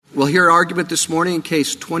We'll hear argument this morning in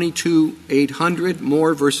Case 22-800,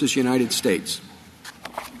 Moore versus United States.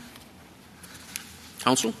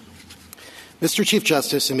 Counsel? Mr. Chief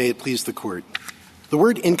Justice, and may it please the Court, the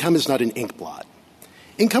word income is not an ink blot.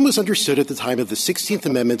 Income was understood at the time of the 16th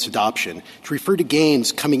Amendment's adoption to refer to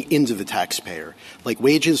gains coming into the taxpayer, like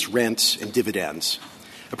wages, rents, and dividends.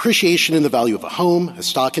 Appreciation in the value of a home, a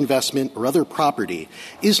stock investment, or other property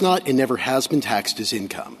is not and never has been taxed as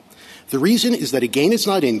income. The reason is that a gain is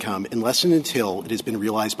not income unless and until it has been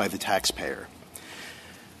realized by the taxpayer.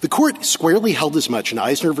 The Court squarely held as much in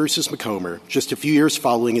Eisner versus McComber just a few years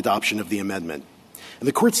following adoption of the amendment, and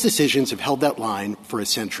the Court's decisions have held that line for a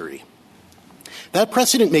century. That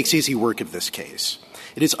precedent makes easy work of this case.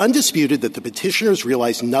 It is undisputed that the petitioners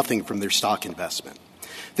realized nothing from their stock investment.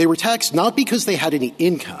 They were taxed not because they had any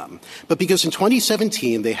income, but because in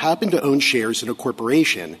 2017 they happened to own shares in a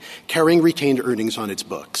corporation carrying retained earnings on its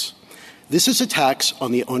books. This is a tax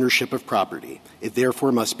on the ownership of property. It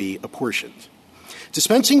therefore must be apportioned.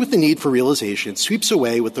 Dispensing with the need for realization sweeps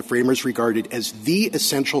away what the framers regarded as the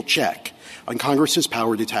essential check on Congress's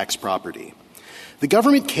power to tax property. The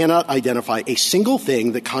government cannot identify a single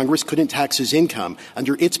thing that Congress couldn't tax as income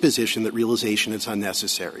under its position that realization is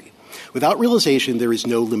unnecessary. Without realization, there is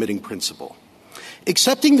no limiting principle.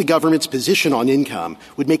 Accepting the government's position on income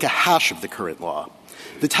would make a hash of the current law.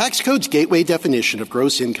 The tax code's gateway definition of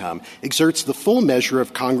gross income exerts the full measure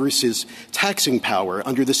of Congress's taxing power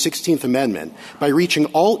under the 16th Amendment by reaching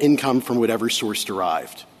all income from whatever source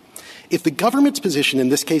derived. If the government's position in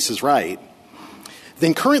this case is right,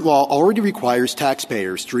 then current law already requires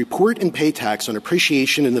taxpayers to report and pay tax on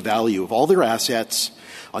appreciation in the value of all their assets,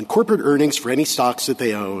 on corporate earnings for any stocks that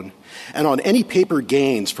they own, and on any paper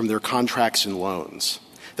gains from their contracts and loans.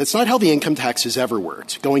 That's not how the income tax has ever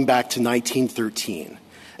worked, going back to 1913.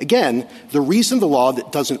 Again, the reason the law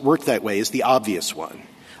that doesn't work that way is the obvious one.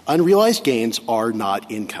 Unrealized gains are not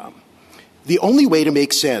income. The only way to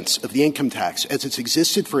make sense of the income tax as it's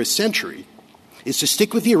existed for a century is to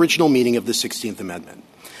stick with the original meaning of the 16th Amendment.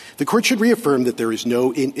 The Court should reaffirm that there is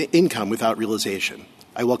no income without realization.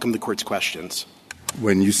 I welcome the Court's questions.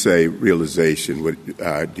 When you say realization,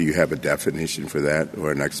 do you have a definition for that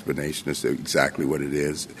or an explanation as to exactly what it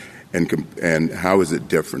is? And how is it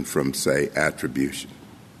different from, say, attribution?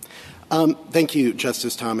 Thank you,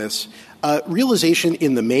 Justice Thomas. Realization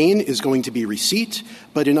in the main is going to be receipt,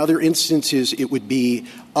 but in other instances it would be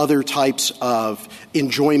other types of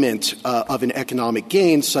enjoyment of an economic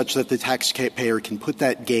gain such that the taxpayer can put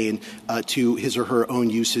that gain to his or her own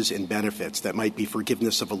uses and benefits. That might be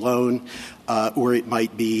forgiveness of a loan, or it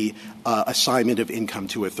might be assignment of income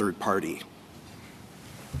to a third party.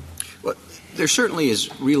 Well, there certainly is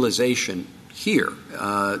realization here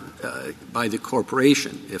by the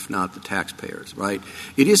corporation, if not the taxpayers, right?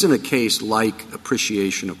 It isn't a case like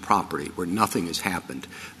appreciation of property where nothing has happened.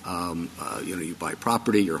 You buy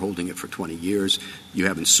property, you're holding it for 20 years, you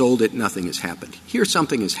haven't sold it, nothing has happened. Here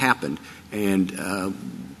something has happened, and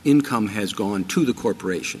income has gone to the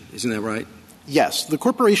corporation. Isn't that right? Yes, the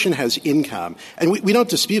corporation has income, and we don't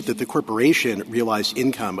dispute that the corporation realized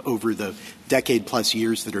income over the decade-plus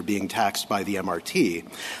years that are being taxed by the MRT.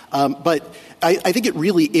 But I think it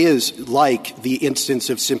really is like the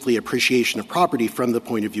instance of simply appreciation of property from the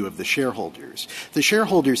point of view of the shareholders. The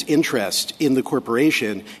shareholders' interest in the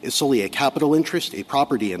corporation is solely a capital interest, a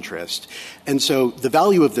property interest, and so the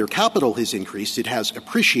value of their capital has increased. It has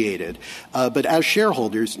appreciated, but as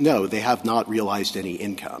shareholders, no, they have not realized any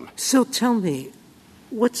income. So tell me,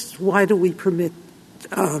 why do we permit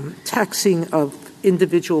taxing of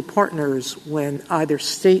individual partners when either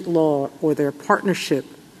state law or their partnership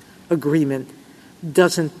agreement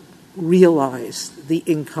doesn't realize the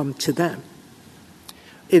income to them?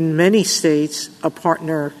 In many states, a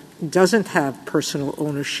partner doesn't have personal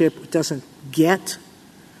ownership, doesn't get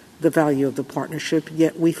the value of the partnership,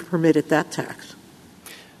 yet we've permitted that tax.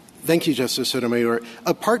 Thank you, Justice Sotomayor.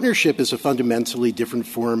 A partnership is a fundamentally different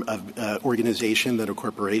form of organization than a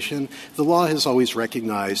corporation. The law has always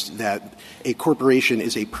recognized that a corporation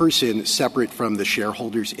is a person separate from the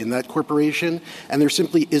shareholders in that corporation, and there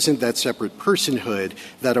simply isn't that separate personhood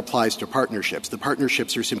that applies to partnerships. The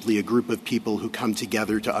partnerships are simply a group of people who come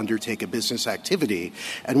together to undertake a business activity,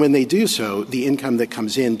 and when they do so, the income that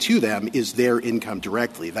comes in to them is their income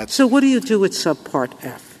directly. So what do you do with subpart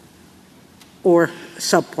F? Or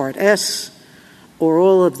subpart S, or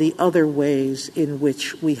all of the other ways in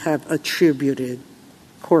which we have attributed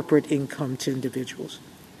corporate income to individuals?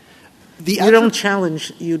 You don't challenge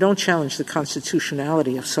the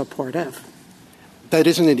constitutionality of subpart F. That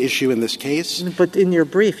isn't an issue in this case. But in your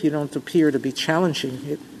brief, you don't appear to be challenging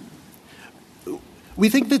it. We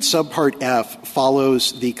think that subpart F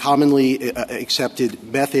follows the commonly accepted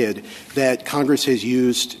method that Congress has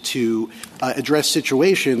used to address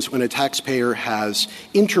situations when a taxpayer has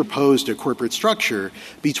interposed a corporate structure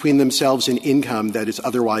between themselves and income that is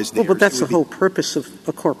otherwise theirs. Well, but that's the whole purpose of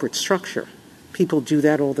a corporate structure. People do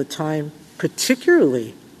that all the time,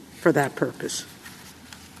 particularly for that purpose.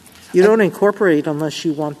 You don't incorporate unless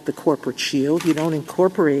you want the corporate shield. You don't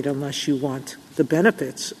incorporate unless you want the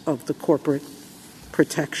benefits of the corporate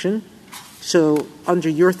protection. So under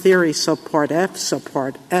your theory, subpart F,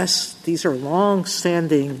 subpart S, these are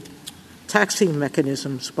long-standing taxing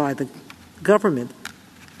mechanisms by the government.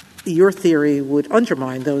 Your theory would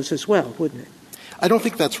undermine those as well, wouldn't it? I don't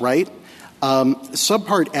think that's right.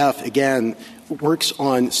 Subpart F, again, works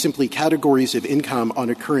on simply categories of income on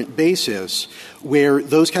a current basis where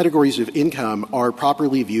those categories of income are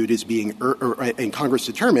properly viewed as being, and Congress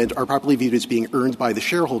determined, are properly viewed as being earned by the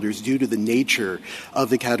shareholders due to the nature of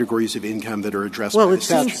the categories of income that are addressed by the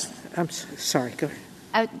statute. I'm sorry, go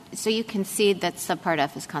ahead. So you concede that subpart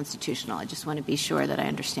F is constitutional. I just want to be sure that I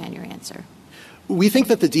understand your answer. We think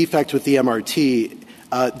that the defect with the MRT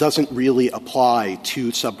doesn't really apply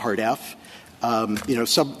to subpart F.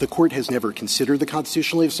 The court has never considered the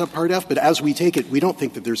constitutionality of subpart F, but as we take it, we don't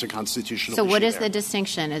think that there's a constitutional issue. So what is there. the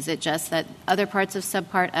distinction? Is it just that other parts of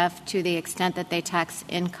subpart F, to the extent that they tax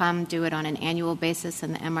income, do it on an annual basis,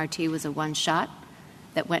 and the MRT was a one-shot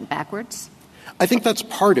that went backwards? I think that's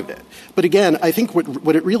part of it. But again, I think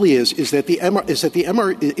what it really is that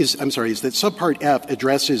subpart F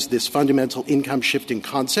addresses this fundamental income shifting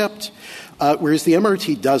concept, whereas the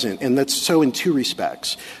MRT doesn't, and that's so in two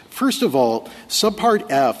respects. First of all,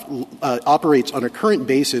 subpart F operates on a current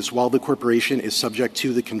basis while the corporation is subject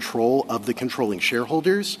to the control of the controlling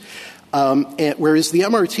shareholders, whereas the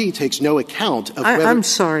MRT takes no account of whether— I'm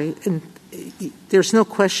sorry. And there's no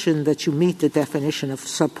question that you meet the definition of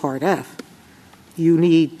subpart F. You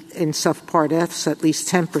need, in subpart F, at least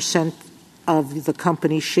 10% of the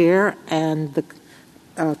company share, and the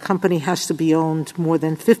company has to be owned more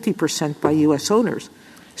than 50% by U.S. owners.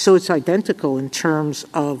 So it's identical in terms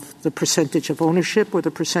of the percentage of ownership or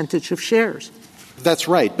the percentage of shares. That's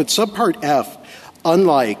right. But subpart F,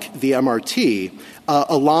 unlike the MRT,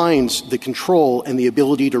 aligns the control and the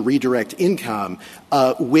ability to redirect income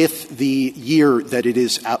with the year that it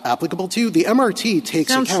is applicable to. The MRT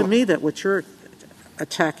takes account— It sounds to me that what you're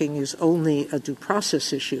attacking is only a due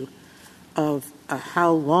process issue of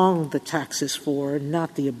how long the tax is for,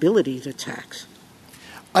 not the ability to tax.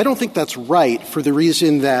 I don't think that's right for the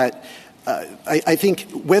reason that I think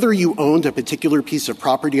whether you owned a particular piece of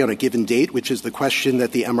property on a given date, which is the question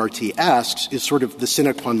that the MRT asks, is sort of the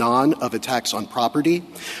sine qua non of a tax on property,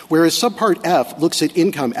 whereas subpart F looks at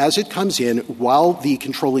income as it comes in while the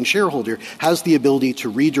controlling shareholder has the ability to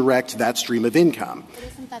redirect that stream of income. But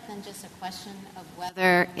isn't that then just a question of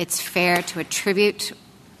whether it's fair to attribute —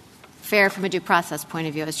 fair from a due process point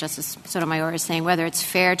of view, as Justice Sotomayor is saying, whether it's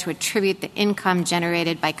fair to attribute the income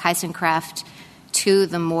generated by Keisencraft to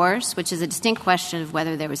the Moores, which is a distinct question of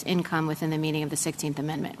whether there was income within the meaning of the 16th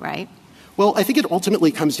Amendment, right? Well, I think it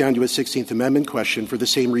ultimately comes down to a 16th Amendment question for the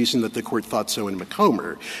same reason that the Court thought so in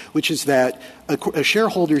McComber, which is that a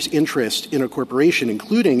shareholder's interest in a corporation,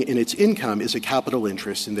 including in its income, is a capital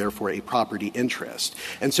interest and therefore a property interest.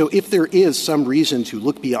 And so if there is some reason to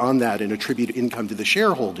look beyond that and attribute income to the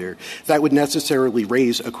shareholder, that would necessarily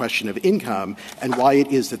raise a question of income and why it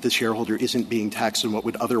is that the shareholder isn't being taxed on what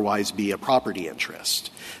would otherwise be a property interest.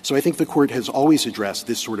 So I think the Court has always addressed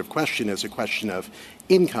this sort of question as a question of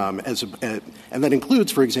income, and that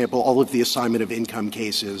includes, for example, all of the assignment of income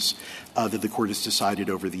cases that the Court has decided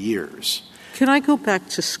over the years. Can I go back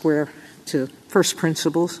to first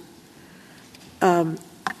principles?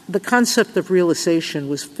 The concept of realization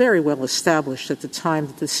was very well established at the time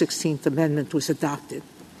that the 16th Amendment was adopted.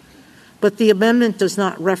 But the amendment does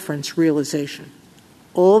not reference realization.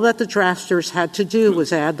 All that the drafters had to do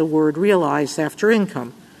was add the word realized after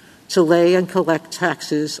income to lay and collect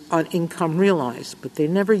taxes on income realized, but they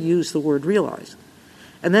never used the word realized.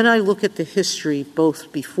 And then I look at the history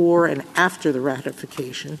both before and after the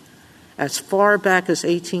ratification. As far back as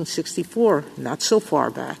 1864, not so far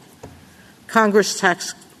back, Congress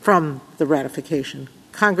taxed from the ratification.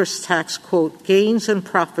 Congress taxed, quote, gains and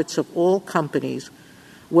profits of all companies,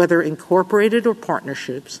 whether incorporated or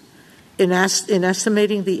partnerships, in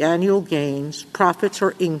estimating the annual gains, profits,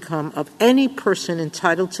 or income of any person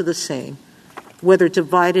entitled to the same, whether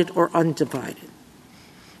divided or undivided.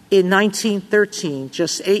 In 1913,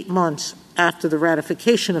 just 8 months after the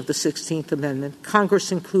ratification of the 16th Amendment,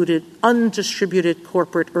 Congress included undistributed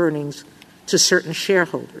corporate earnings to certain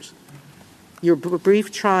shareholders. Your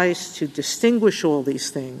brief tries to distinguish all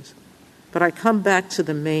these things, but I come back to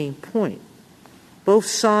the main point. Both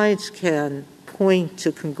sides can point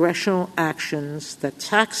to congressional actions that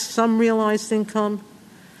taxed some realized income,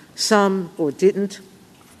 some or didn't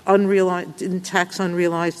tax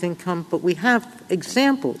unrealized income, but we have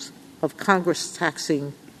examples of Congress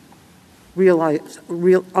taxing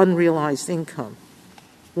unrealized income.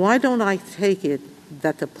 Why don't I take it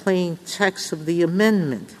that the plain text of the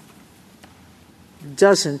amendment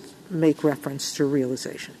doesn't make reference to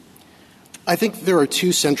realization? I think there are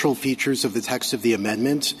two central features of the text of the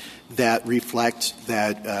amendment that reflect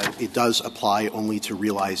that it does apply only to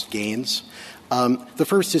realized gains. The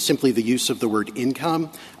first is simply the use of the word income.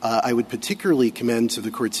 I would particularly commend to the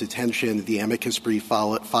Court's attention the amicus brief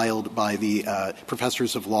filed by the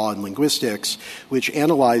professors of law and linguistics, which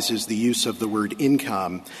analyzes the use of the word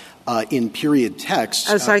income in period text.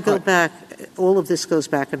 As I go back, all of this goes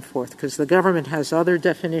back and forth because the government has other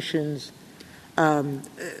definitions.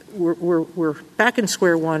 We're back in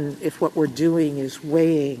square one if what we're doing is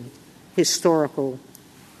weighing historical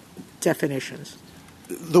definitions.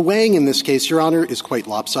 The weighing in this case, Your Honor, is quite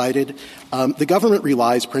lopsided. The government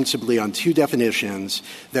relies principally on two definitions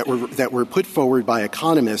that were put forward by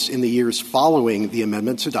economists in the years following the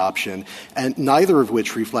amendment's adoption, and neither of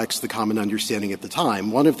which reflects the common understanding at the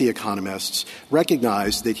time. One of the economists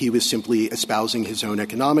recognized that he was simply espousing his own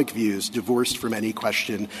economic views, divorced from any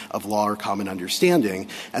question of law or common understanding.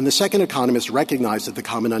 And the second economist recognized that the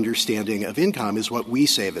common understanding of income is what we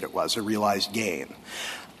say that it was, a realized gain.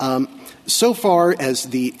 So far as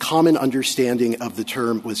the common understanding of the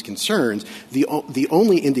term was concerned, the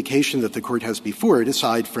only indication that the Court has before it,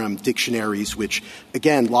 aside from dictionaries which,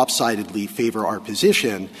 again, lopsidedly favor our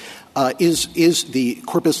position, is the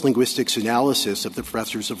corpus linguistics analysis of the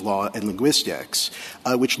professors of law and linguistics,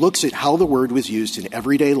 which looks at how the word was used in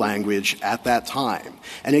everyday language at that time.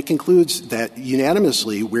 And it concludes that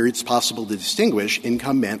unanimously, where it's possible to distinguish,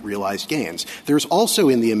 income meant realized gains. There's also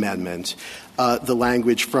in the amendment the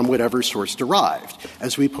language from whatever source derived.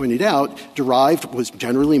 As we pointed out, derived was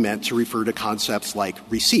generally meant to refer to concepts like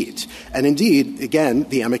receipt. And indeed, again,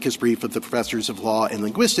 the amicus brief of the professors of law and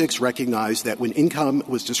linguistics recognized that when income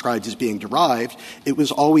was described as being derived, it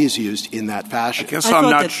was always used in that fashion. I guess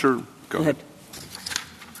I'm not sure. Go ahead.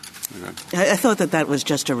 I thought that was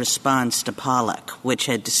just a response to Pollock, which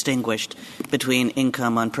had distinguished between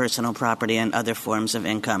income on personal property and other forms of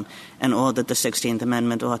income. And all that the 16th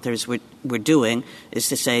Amendment authors were doing is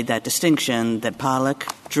to say that distinction that Pollock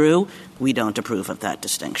drew, we don't approve of that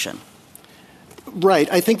distinction.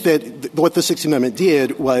 Right. I think that what the 16th Amendment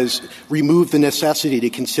did was remove the necessity to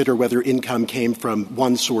consider whether income came from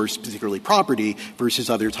one source, particularly property, versus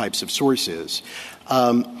other types of sources.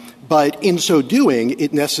 But in so doing,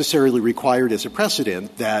 it necessarily required as a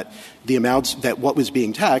precedent that the amounts that what was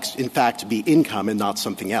being taxed, in fact, be income and not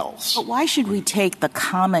something else. But why should we take the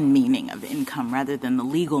common meaning of income rather than the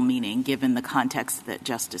legal meaning, given the context that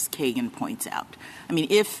Justice Kagan points out? I mean,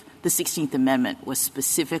 if the 16th Amendment was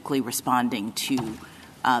specifically responding to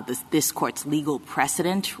this Court's legal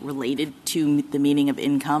precedent related to the meaning of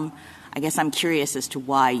income, I guess I'm curious as to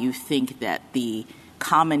why you think that the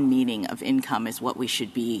common meaning of income is what we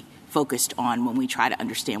should be focused on when we try to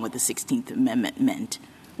understand what the 16th Amendment meant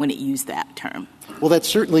when it used that term. Well, that's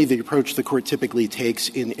certainly the approach the Court typically takes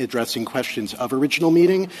in addressing questions of original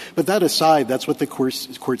meaning. But that aside, that's what the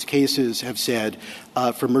Court's cases have said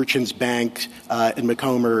for Merchants Bank and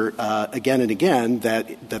Macomber again and again, that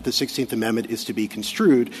the 16th Amendment is to be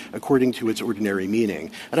construed according to its ordinary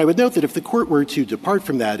meaning. And I would note that if the Court were to depart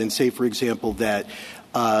from that and say, for example, that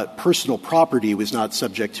personal property was not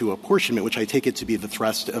subject to apportionment, which I take it to be the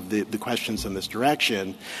thrust of the questions in this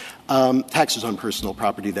direction, taxes on personal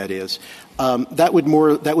property, that is, that would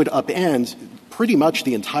upend pretty much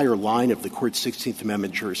the entire line of the Court's 16th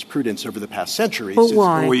Amendment jurisprudence over the past century. But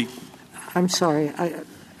why? I'm sorry.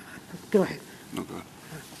 Go ahead. No, go ahead.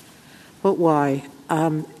 But why?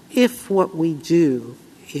 If what we do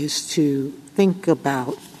is to think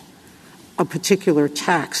about a particular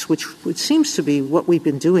tax, which seems to be what we've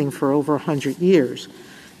been doing for over 100 years,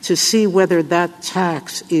 to see whether that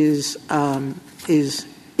tax is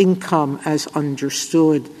income as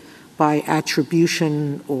understood by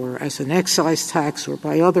attribution or as an excise tax or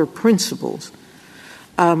by other principles,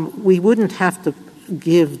 we wouldn't have to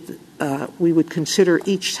we would consider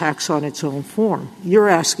each tax on its own form. You're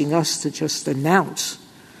asking us to just announce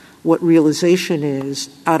what realization is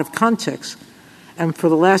out of context. And for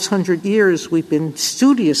the last 100 years, we've been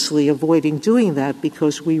studiously avoiding doing that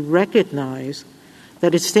because we recognize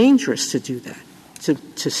that it's dangerous to do that.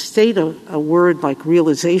 to state a word like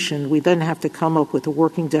realization, we then have to come up with a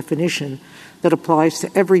working definition that applies to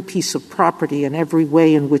every piece of property and every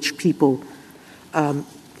way in which people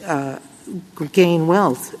gain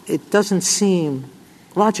wealth. It doesn't seem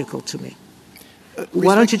logical to me.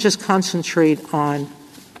 Why don't you just concentrate on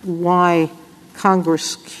why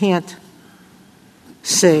Congress can't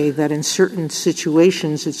say that in certain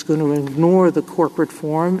situations it's going to ignore the corporate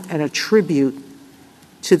form and attribute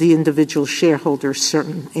to the individual shareholder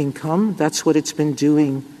certain income. That's what it's been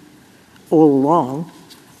doing all along.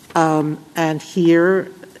 And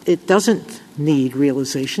here it doesn't need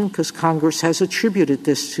realization because Congress has attributed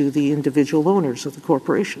this to the individual owners of the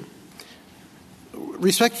corporation.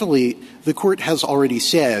 Respectfully, the Court has already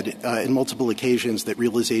said in multiple occasions that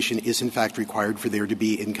realization is in fact required for there to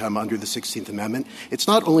be income under the 16th Amendment. It's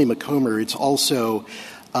not only McComber, it's also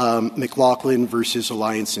McLaughlin versus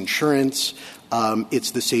Alliance Insurance. It's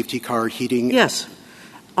the safety car heating. Yes,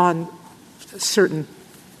 on certain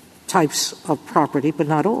types of property, but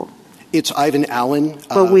not all. It's Ivan Allen.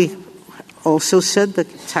 But we also said that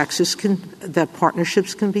that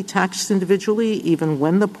partnerships can be taxed individually even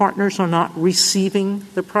when the partners are not receiving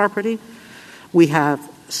the property. We have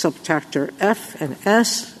subchapter F and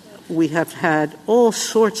S. We have had all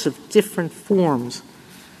sorts of different forms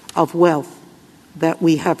of wealth that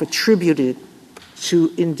we have attributed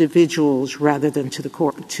to individuals rather than to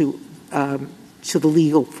the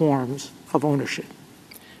legal forms of ownership.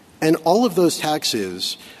 And all of those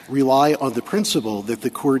taxes rely on the principle that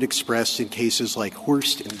the Court expressed in cases like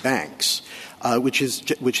Horst and Banks, which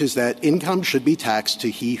is that income should be taxed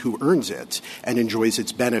to he who earns it and enjoys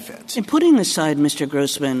its benefits. And putting aside, Mr.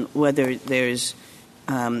 Grossman, whether there's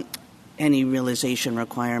any realization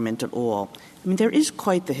requirement at all, I mean, there is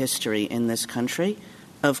quite the history in this country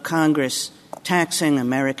of Congress taxing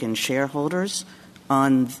American shareholders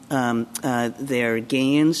on their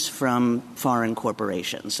gains from foreign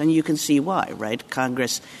corporations. And you can see why, right?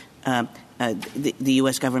 Congress, the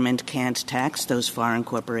U.S. government can't tax those foreign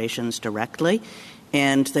corporations directly,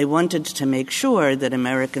 and they wanted to make sure that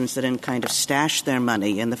Americans didn't kind of stash their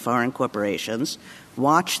money in the foreign corporations,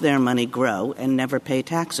 watch their money grow, and never pay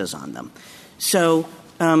taxes on them. So,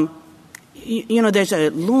 there's a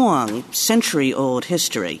long, century-old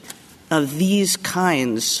history of these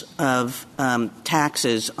kinds of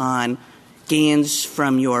taxes on gains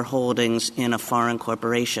from your holdings in a foreign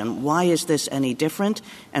corporation. Why is this any different,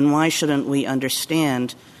 and why shouldn't we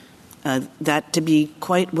understand that to be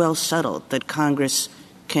quite well settled, that Congress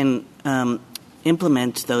can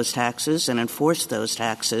implement those taxes and enforce those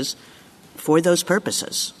taxes for those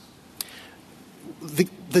purposes?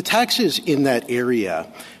 The taxes in that area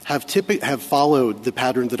have followed the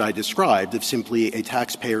pattern that I described of simply a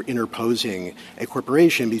taxpayer interposing a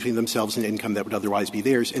corporation between themselves and income that would otherwise be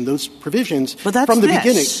theirs. And those provisions from the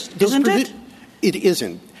beginning, isn't it? It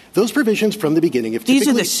isn't. Those provisions from the beginning, these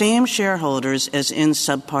are the same shareholders as in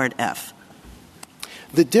subpart F.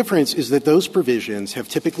 The difference is that those provisions have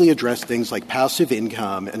typically addressed things like passive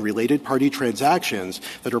income and related party transactions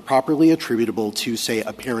that are properly attributable to, say,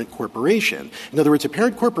 a parent corporation. In other words, a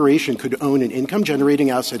parent corporation could own an income-generating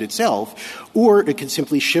asset itself, or it could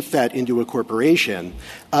simply shift that into a corporation,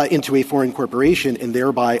 into a foreign corporation, and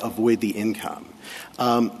thereby avoid the income.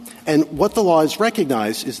 And what the law has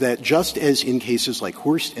recognized is that just as in cases like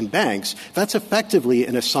Horst and Banks, that's effectively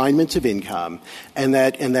an assignment of income, and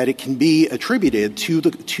that it can be attributed to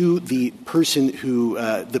the person who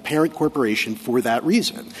the parent corporation for that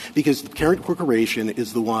reason, because the parent corporation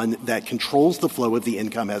is the one that controls the flow of the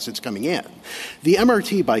income as it's coming in. The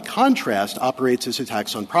MRT, by contrast, operates as a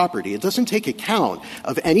tax on property. It doesn't take account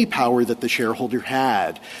of any power that the shareholder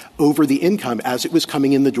had over the income as it was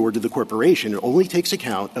coming in the door to the corporation. It only takes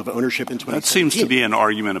account of ownership in 2017. That seems to be an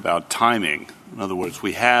argument about timing. In other words,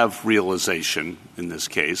 we have realization in this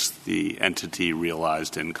case. The entity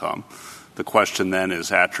realized income. The question then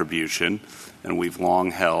is attribution, and we've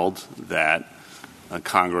long held that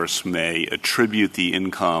Congress may attribute the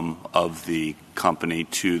income of the company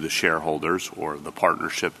to the shareholders or the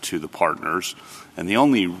partnership to the partners. And the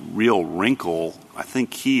only real wrinkle, I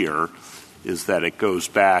think, here is that it goes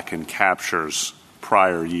back and captures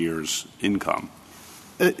prior year's income.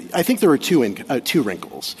 I think there are two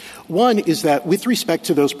wrinkles. One is that with respect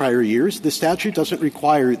to those prior years, the statute doesn't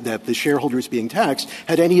require that the shareholders being taxed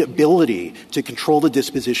had any ability to control the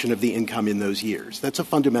disposition of the income in those years. That's a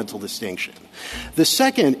fundamental distinction. The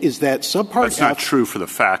second is that subpart F— That's not true for the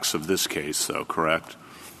facts of this case, though, correct?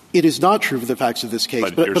 It is not true for the facts of this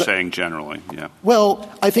case. But you're saying generally, yeah. Well,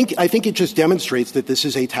 I think it just demonstrates that this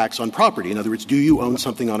is a tax on property. In other words, do you own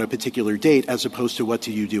something on a particular date as opposed to what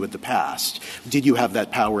do you do in the past? Did you have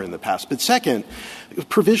that power in the past? But second,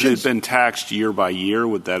 provisions— If it had been taxed year by year,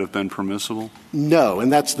 would that have been permissible? No,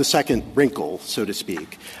 and that's the second wrinkle, so to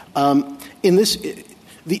speak. In this—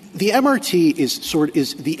 The MRT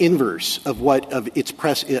is the inverse of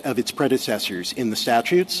its predecessors in the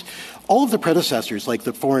statutes. All of the predecessors, like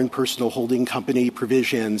the foreign personal holding company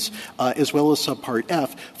provisions, as well as Subpart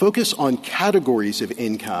F, focus on categories of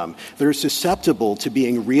income that are susceptible to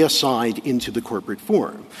being reassigned into the corporate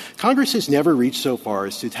form. Congress has never reached so far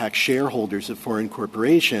as to tax shareholders of foreign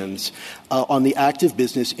corporations on the active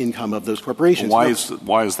business income of those corporations. Why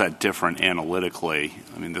is that different analytically?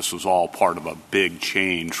 I mean, this was all part of a big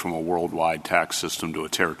change from a worldwide tax system to a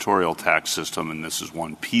territorial tax system, and this is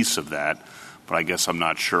one piece of that. But I guess I'm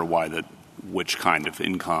not sure which kind of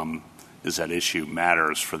income is at issue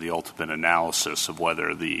matters for the ultimate analysis of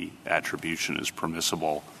whether the attribution is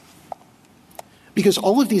permissible. Because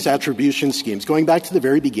all of these attribution schemes, going back to the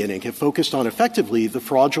very beginning, have focused on effectively the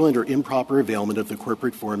fraudulent or improper availment of the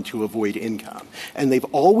corporate form to avoid income. And they've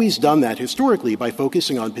always done that historically by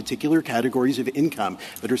focusing on particular categories of income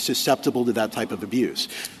that are susceptible to that type of abuse.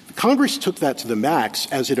 Congress took that to the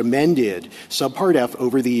max as it amended Subpart F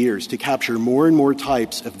over the years to capture more and more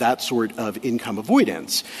types of that sort of income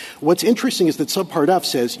avoidance. What's interesting is that Subpart F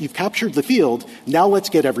says you've captured the field, now let's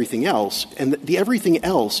get everything else. And the everything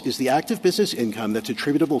else is the active business income that's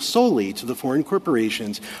attributable solely to the foreign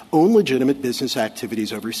corporation's own legitimate business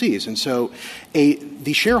activities overseas. And so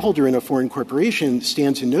the shareholder in a foreign corporation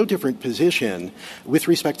stands in no different position with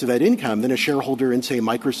respect to that income than a shareholder in, say,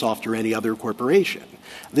 Microsoft or any other corporation.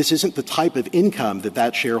 This isn't the type of income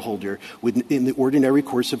that shareholder would, in the ordinary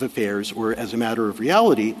course of affairs or as a matter of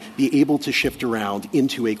reality, be able to shift around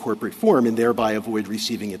into a corporate form and thereby avoid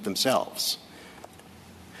receiving it themselves.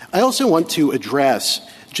 I also want to address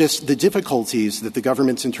just the difficulties that the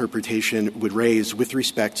government's interpretation would raise with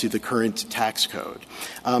respect to the current tax code.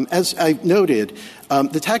 As I noted,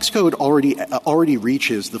 the tax code already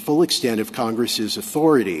reaches the full extent of Congress's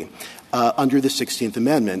authority under the 16th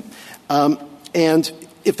Amendment. And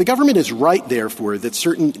if the government is right, therefore, that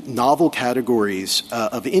certain novel categories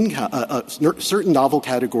of income, certain novel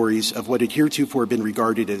categories of what had heretofore been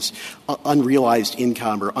regarded as unrealized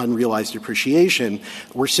income or unrealized appreciation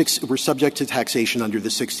were subject to taxation under the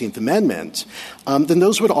 16th Amendment, then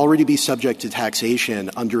those would already be subject to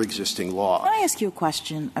taxation under existing law. Can I ask you a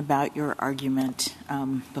question about your argument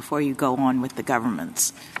before you go on with the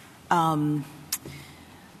government's?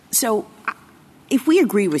 So if we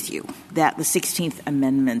agree with you that the 16th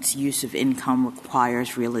Amendment's use of income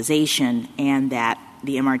requires realization and that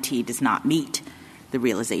the MRT does not meet the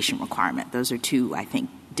realization requirement, those are two, I think,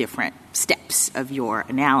 different steps of your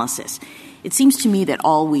analysis. It seems to me that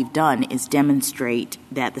all we've done is demonstrate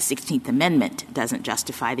that the 16th Amendment doesn't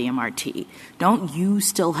justify the MRT. Don't you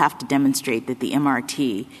still have to demonstrate that the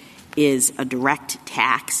MRT is a direct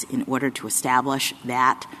tax in order to establish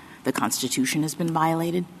that the Constitution has been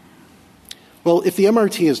violated? Well, if the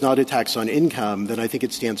MRT is not a tax on income, then I think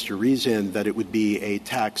it stands to reason that it would be a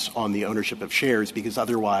tax on the ownership of shares, because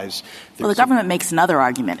otherwise— Well, the government makes another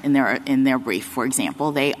argument in their brief. For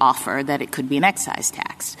example, they offer that it could be an excise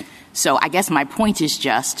tax. So I guess my point is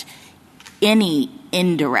just any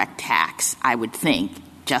indirect tax, I would think,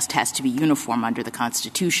 just has to be uniform under the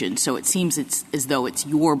Constitution. So it seems as though it's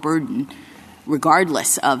your burden,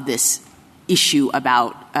 regardless of this issue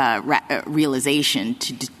about realization,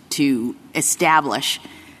 to establish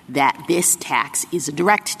that this tax is a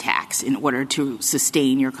direct tax in order to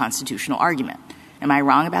sustain your constitutional argument. Am I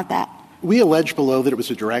wrong about that? We allege below that it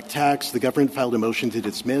was a direct tax. The government filed a motion to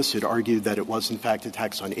dismiss. It argued that it was, in fact, a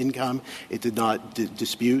tax on income. It did not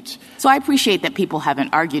dispute. So I appreciate that people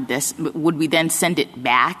haven't argued this. Would we then send it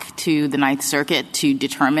back to the Ninth Circuit to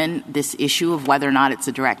determine this issue of whether or not it's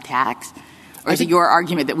a direct tax? Or is it your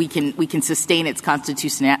argument that we can sustain its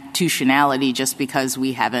constitutionality just because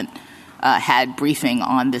we haven't had briefing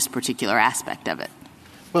on this particular aspect of it?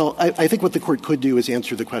 Well, I think what the Court could do is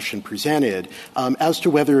answer the question presented. As to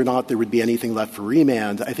whether or not there would be anything left for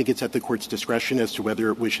remand, I think it's at the Court's discretion as to whether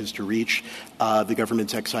it wishes to reach the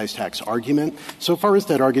government's excise tax argument. So far as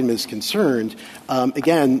that argument is concerned,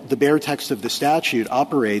 again, the bare text of the statute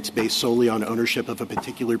operates based solely on ownership of a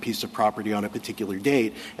particular piece of property on a particular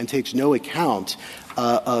date and takes no account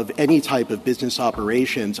of any type of business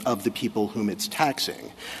operations of the people whom it's taxing.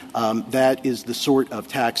 That is the sort of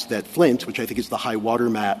tax that Flint, which I think is the high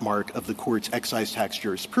watermark mark of the Court's excise tax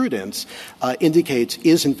jurisprudence, indicates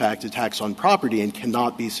is, in fact, a tax on property and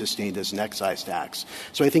cannot be sustained as an excise tax.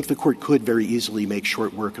 So I think the Court could very easily make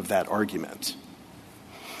short work of that argument.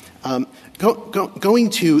 Going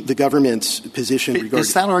to the government's position regarding...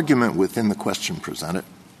 Is that argument within the question presented?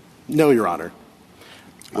 No, Your Honor.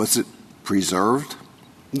 Was it preserved?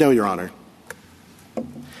 No, Your Honor.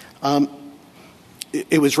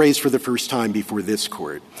 It was raised for the first time before this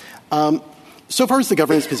Court. So far as the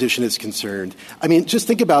government's position is concerned, I mean, just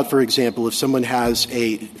think about, for example, if someone has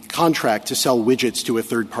a contract to sell widgets to a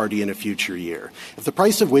third party in a future year. If the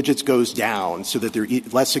price of widgets goes down so that they're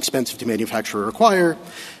less expensive to manufacture or acquire,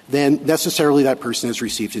 then necessarily that person has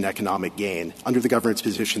received an economic gain. Under the government's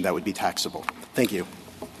position, that would be taxable. Thank you.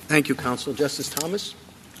 Thank you, counsel. Justice Thomas?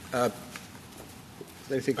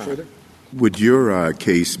 Anything further? Would your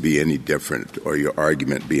case be any different or your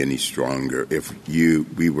argument be any stronger if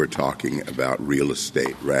we were talking about real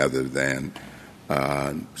estate rather than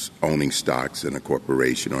owning stocks in a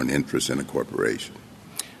corporation or an interest in a corporation?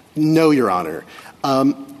 No, Your Honor.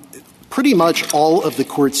 Pretty much all of the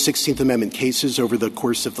Court's 16th Amendment cases over the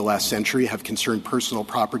course of the last century have concerned personal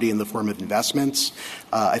property in the form of investments.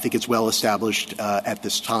 I think it's well established at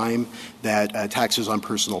this time that taxes on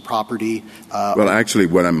personal property well, actually,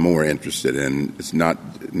 what I'm more interested in is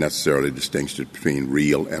not necessarily a distinction between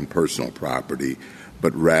real and personal property,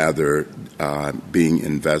 but rather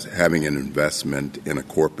having an investment in a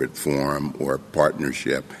corporate form or a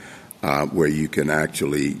partnership where you can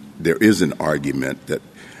actually – there is an argument that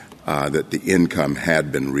the income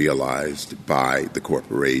had been realized by the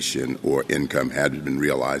corporation or income had been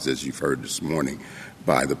realized, as you've heard this morning,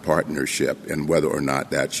 by the partnership, and whether or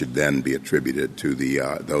not that should then be attributed to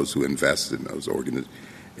those who invest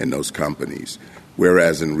in those companies.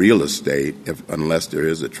 Whereas in real estate, unless there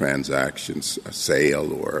is a transaction, a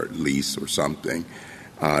sale or lease or something,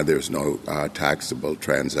 there's no taxable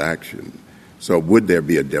transaction. So would there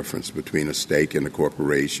be a difference between a stake in a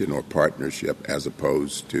corporation or partnership as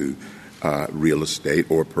opposed to real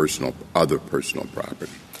estate or other personal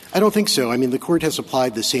property? I don't think so. I mean, the Court has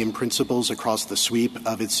applied the same principles across the sweep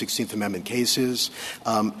of its 16th Amendment cases.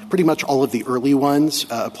 Pretty much all of the early ones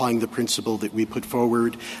applying the principle that we put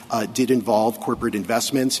forward did involve corporate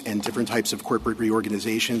investments and different types of corporate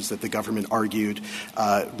reorganizations that the government argued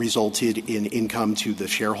resulted in income to the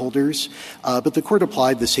shareholders. But the Court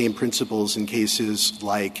applied the same principles in cases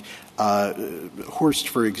like Brunn,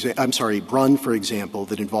 for example,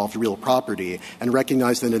 that involved real property, and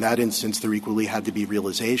recognized that in that instance there equally had to be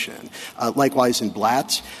realization. Likewise, in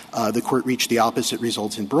Blatt, the Court reached the opposite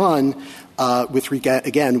result in Brunn, with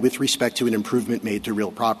respect to an improvement made to real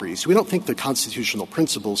property. So we don't think the constitutional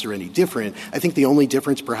principles are any different. I think the only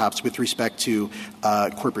difference, perhaps, with respect to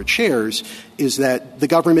corporate shares is that the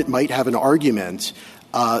government might have an argument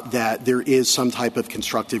that there is some type of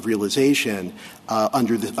constructive realization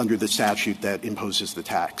under the statute that imposes the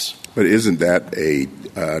tax. But isn't that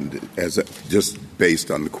just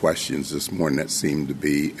based on the questions this morning, that seemed to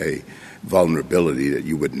be a vulnerability that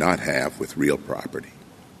you would not have with real property,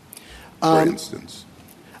 for instance?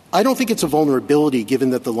 I don't think it's a vulnerability given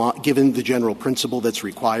the general principle that's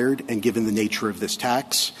required and given the nature of this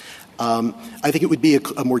tax. I think it would be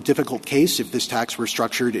a more difficult case if this tax were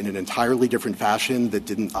structured in an entirely different fashion that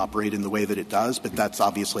didn't operate in the way that it does, but that's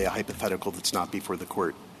obviously a hypothetical that's not before the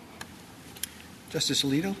Court. Justice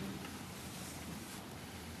Alito?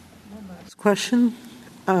 One last question.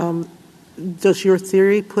 Does your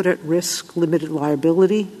theory put at risk limited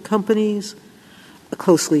liability companies,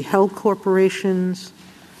 closely held corporations,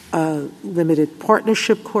 limited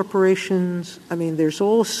partnership corporations? I mean, there's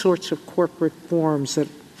all sorts of corporate forms that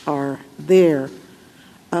are there.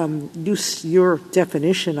 Your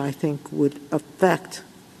definition, I think, would affect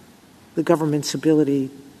the government's ability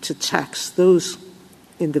to tax those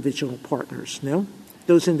individual partners, no?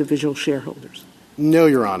 Those individual shareholders. No,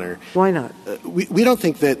 Your Honor. Why not? We don't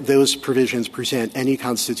think that those provisions present any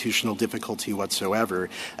constitutional difficulty whatsoever.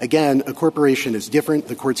 Again, a corporation is different.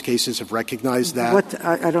 The Court's cases have recognized that.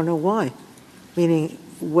 I don't know why. Meaning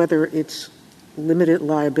whether it's limited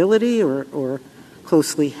liability or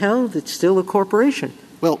closely held, it's still a corporation.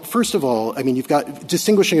 Well, first of all, I mean, you've got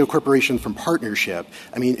distinguishing a corporation from partnership.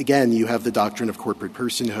 I mean, again, you have the doctrine of corporate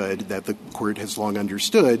personhood that the Court has long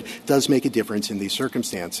understood does make a difference in these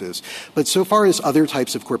circumstances. But so far as other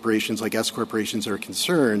types of corporations like S corporations are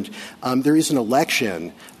concerned, there is an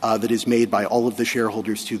election that is made by all of the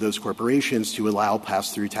shareholders to those corporations to allow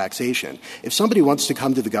pass-through taxation. If somebody wants to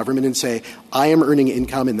come to the government and say, I am earning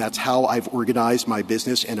income and that's how I've organized my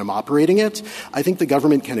business and I'm operating it, I think the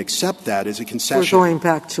government can accept that as a concession. We're going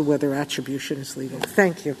back to whether attribution is legal.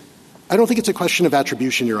 Thank you. I don't think it's a question of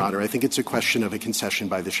attribution, Your Honor. I think it's a question of a concession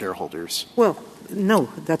by the shareholders. Well, no,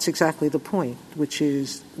 that's exactly the point, which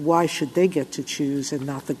is why should they get to choose and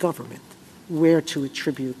not the government where to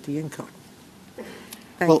attribute the income?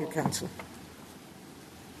 Thank you, counsel.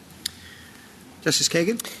 Justice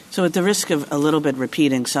Kagan? So at the risk of a little bit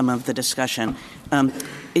repeating some of the discussion,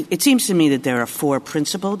 it seems to me that there are four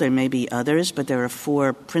principal, there may be others, but there are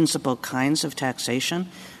four principal kinds of taxation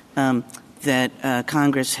that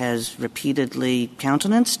Congress has repeatedly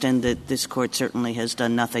countenanced and that this Court certainly has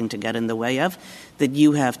done nothing to get in the way of, that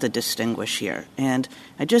you have to distinguish here. And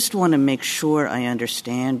I just want to make sure I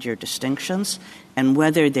understand your distinctions and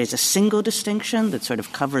whether there's a single distinction that sort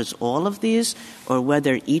of covers all of these or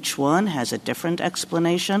whether each one has a different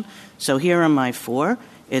explanation. So here are my four.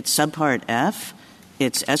 It's Subpart F,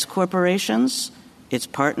 it's S corporations, it's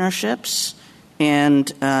partnerships,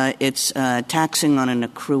 and it's taxing on an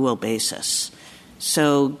accrual basis.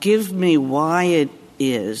 So give me why it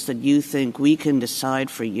is that you think we can decide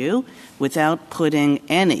for you without putting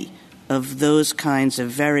any of those kinds of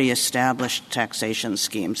very established taxation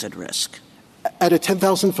schemes at risk. At a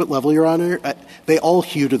 10,000-foot level, Your Honor, they all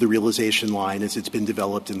hew to the realization line as it's been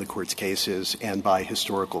developed in the Court's cases and by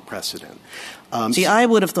historical precedent. See, I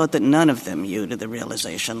would have thought that none of them hew to the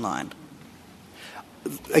realization line.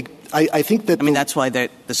 I think that... I mean, that's why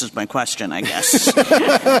this is my question, I guess.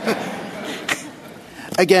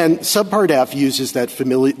 Again, Subpart F uses that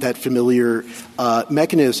familiar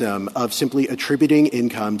mechanism of simply attributing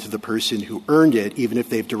income to the person who earned it, even if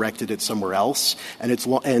they've directed it somewhere else.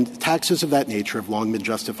 And taxes of that nature have long been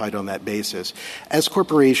justified on that basis. As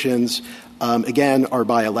corporations, again, are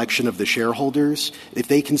by election of the shareholders. If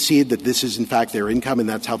they concede that this is, in fact, their income and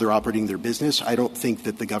that's how they're operating their business, I don't think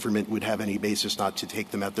that the government would have any basis not to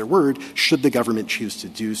take them at their word should the government choose to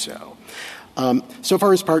do so. So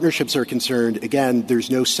far as partnerships are concerned, again,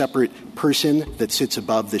 there's no separate person that sits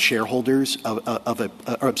above the shareholders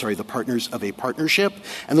the partners of a partnership,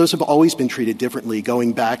 and those have always been treated differently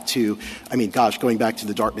going back to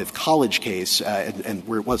the Dartmouth College case, and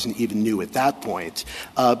where it wasn't even new at that point.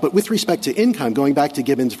 But with respect to income, going back to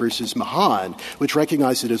Gibbons versus Mahan, which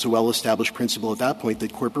recognized it as a well-established principle at that point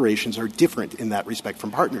that corporations are different in that respect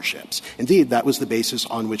from partnerships. Indeed, that was the basis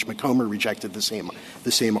on which Macomber rejected the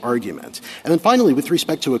same argument. And then finally, with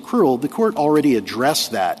respect to accrual, the Court already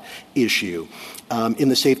addressed that issue in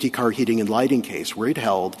the safety car heating and lighting case, where it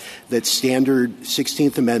held that standard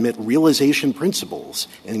 16th Amendment realization principles,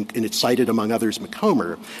 and it cited, among others,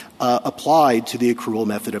 Macomber, applied to the accrual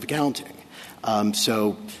method of accounting.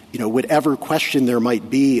 So, whatever question there might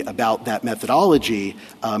be about that methodology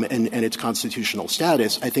and its constitutional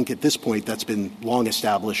status, I think at this point that's been long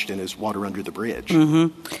established and is water under the bridge.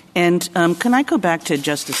 Mm-hmm. And can I go back to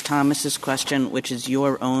Justice Thomas's question, which is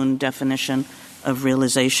your own definition of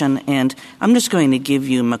realization? And I'm just going to give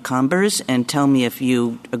you Macomber's and tell me if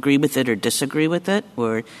you agree with it or disagree with it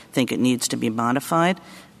or think it needs to be modified.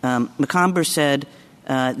 Macomber said,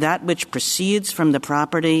 that which proceeds from the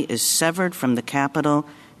property is severed from the capital,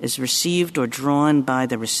 is received or drawn by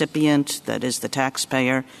the recipient, that is the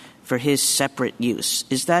taxpayer, for his separate use.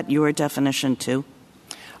 Is that your definition too?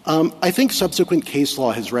 I think subsequent case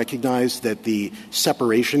law has recognized that the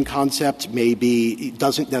separation concept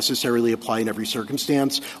doesn't necessarily apply in every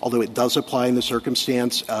circumstance, although it does apply in the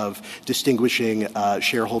circumstance of distinguishing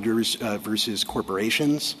shareholders versus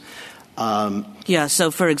corporations. So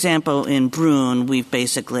for example, in Brune, we've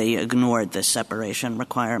basically ignored this separation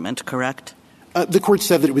requirement, correct? The Court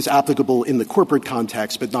said that it was applicable in the corporate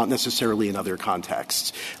context, but not necessarily in other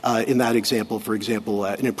contexts. In that example, for example,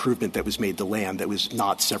 an improvement that was made to land that was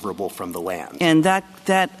not severable from the land. And that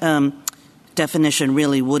definition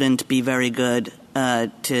really wouldn't be very good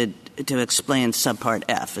to explain Subpart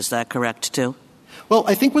F. Is that correct, too? Well,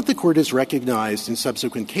 I think what the Court has recognized in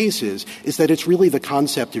subsequent cases is that it's really the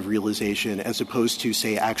concept of realization as opposed to,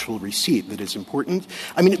 say, actual receipt that is important.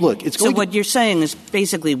 I mean, look, it's going So what you're saying is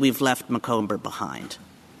basically we've left Macomber behind.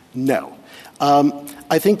 No.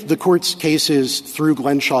 I think the Court's cases through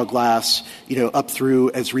Glenshaw Glass, up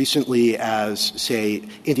through as recently as, say,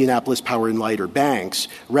 Indianapolis Power and Light or Banks,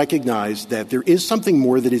 recognize that there is something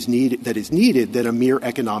more that is needed than a mere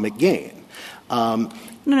economic gain.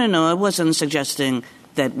 No. I wasn't suggesting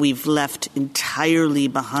that we've left entirely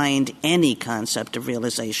behind any concept of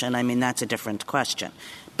realization. I mean, that's a different question.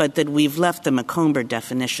 But that we've left the Macomber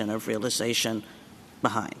definition of realization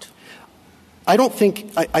behind. I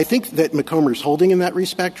think that McComer's holding in that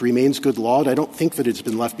respect remains good law, and I don't think that it's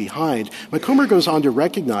been left behind. McComer goes on to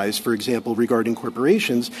recognize, for example, regarding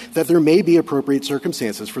corporations, that there may be appropriate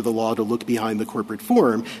circumstances for the law to look behind the corporate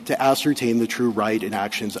form to ascertain the true right and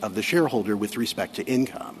actions of the shareholder with respect to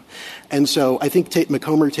income. And so I think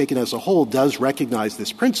McComer, taken as a whole, does recognize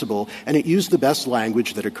this principle, and it used the best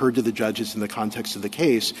language that occurred to the judges in the context of the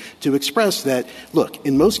case to express that, look,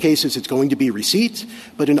 in most cases it's going to be receipt,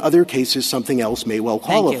 but in other cases something else may well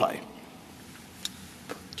qualify.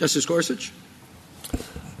 Justice Gorsuch?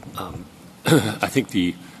 I think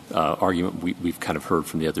the argument we've kind of heard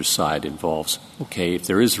from the other side involves, okay, if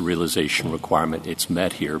there is a realization requirement, it's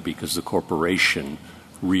met here because the corporation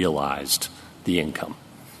realized the income.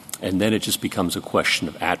 And then it just becomes a question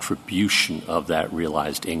of attribution of that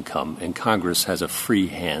realized income. And Congress has a free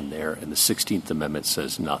hand there, and the 16th Amendment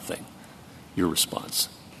says nothing. Your response?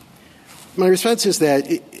 My response is that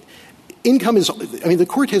income is – the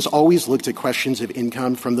Court has always looked at questions of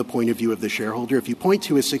income from the point of view of the shareholder. If you point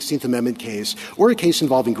to a 16th Amendment case or a case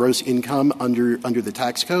involving gross income under the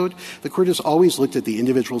tax code, the Court has always looked at the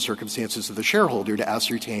individual circumstances of the shareholder to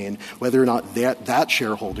ascertain whether or not that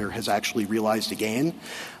shareholder has actually realized a gain.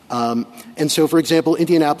 And so, for example,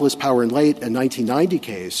 Indianapolis Power and Light, a 1990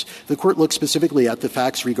 case, the Court looked specifically at the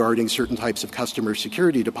facts regarding certain types of customer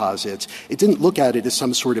security deposits. It didn't look at it as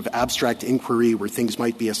some sort of abstract inquiry where things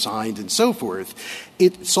might be assigned and so forth.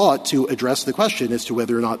 It sought to address the question as to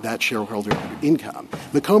whether or not that shareholder had income.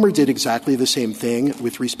 McComer did exactly the same thing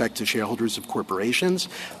with respect to shareholders of corporations.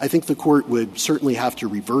 I think the Court would certainly have to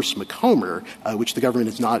reverse McComer, which the government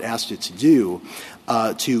has not asked it to do,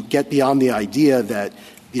 to get beyond the idea that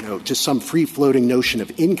just some free-floating notion of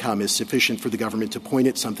income is sufficient for the government to point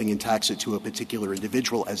at something and tax it to a particular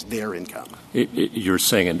individual as their income. You're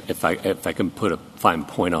saying, and if I can put a fine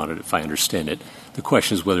point on it, if I understand it, the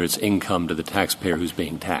question is whether it's income to the taxpayer who's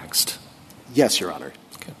being taxed. Yes, Your Honor.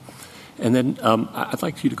 Okay. And then I'd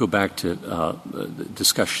like you to go back to the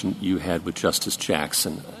discussion you had with Justice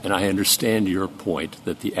Jackson, and I understand your point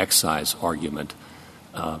that the excise argument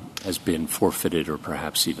has been forfeited or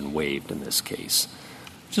perhaps even waived in this case.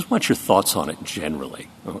 Just want your thoughts on it generally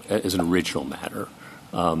as an original matter.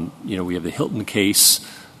 We have the Hilton case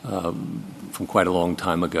from quite a long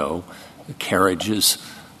time ago. The carriages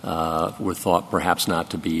were thought perhaps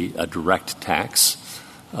not to be a direct tax.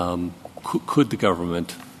 Could the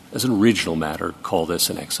government, as an original matter, call this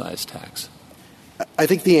an excise tax? I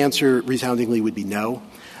think the answer resoundingly would be no.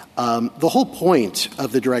 The whole point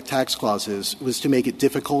of the direct tax clauses was to make it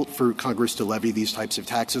difficult for Congress to levy these types of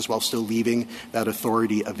taxes while still leaving that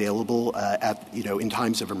authority available in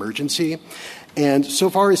times of emergency. And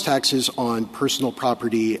so far as taxes on personal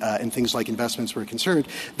property and things like investments were concerned,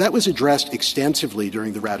 that was addressed extensively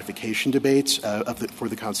during the ratification debates for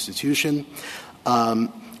the Constitution.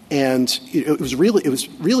 And it was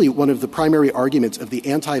really one of the primary arguments of the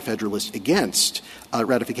anti-federalists against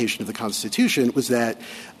ratification of the Constitution was that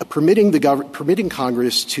permitting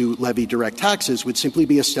Congress to levy direct taxes would simply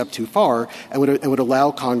be a step too far and would allow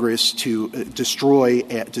Congress to destroy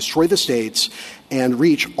the states and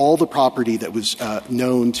reach all the property that was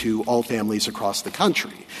known to all families across the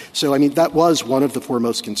country. So, that was one of the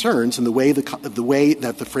foremost concerns, and the way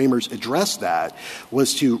that the framers addressed that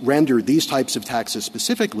was to render these types of taxes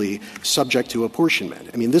specifically subject to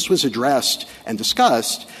apportionment. This was addressed and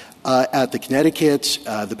discussed at the Connecticut,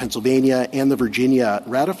 the Pennsylvania, and the Virginia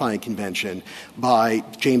ratifying convention by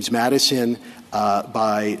James Madison,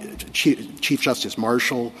 by Chief Justice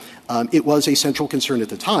Marshall. It was a central concern at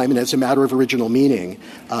the time, and as a matter of original meaning,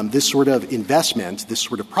 this sort of investment, this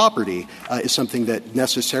sort of property, is something that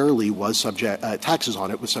necessarily was subject – taxes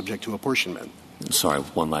on it was subject to apportionment. Sorry,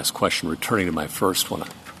 one last question. Returning to my first one,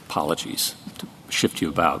 apologies to shift you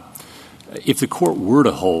about. If the Court were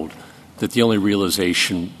to hold that the only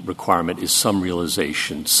realization requirement is some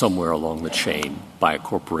realization somewhere along the chain by a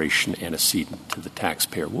corporation antecedent to the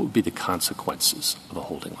taxpayer, what would be the consequences of a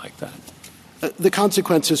holding like that? The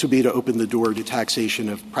consequences would be to open the door to taxation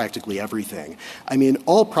of practically everything.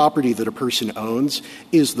 All property that a person owns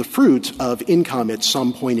is the fruit of income at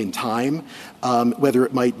some point in time, whether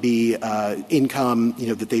it might be income,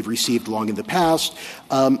 that they've received long in the past.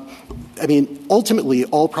 Ultimately,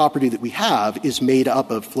 all property that we have is made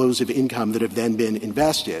up of flows of income that have then been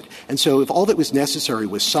invested. And so if all that was necessary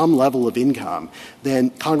was some level of income,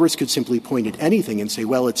 then Congress could simply point at anything and say,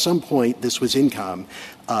 well, at some point this was income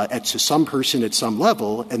to some person at some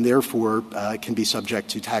level, and therefore can be subject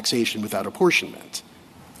to taxation without apportionment.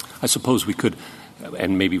 I suppose we could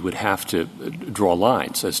and maybe would have to draw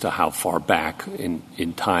lines as to how far back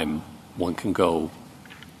in time one can go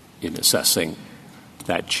in assessing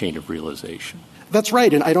that chain of realization. That's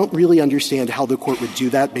right, and I don't really understand how the court would do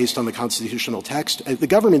that based on the constitutional text. The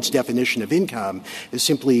government's definition of income is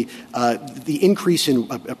simply the increase in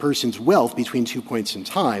a person's wealth between 2 points in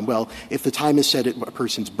time. Well, if the time is set at a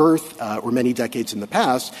person's birth or many decades in the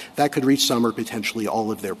past, that could reach some or potentially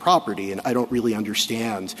all of their property, and I don't really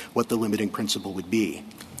understand what the limiting principle would be.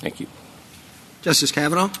 Thank you. Justice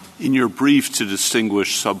Kavanaugh? In your brief to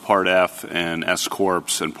distinguish Subpart F and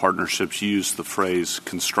S-corps and partnerships, you use the phrase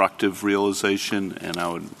constructive realization, and I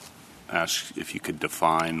would ask if you could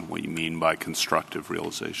define what you mean by constructive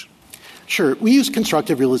realization. Sure. We use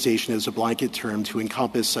constructive realization as a blanket term to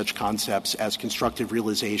encompass such concepts as constructive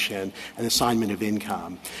realization and assignment of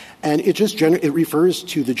income. And it just it refers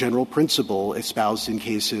to the general principle espoused in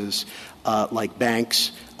cases like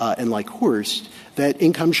Banks and like Horst, that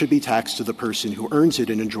income should be taxed to the person who earns it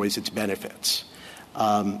and enjoys its benefits.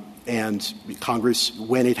 And Congress,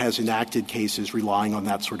 when it has enacted cases relying on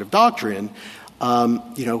that sort of doctrine,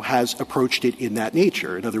 has approached it in that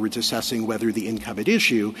nature. In other words, assessing whether the income at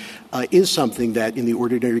issue is something that in the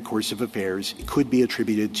ordinary course of affairs could be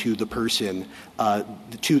attributed to the person,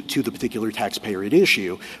 to the particular taxpayer at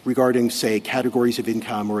issue regarding, say, categories of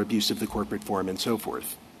income or abuse of the corporate form and so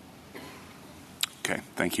forth. Okay.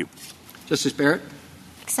 Thank you. Justice Barrett?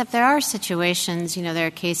 Except there are situations, there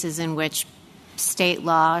are cases in which state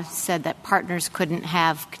law said that partners couldn't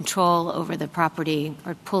have control over the property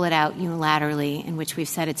or pull it out unilaterally, in which we've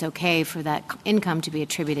said it's okay for that income to be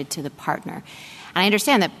attributed to the partner. And I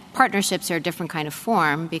understand that partnerships are a different kind of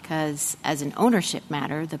form because as an ownership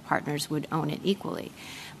matter, the partners would own it equally.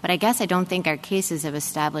 But I guess I don't think our cases have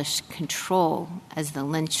established control as the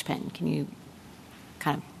linchpin. Can you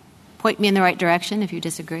kind of point me in the right direction if you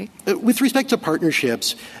disagree? With respect to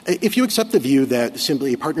partnerships, if you accept the view that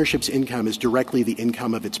simply a partnership's income is directly the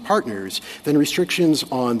income of its partners, then restrictions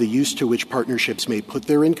on the use to which partnerships may put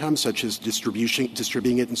their income, such as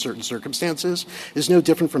distributing it in certain circumstances, is no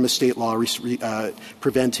different from a state law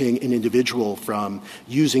preventing an individual from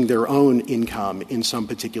using their own income in some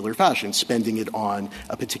particular fashion, spending it on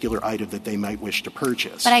a particular item that they might wish to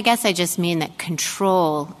purchase. But I guess I just mean that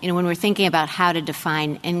control, when we're thinking about how to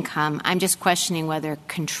define income, I'm just questioning whether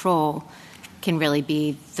control can really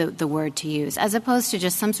be the word to use, as opposed to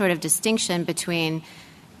just some sort of distinction between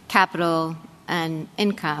capital and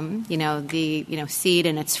income, the seed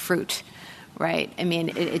and its fruit, right? I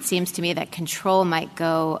mean, it seems to me that control might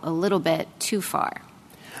go a little bit too far.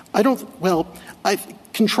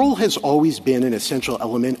 Control has always been an essential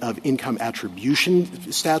element of income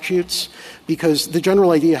attribution statutes because the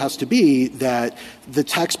general idea has to be that the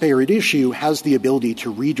taxpayer at issue has the ability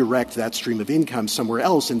to redirect that stream of income somewhere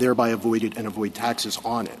else and thereby avoid taxes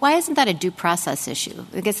on it. Why isn't that a due process issue?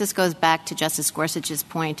 I guess this goes back to Justice Gorsuch's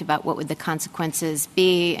point about what would the consequences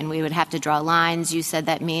be, and we would have to draw lines. You said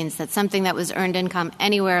that means that something that was earned income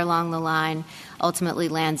anywhere along the line ultimately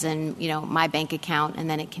lands in, my bank account, and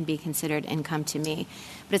then it can be considered income to me.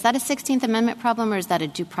 But is that a 16th Amendment problem, or is that a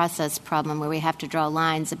due process problem where we have to draw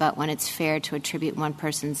lines about when it's fair to attribute one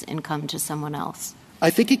person's income to someone else? I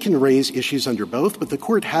think it can raise issues under both, but the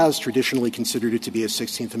Court has traditionally considered it to be a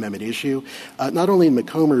 16th Amendment issue, not only in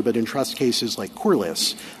McComber but in trust cases like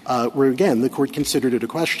Corliss, where, again, the Court considered it a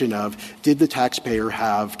question of did the taxpayer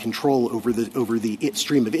have control over the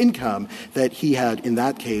stream of income that he had, in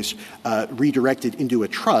that case, redirected into a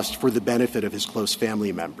trust for the benefit of his close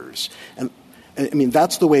family members. And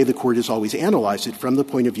that's the way the Court has always analyzed it from the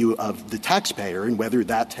point of view of the taxpayer and whether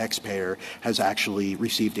that taxpayer has actually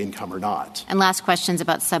received income or not. And last questions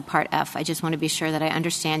about Subpart F. I just want to be sure that I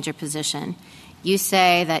understand your position. You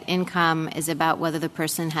say that income is about whether the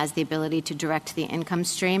person has the ability to direct the income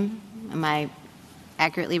stream. Am I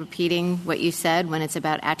accurately repeating what you said when it's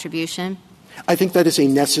about attribution? I think that is a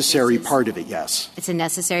necessary part of it, yes. It's a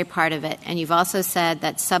necessary part of it. And you've also said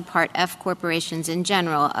that Subpart F corporations in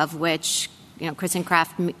general, of which Chris and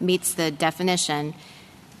Kraft meets the definition,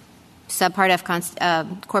 Subpart F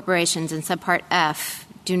corporations and Subpart F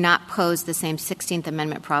do not pose the same 16th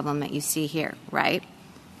Amendment problem that you see here, right?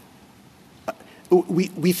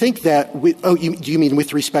 We think that do you mean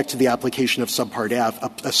with respect to the application of Subpart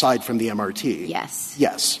F aside from the MRT? Yes.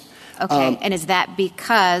 Yes. Okay. And is that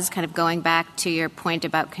because, kind of going back to your point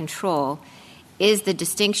about control, is the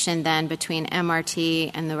distinction then between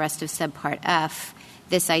MRT and the rest of Subpart F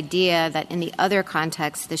this idea that in the other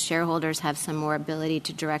context, the shareholders have some more ability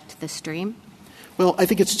to direct the stream? Well, I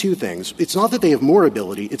think it's two things. It's not that they have more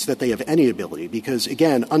ability, it's that they have any ability. Because,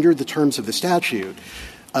 again, under the terms of the statute,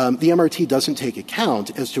 the MRT doesn't take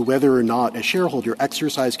account as to whether or not a shareholder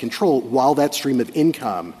exercised control while that stream of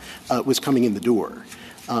income was coming in the door.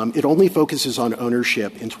 It only focuses on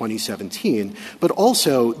ownership in 2017, but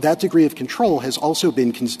also that degree of control has also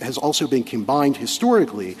been combined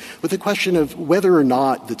historically with the question of whether or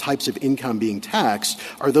not the types of income being taxed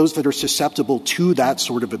are those that are susceptible to that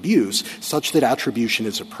sort of abuse, such that attribution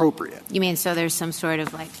is appropriate. You mean so there's some sort of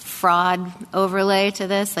fraud overlay to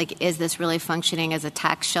this? Is this really functioning as a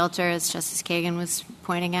tax shelter, as Justice Kagan was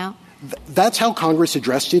pointing out? That's how Congress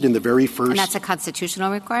addressed it in the very first. And that's a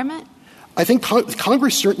constitutional requirement? I think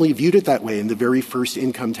Congress certainly viewed it that way in the very first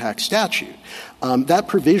income tax statute. That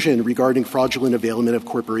provision regarding fraudulent availment of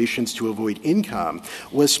corporations to avoid income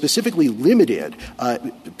was specifically limited,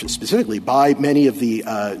 specifically by many of the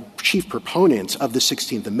chief proponents of the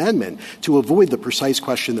 16th Amendment to avoid the precise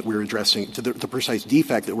question that we're addressing, to the precise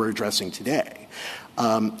defect that we're addressing today.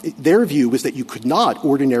 Their view was that you could not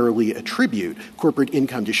ordinarily attribute corporate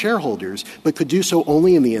income to shareholders, but could do so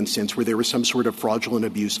only in the instance where there was some sort of fraudulent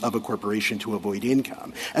abuse of a corporation to avoid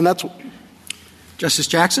income. And that's Justice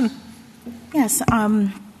Jackson? Yes.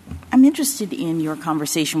 I'm interested in your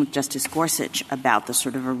conversation with Justice Gorsuch about the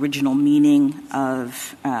sort of original meaning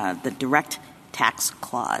of the direct tax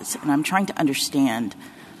clause. And I'm trying to understand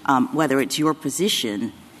whether it's your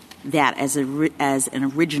position that as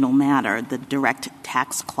an original matter, the direct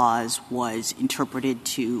tax clause was interpreted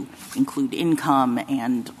to include income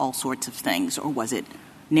and all sorts of things, or was it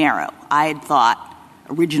narrow? I had thought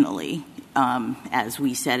originally, as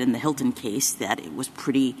we said in the Hilton case, that it was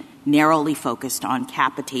pretty narrowly focused on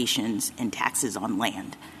capitations and taxes on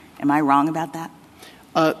land. Am I wrong about that?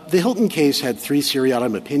 The Hilton case had 3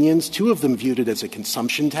 seriatim opinions. 2 of them viewed it as a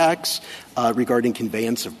consumption tax regarding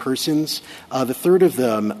conveyance of persons. The third of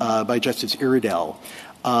them, by Justice Iredell,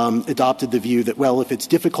 adopted the view that, well, if it's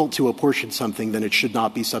difficult to apportion something, then it should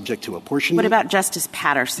not be subject to apportionment. What about Justice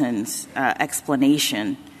Patterson's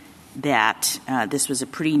explanation that this was a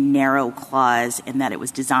pretty narrow clause and that it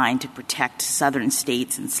was designed to protect southern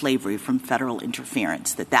states and slavery from federal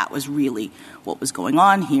interference, that was really what was going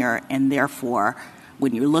on here, and therefore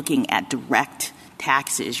when you're looking at direct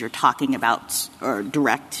taxes, you're talking about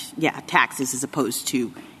taxes as opposed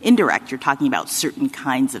to indirect. You're talking about certain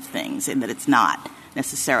kinds of things, and that it's not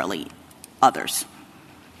necessarily others,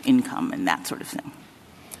 income and that sort of thing.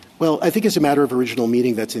 Well, I think as a matter of original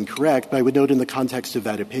meaning, that's incorrect. But I would note in the context of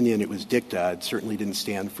that opinion, it was dicta. It certainly didn't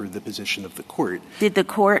stand for the position of the court. Did the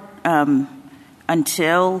court,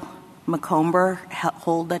 until Macomber,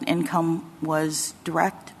 hold that income was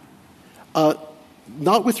direct?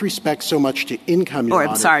 Not with respect so much to income, Your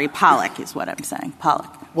Honor. Pollock is what I'm saying.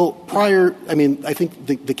 Pollock. Well, I think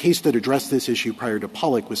the case that addressed this issue prior to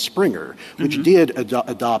Pollock was Springer, which did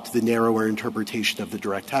adopt the narrower interpretation of the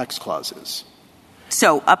direct tax clauses.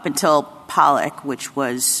 So up until Pollock, which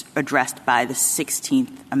was addressed by the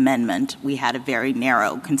 16th Amendment, we had a very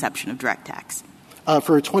narrow conception of direct tax.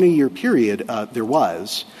 For a 20-year period, there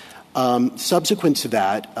was. Subsequent to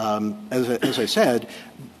that, as I said,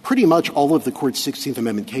 pretty much all of the Court's 16th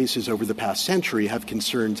Amendment cases over the past century have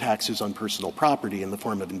concerned taxes on personal property in the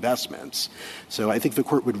form of investments. So I think the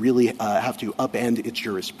Court would really have to upend its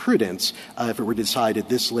jurisprudence if it were to decide at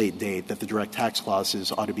this late date that the direct tax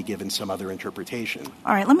clauses ought to be given some other interpretation.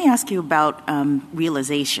 All right. Let me ask you about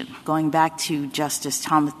realization. Going back to Justice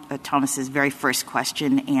Thomas's very first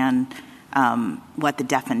question and what the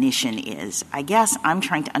definition is, I guess I'm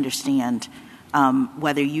trying to understand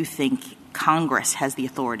whether you think Congress has the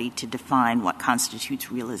authority to define what constitutes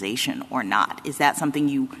realization or not. Is that something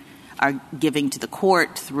you are giving to the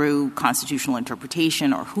court through constitutional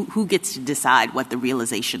interpretation, or who gets to decide what the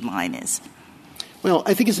realization line is? Well,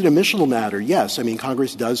 I think as an initial matter, yes. I mean,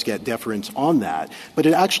 Congress does get deference on that, but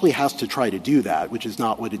it actually has to try to do that, which is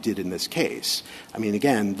not what it did in this case. I mean,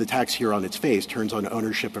 again, the tax here on its face turns on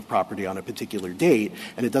ownership of property on a particular date,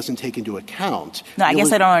 and it doesn't take into account. No, I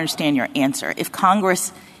guess I don't understand your answer. If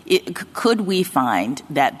Congress could we find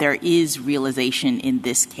that there is realization in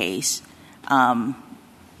this case, that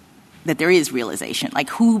there is realization? Like,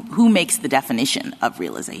 who makes the definition of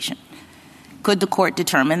realization? Could the court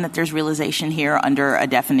determine that there's realization here under a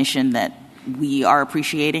definition that we are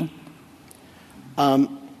appreciating?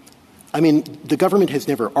 I mean, the government has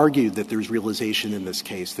never argued that there's realization in this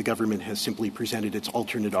case. The government has simply presented its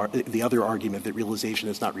the other argument that realization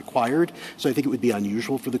is not required. So I think it would be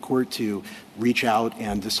unusual for the court to reach out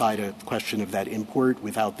and decide a question of that import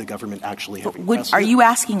without the government actually having pressed it. Are you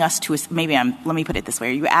asking us to – let me put it this way.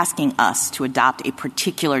 Are you asking us to adopt a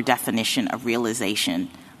particular definition of realization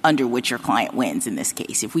under which your client wins in this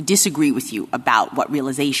case? If we disagree with you about what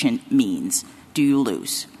realization means, do you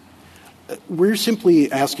lose? We're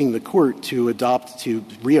simply asking the court to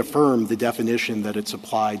reaffirm the definition that it's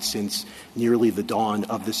applied since nearly the dawn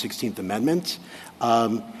of the 16th Amendment.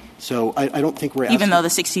 So I don't think we're asking... Even though the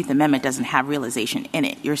 16th Amendment doesn't have realization in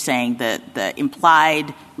it, you're saying that the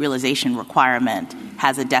implied realization requirement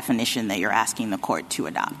has a definition that you're asking the court to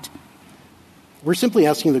adopt. We're simply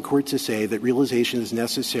asking the court to say that realization is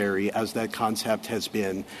necessary as that concept has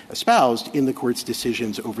been espoused in the court's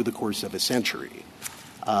decisions over the course of a century.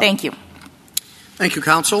 Thank you. Thank you,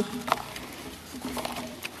 counsel.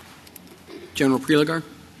 General Prelogar.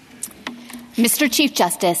 Mr. Chief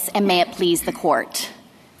Justice, and may it please the court.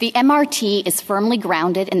 The MRT is firmly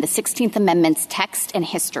grounded in the 16th Amendment's text and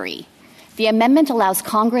history. The amendment allows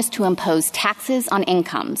Congress to impose taxes on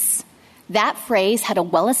incomes. That phrase had a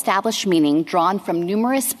well-established meaning drawn from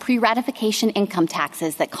numerous pre-ratification income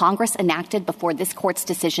taxes that Congress enacted before this court's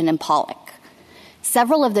decision in Pollock.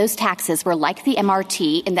 Several of those taxes were like the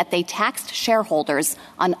MRT in that they taxed shareholders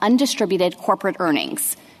on undistributed corporate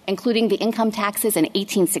earnings, including the income taxes in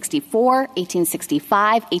 1864,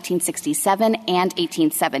 1865, 1867, and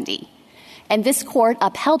 1870. And this court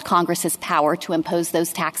upheld Congress's power to impose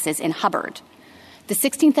those taxes in Hubbard. The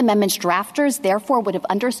 16th Amendment's drafters therefore would have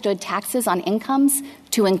understood taxes on incomes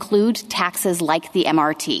to include taxes like the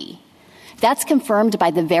MRT. That's confirmed by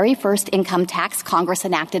the very first income tax Congress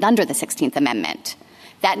enacted under the 16th Amendment.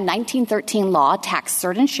 That 1913 law taxed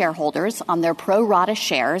certain shareholders on their pro rata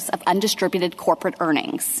shares of undistributed corporate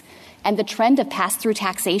earnings. And the trend of pass-through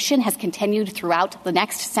taxation has continued throughout the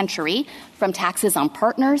next century, from taxes on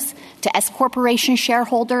partners to S-corporation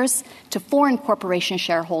shareholders to foreign corporation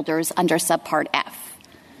shareholders under Subpart F.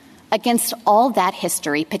 Against all that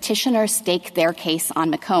history, petitioners stake their case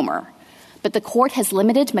on McComber. But the court has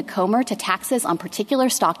limited McComber to taxes on particular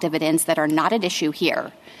stock dividends that are not at issue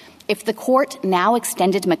here. If the court now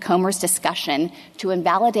extended McComber's discussion to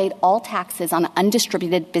invalidate all taxes on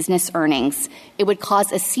undistributed business earnings, it would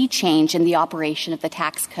cause a sea change in the operation of the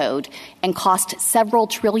tax code and cost several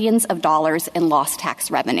trillions of dollars in lost tax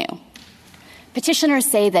revenue. Petitioners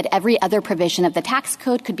say that every other provision of the tax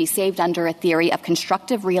code could be saved under a theory of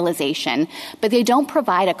constructive realization, but they don't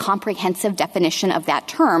provide a comprehensive definition of that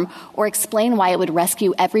term or explain why it would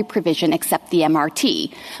rescue every provision except the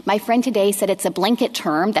MRT. My friend today said it's a blanket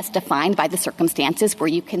term that's defined by the circumstances where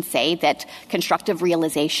you can say that constructive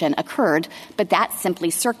realization occurred, but that's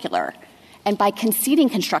simply circular. And by conceding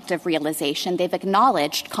constructive realization, they've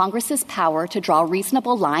acknowledged Congress's power to draw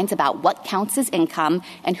reasonable lines about what counts as income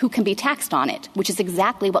and who can be taxed on it, which is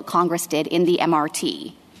exactly what Congress did in the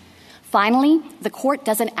MRT. Finally, the court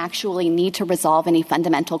doesn't actually need to resolve any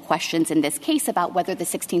fundamental questions in this case about whether the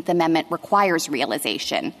 16th Amendment requires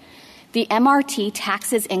realization. The MRT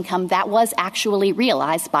taxes income that was actually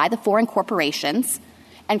realized by the foreign corporations,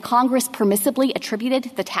 and Congress permissibly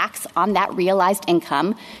attributed the tax on that realized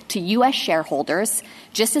income to U.S. shareholders,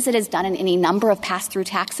 just as it has done in any number of pass-through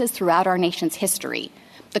taxes throughout our nation's history.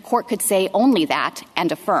 The court could say only that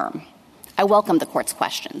and affirm. I welcome the court's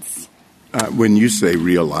questions. When you say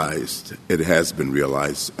realized, it has been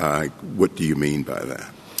realized, what do you mean by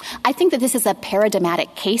that? I think that this is a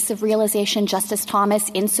paradigmatic case of realization, Justice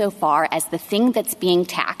Thomas, insofar as the thing that's being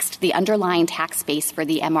taxed, the underlying tax base for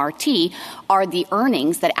the MRT, are the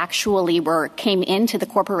earnings that actually came into the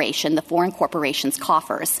corporation, the foreign corporation's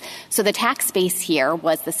coffers. So the tax base here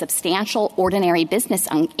was the substantial ordinary business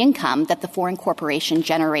income that the foreign corporation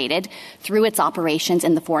generated through its operations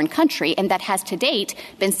in the foreign country, and that has to date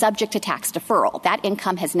been subject to tax deferral. That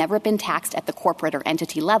income has never been taxed at the corporate or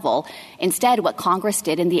entity level. Instead, what Congress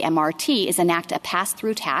did in the MRT is enact a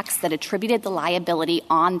pass-through tax that attributed the liability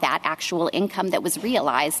on that actual income that was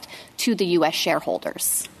realized to the U.S.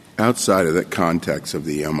 shareholders. Outside of the context of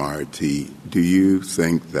the MRT, do you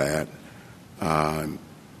think that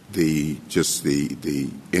the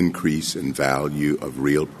increase in value of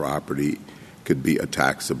real property could be a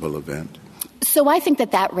taxable event? So I think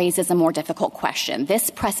that raises a more difficult question.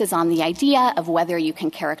 This presses on the idea of whether you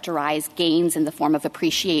can characterize gains in the form of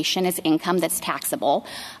appreciation as income that's taxable.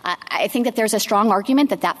 I think that there's a strong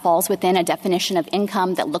argument that falls within a definition of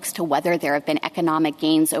income that looks to whether there have been economic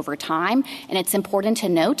gains over time. And it's important to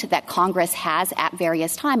note that Congress has at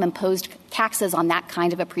various times imposed taxes on that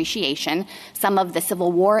kind of appreciation. Some of the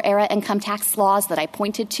Civil War era income tax laws that I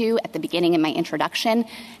pointed to at the beginning in my introduction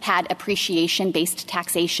had appreciation-based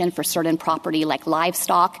taxation for certain property like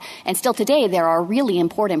livestock. And still today, there are really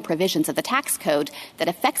important provisions of the tax code that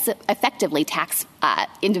effectively tax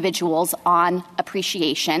individuals on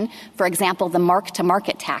appreciation. For example, the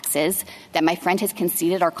mark-to-market taxes that my friend has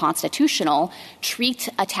conceded are constitutional treat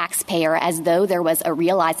a taxpayer as though there was a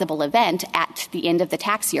realizable event at the end of the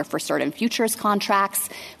tax year for certain futures contracts,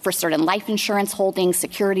 for certain life insurance holdings,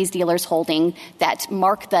 securities dealers holding, that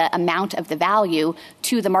mark the amount of the value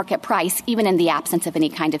to the market price, even in the absence of any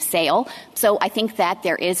kind of sale. So I think that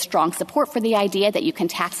there is strong support for the idea that you can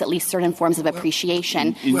tax at least certain forms of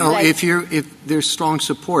appreciation. Well, if there's strong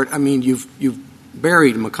support, I mean, you've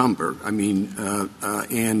buried Macomber. I mean,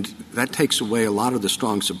 and that takes away a lot of the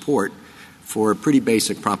strong support for a pretty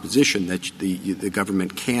basic proposition that the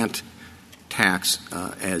government can't tax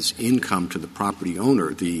as income to the property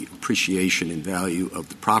owner the appreciation in value of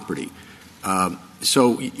the property.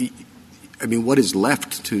 So, I mean, what is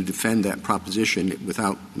left to defend that proposition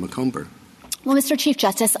without Macomber? Well, Mr. Chief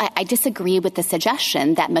Justice, I disagree with the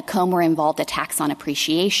suggestion that Macomber involved a tax on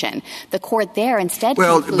appreciation. The court there instead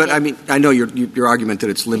concluded— but I mean, I know your argument that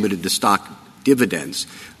it's limited to stock dividends,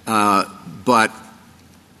 but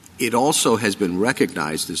it also has been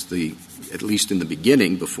recognized as at least in the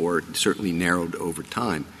beginning, before it certainly narrowed over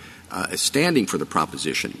time, as standing for the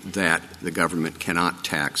proposition that the government cannot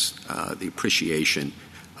tax the appreciation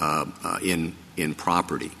in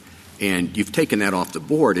property. And you've taken that off the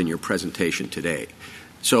board in your presentation today.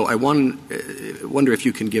 So I wonder if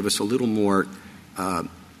you can give us a little more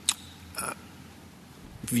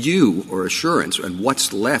view or assurance on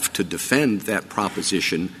what's left to defend that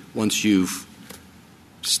proposition once you've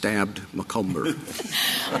stabbed Macomber.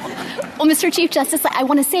 Well, Mr. Chief Justice, I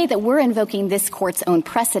want to say that we're invoking this court's own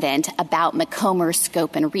precedent about Macomber's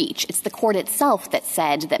scope and reach. It's the court itself that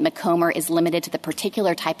said that Macomber is limited to the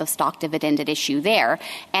particular type of stock dividend at issue there.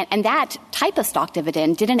 And that type of stock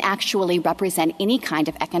dividend didn't actually represent any kind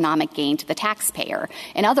of economic gain to the taxpayer.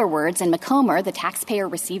 In other words, in Macomber, the taxpayer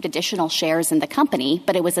received additional shares in the company,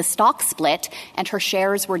 but it was a stock split, and her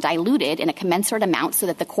shares were diluted in a commensurate amount so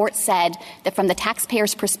that the court said that from the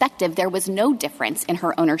taxpayer's perspective, there was no difference in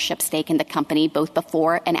her ownership stake in the company, both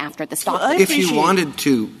before and after the stock. If you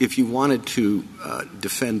wanted to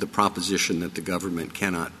defend the proposition that the government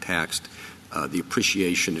cannot tax the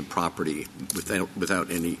appreciation in property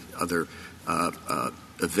without any other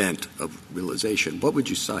event of realization, what would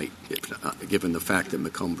you cite, given the fact that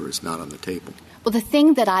Macomber is not on the table? Well, the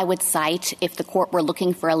thing that I would cite, if the court were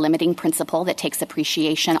looking for a limiting principle that takes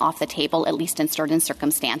appreciation off the table, at least in certain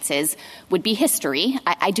circumstances, would be history.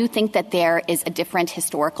 I do think that there is a different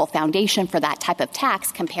historical foundation for that type of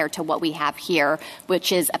tax compared to what we have here,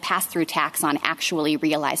 which is a pass-through tax on actually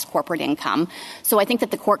realized corporate income. So I think that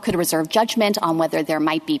the court could reserve judgment on whether there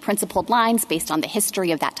might be principled lines based on the history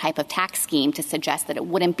of that type of tax scheme to suggest that it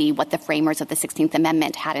wouldn't be what the framers of the 16th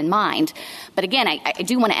Amendment had in mind. But again, I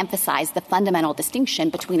do want to emphasize the fundamental distinction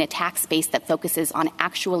between a tax base that focuses on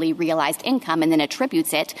actually realized income and then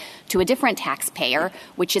attributes it to a different taxpayer,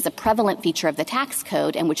 which is a prevalent feature of the tax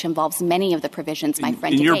code and which involves many of the provisions my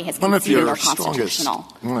friend today has conceded are constitutional.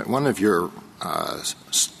 One of your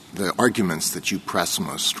the arguments that you press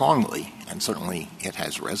most strongly, and certainly it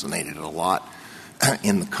has resonated a lot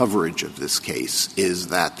in the coverage of this case, is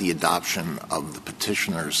that the adoption of the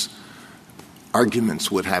petitioner's arguments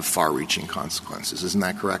would have far-reaching consequences. Isn't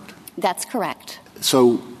that correct? That's correct.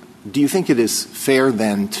 So do you think it is fair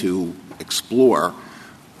then to explore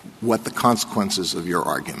what the consequences of your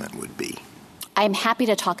argument would be? I'm happy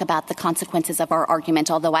to talk about the consequences of our argument,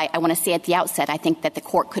 although I want to say at the outset I think that the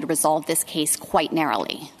court could resolve this case quite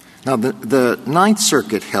narrowly. Now, the Ninth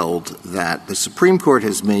Circuit held that the Supreme Court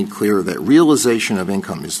has made clear that realization of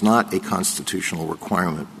income is not a constitutional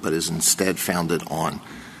requirement, but is instead founded on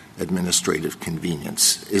administrative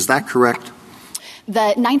convenience. Is that correct?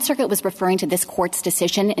 The Ninth Circuit was referring to this court's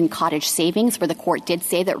decision in Cottage Savings, where the court did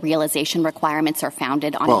say that realization requirements are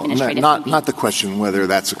founded on administrative convenience. Not the question whether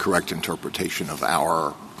that's a correct interpretation of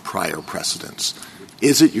our prior precedents.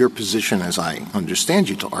 Is it your position, as I understand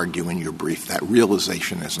you to argue in your brief, that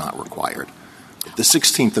realization is not required? The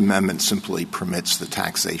 16th Amendment simply permits the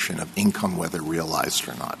taxation of income, whether realized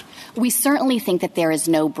or not. We certainly think that there is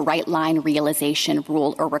no bright-line realization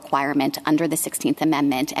rule or requirement under the 16th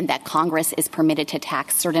Amendment and that Congress is permitted to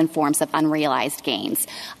tax certain forms of unrealized gains.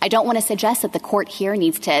 I don't want to suggest that the court here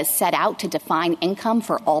needs to set out to define income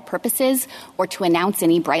for all purposes or to announce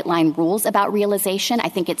any bright-line rules about realization. I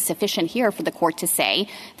think it's sufficient here for the court to say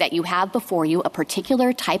that you have before you a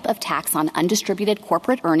particular type of tax on undistributed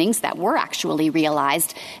corporate earnings that were actually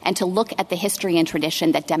realized and to look at the history and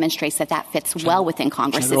tradition that demonstrates that that fits well within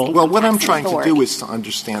Congress's income. Well, what I'm trying to do is to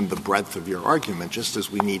understand the breadth of your argument, just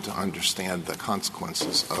as we need to understand the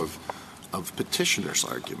consequences of petitioner's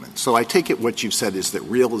argument. So I take it what you've said is that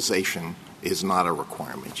realization is not a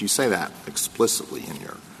requirement. You say that explicitly in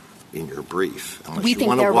your in your brief. We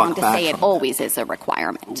think they're wrong to say it always is a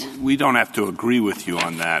requirement. We don't have to agree with you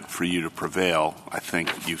on that for you to prevail. I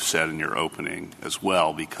think you've said in your opening as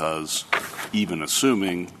well, because even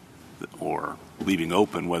assuming or leaving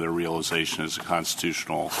open whether realization is a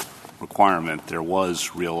constitutional requirement, there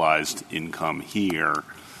was realized income here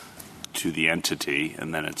to the entity,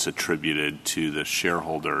 and then it's attributed to the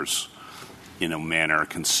shareholders in a manner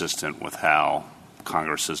consistent with how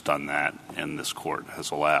Congress has done that and this Court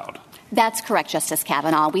has allowed. That's correct, Justice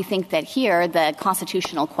Kavanaugh. We think that here the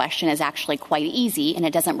constitutional question is actually quite easy, and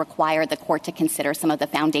it doesn't require the Court to consider some of the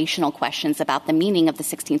foundational questions about the meaning of the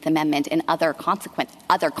 16th Amendment in other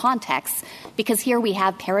contexts, because here we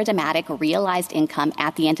have paradigmatic realized income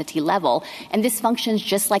at the entity level, and this functions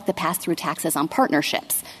just like the pass-through taxes on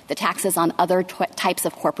partnerships, the taxes on other types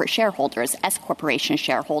of corporate shareholders, S-corporation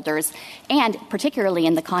shareholders, and particularly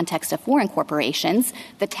in the context of foreign corporations,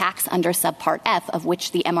 the tax under subpart F, of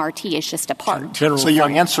which the MRT is just a part. So your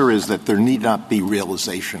answer is that there need not be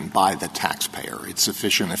realization by the taxpayer. It's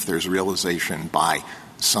sufficient if there's realization by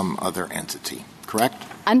some other entity, correct?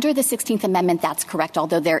 Under the 16th Amendment, that's correct,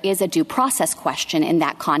 although there is a due process question in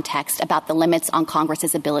that context about the limits on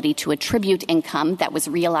Congress's ability to attribute income that was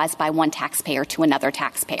realized by one taxpayer to another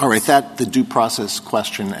taxpayer. All right, that's the due process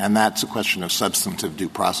question, and that's a question of substantive due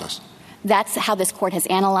process. That's how this Court has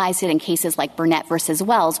analyzed it in cases like Burnett versus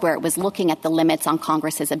Wells, where it was looking at the limits on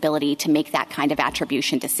Congress's ability to make that kind of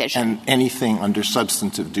attribution decision. And anything under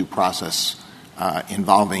substantive due process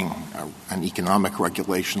involving an economic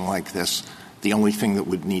regulation like this, the only thing that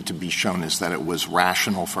would need to be shown is that it was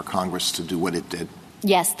rational for Congress to do what it did.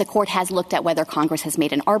 Yes, the Court has looked at whether Congress has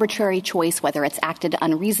made an arbitrary choice, whether it's acted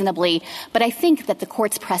unreasonably. But I think that the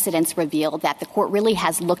Court's precedents reveal that the Court really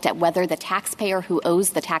has looked at whether the taxpayer who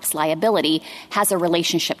owes the tax liability has a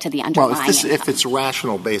relationship to the underlying income. If it's a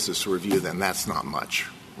rational basis review, then that's not much,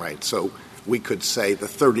 right? So we could say the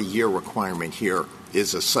 30-year requirement here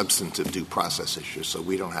is a substantive due process issue, so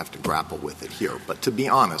we don't have to grapple with it here. But to be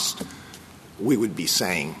honest, we would be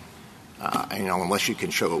saying, unless you can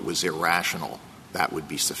show it was irrational, that would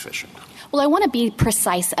be sufficient. Well, I want to be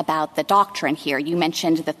precise about the doctrine here. You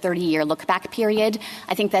mentioned the 30-year look-back period.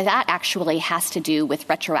 I think that actually has to do with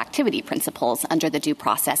retroactivity principles under the Due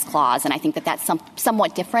Process Clause, and I think that that's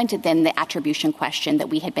somewhat different than the attribution question that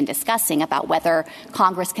we had been discussing about whether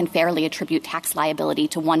Congress can fairly attribute tax liability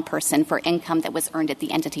to one person for income that was earned at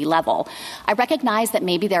the entity level. I recognize that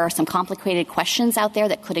maybe there are some complicated questions out there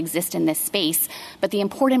that could exist in this space, but the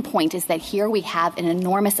important point is that here we have an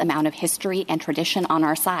enormous amount of history and tradition on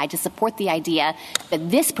our side to support the idea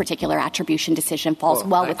that this particular attribution decision falls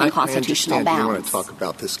well within constitutional bounds. I understand you want to talk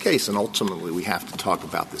about this case, and ultimately we have to talk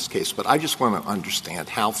about this case. But I just want to understand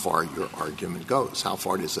how far your argument goes. How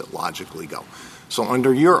far does it logically go? So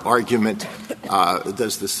under your argument,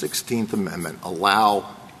 does the 16th Amendment allow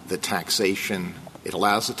the taxation – it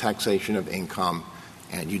allows the taxation of income,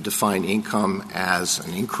 and you define income as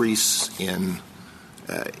an increase in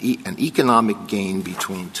an economic gain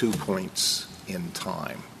between 2 points in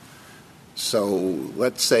time. So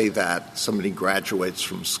let's say that somebody graduates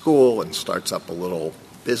from school and starts up a little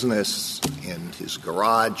business in his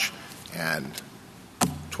garage, and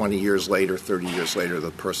 20 years later, 30 years later,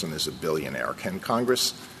 the person is a billionaire. Can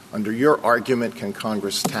Congress, under your argument, can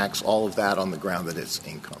Congress tax all of that on the ground that it's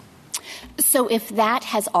income? So if that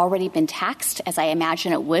has already been taxed, as I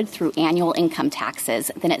imagine it would through annual income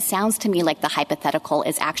taxes, then it sounds to me like the hypothetical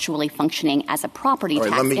is actually functioning as a property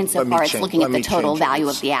tax insofar as looking at the total value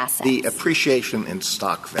of the assets. The appreciation in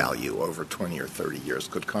stock value over 20 or 30 years,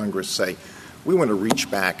 could Congress say, we want to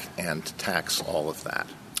reach back and tax all of that?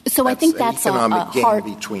 So I think that's an economic a gain hard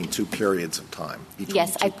between two periods of time, between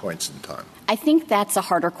 2 points in time. I think that's a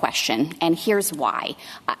harder question, and here's why.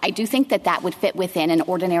 I do think that that would fit within an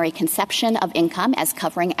ordinary conception of income as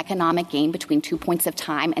covering economic gain between 2 points of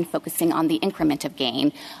time and focusing on the increment of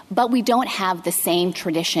gain. But we don't have the same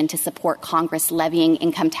tradition to support Congress levying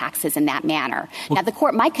income taxes in that manner. Well, now, the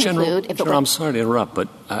Court might conclude if it were— I'm sorry to interrupt, but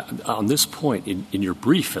on this point, in your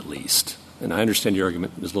brief at least, and I understand your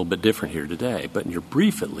argument is a little bit different here today, but in your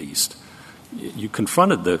brief at least, you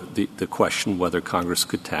confronted the question whether Congress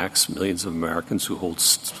could tax millions of Americans who hold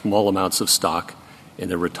small amounts of stock in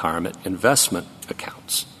their retirement investment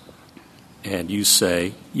accounts. And you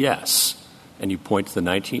say yes, and you point to the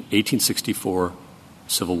 1864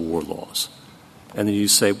 Civil War laws. And then you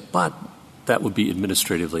say, but that would be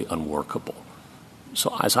administratively unworkable.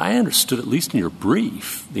 So as I understood, at least in your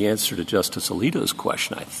brief, the answer to Justice Alito's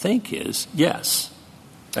question, I think, is yes,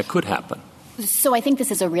 that could happen. So I think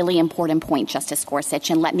this is a really important point, Justice Gorsuch,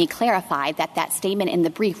 and let me clarify that that statement in the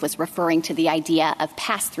brief was referring to the idea of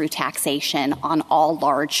pass-through taxation on all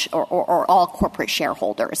large or all corporate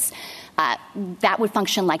shareholders. That would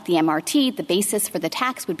function like the MRT. The basis for the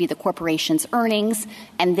tax would be the corporation's earnings,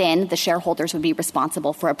 and then the shareholders would be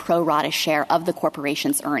responsible for a pro rata share of the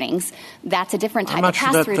corporation's earnings. That's a different type of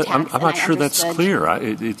pass-through tax. I'm not sure that's clear.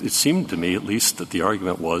 It seemed to me, at least, that the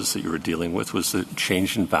argument was that you were dealing with was the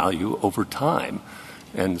change in value over time,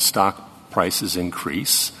 and stock prices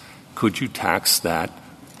increase. Could you tax that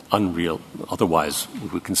otherwise we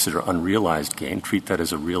would consider unrealized gain, treat that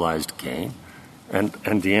as a realized gain?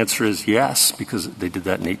 And the answer is yes, because they did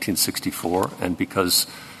that in 1864, and because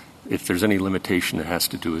if there's any limitation, it has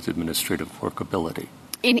to do with administrative workability.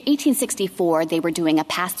 In 1864, they were doing a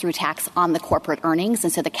pass-through tax on the corporate earnings,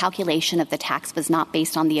 and so the calculation of the tax was not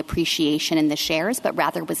based on the appreciation in the shares, but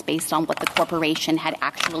rather was based on what the corporation had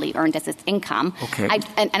actually earned as its income. Okay.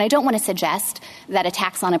 And I don't want to suggest that a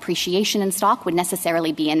tax on appreciation in stock would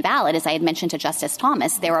necessarily be invalid. As I had mentioned to Justice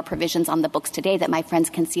Thomas, there are provisions on the books today that my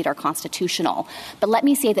friends concede are constitutional. But let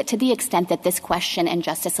me say that to the extent that this question and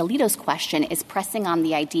Justice Alito's question is pressing on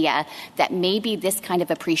the idea that maybe this kind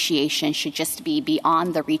of appreciation should just be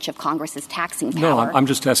beyond the reach of Congress's taxing power. No, I'm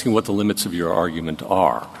just asking what the limits of your argument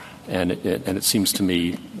are, and it seems to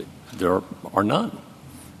me there are none.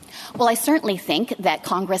 Well, I certainly think that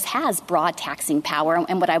Congress has broad taxing power,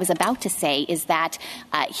 and what I was about to say is that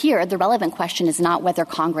here the relevant question is not whether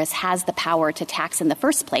Congress has the power to tax in the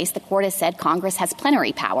first place. The Court has said Congress has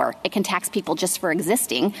plenary power. It can tax people just for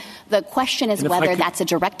existing. The question is whether that's a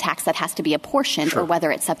direct tax that has to be apportioned or whether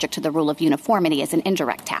it's subject to the rule of uniformity as an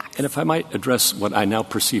indirect tax. And if I might address what I now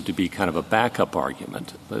perceive to be kind of a backup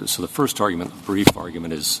argument. So the first argument, the brief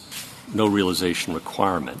argument, is no realization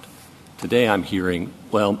requirement. Today I'm hearing,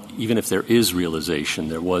 well, even if there is realization,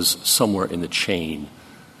 there was somewhere in the chain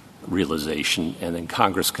realization, and then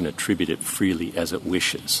Congress can attribute it freely as it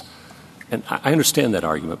wishes. And I understand that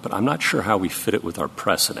argument, but I'm not sure how we fit it with our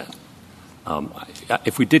precedent.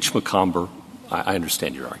 If we ditch Macomber, I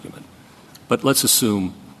understand your argument. But let's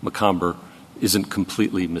assume Macomber isn't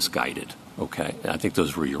completely misguided, okay? I think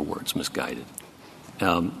those were your words, misguided.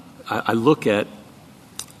 I look at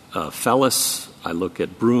Fellis, I look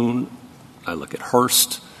at Brune, I look at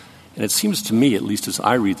Hearst, and it seems to me, at least as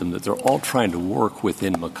I read them, that they're all trying to work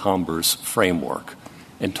within Macomber's framework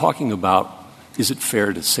and talking about, is it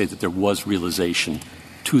fair to say that there was realization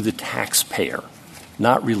to the taxpayer,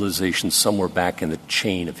 not realization somewhere back in the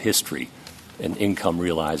chain of history, an income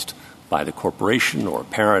realized by the corporation or a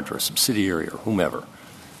parent or a subsidiary or whomever.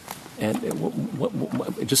 And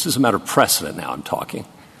just as a matter of precedent now I'm talking,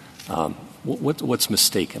 what's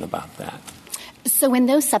mistaken about that? So in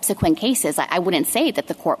those subsequent cases, I wouldn't say that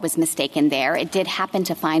the Court was mistaken there. It did happen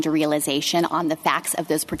to find a realization on the facts of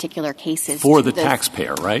those particular cases. For the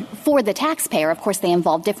taxpayer, right? For the taxpayer. Of course, they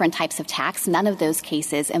involve different types of tax. None of those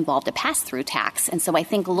cases involved a pass-through tax. And so I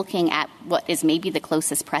think looking at what is maybe the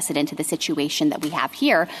closest precedent to the situation that we have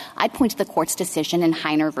here, I'd point to the Court's decision in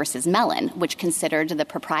Heiner versus Mellon, which considered the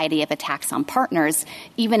propriety of a tax on partners,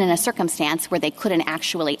 even in a circumstance where they couldn't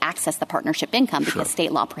actually access the partnership income because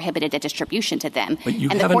state law prohibited a distribution to them.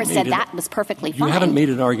 And the Court said that was perfectly fine. You haven't made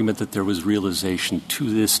an argument that there was realization to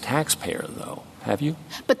this taxpayer, though, have you?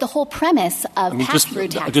 But the whole premise of pass-through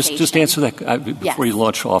taxation... Just answer that before you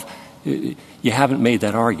launch off. You haven't made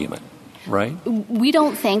that argument, right? We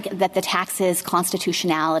don't think that the tax's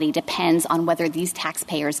constitutionality depends on whether these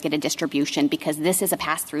taxpayers get a distribution, because this is a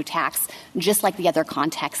pass-through tax, just like the other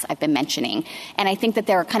contexts I've been mentioning. And I think that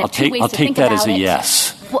there are kind of two ways to think about it. I'll take that as a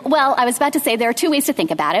yes. Well, I was about to say there are two ways to think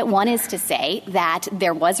about it. One is to say that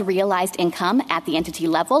there was realized income at the entity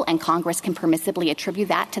level, and Congress can permissibly attribute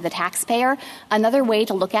that to the taxpayer. Another way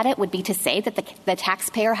to look at it would be to say that the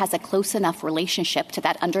taxpayer has a close enough relationship to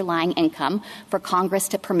that underlying income for Congress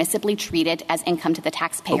to permissibly treat it as income to the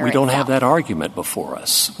taxpayer. But we don't have that argument before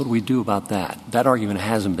us. What do we do about that? That argument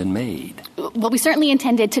hasn't been made. Well, we certainly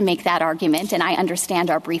intended to make that argument, and I understand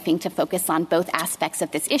our briefing to focus on both aspects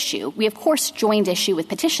of this issue. We, of course, joined issue with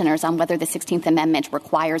petitioners on whether the 16th Amendment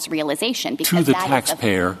requires realization. Because to the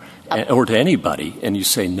taxpayer or to anybody, and you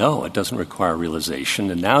say, no, it doesn't require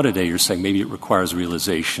realization. And now today you're saying maybe it requires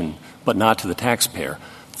realization, but not to the taxpayer.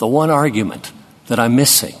 The one argument that I'm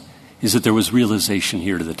missing is that there was realization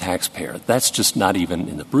here to the taxpayer. That's just not even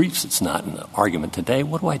in the briefs. It's not in the argument today.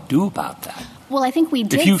 What do I do about that? Well, I think we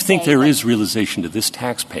did. If you think there is realization to this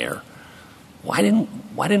taxpayer, why didn't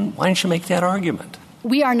you make that argument?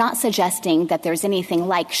 We are not suggesting that there's anything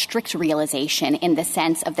like strict realization in the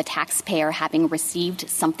sense of the taxpayer having received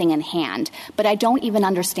something in hand. But I don't even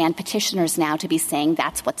understand petitioners now to be saying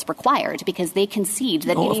that's what's required, because they concede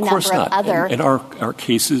that any number of other... And our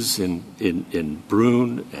cases in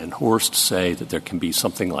Brune and Horst say that there can be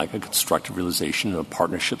something like a constructive realization in a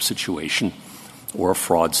partnership situation or a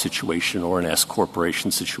fraud situation or an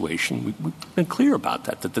S-corporation situation. We've been clear about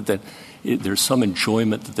that there's some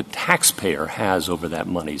enjoyment that the taxpayer has over that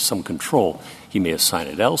money, some control. He may assign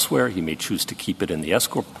it elsewhere. He may choose to keep it in the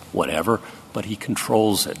S-corp, whatever, but he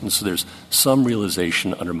controls it. And so there's some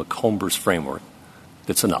realization under Macomber's framework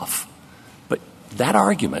that's enough. But that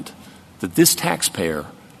argument that this taxpayer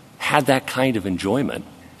had that kind of enjoyment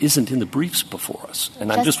isn't in the briefs before us.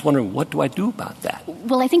 And I'm just wondering, what do I do about that?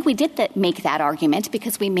 Well, I think we did make that argument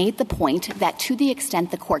because we made the point that to the extent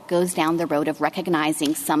the court goes down the road of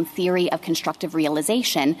recognizing some theory of constructive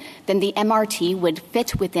realization, then the MRT would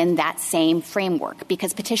fit within that same framework,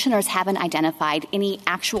 because petitioners haven't identified any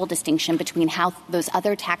actual distinction between how those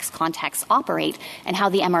other tax contexts operate and how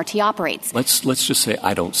the MRT operates. Let's just say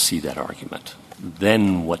I don't see that argument.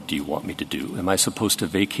 Then what do you want me to do? Am I supposed to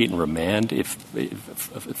vacate and remand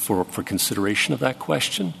for consideration of that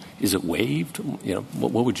question? Is it waived?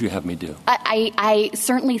 What would you have me do? I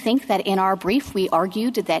certainly think that in our brief we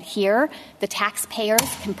argued that here the taxpayers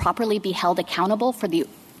can properly be held accountable for the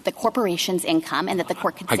corporation's income, and that the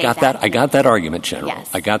court could say that. I got that argument, General. Yes.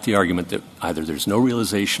 I got the argument that either there's no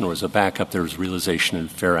realization or as a backup there's realization and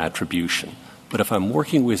fair attribution. But if I'm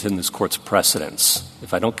working within this court's precedents,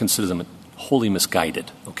 if I don't consider them wholly misguided,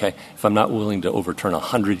 okay? If I'm not willing to overturn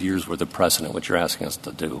 100 years' worth of precedent, which you're asking us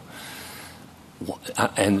to do,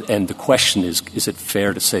 and the question is it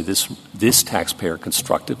fair to say this taxpayer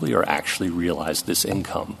constructively or actually realized this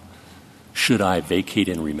income? Should I vacate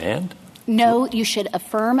and remand? No, you should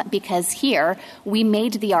affirm, because here we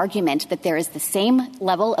made the argument that there is the same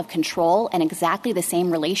level of control and exactly the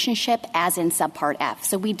same relationship as in Subpart F.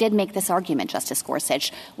 So we did make this argument, Justice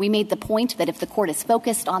Gorsuch. We made the point that if the court is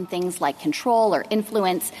focused on things like control or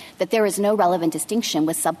influence, that there is no relevant distinction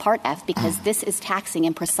with Subpart F, because this is taxing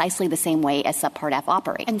in precisely the same way as Subpart F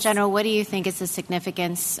operates. And, General, what do you think is the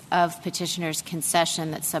significance of petitioner's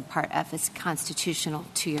concession that Subpart F is constitutional,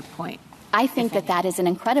 to your point? I think that is an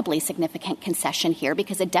incredibly significant concession here,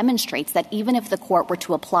 because it demonstrates that even if the court were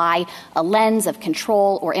to apply a lens of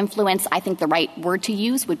control or influence, I think the right word to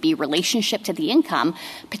use would be relationship to the income.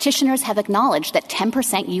 Petitioners have acknowledged that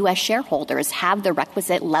 10% U.S. shareholders have the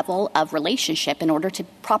requisite level of relationship in order to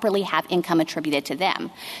properly have income attributed to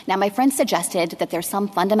them. Now, my friend suggested that there's some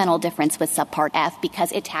fundamental difference with Subpart F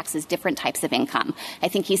because it taxes different types of income. I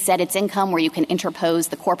think he said it's income where you can interpose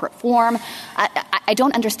the corporate form. I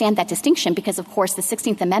don't understand that distinction, because, of course, the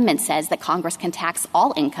 16th Amendment says that Congress can tax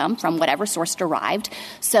all income from whatever source derived.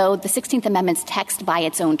 So the 16th Amendment's text by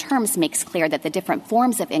its own terms makes clear that the different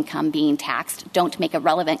forms of income being taxed don't make a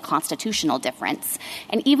relevant constitutional difference.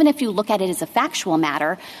 And even if you look at it as a factual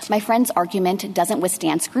matter, my friend's argument doesn't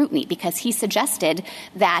withstand scrutiny, because he suggested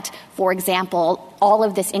that, for example, all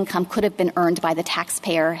of this income could have been earned by the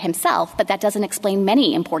taxpayer himself, but that doesn't explain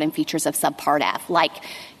many important features of Subpart F, like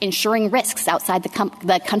insuring risks outside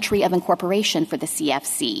the country of incorporation for the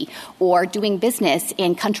CFC, or doing business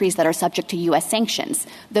in countries that are subject to U.S. sanctions.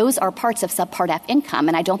 Those are parts of Subpart F income,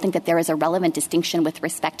 and I don't think that there is a relevant distinction with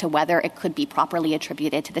respect to whether it could be properly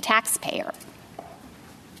attributed to the taxpayer.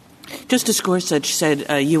 Justice Gorsuch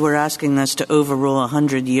said you were asking us to overrule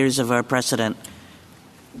 100 years of our precedent.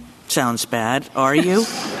 Sounds bad. Are you?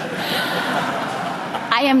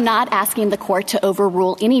 I am not asking the court to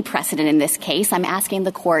overrule any precedent in this case. I'm asking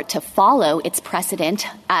the court to follow its precedent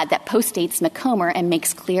that postdates Macomber and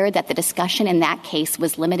makes clear that the discussion in that case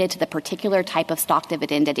was limited to the particular type of stock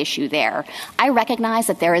dividend at issue there. I recognize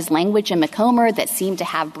that there is language in Macomber that seemed to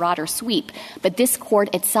have broader sweep, but this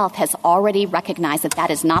court itself has already recognized that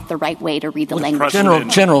that is not the right way to read the language.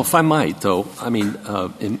 General, if I might, though, I mean,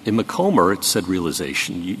 in Macomber it said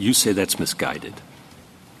realization. You say that's misguided.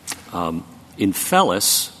 In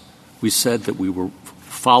Fellis, we said that we were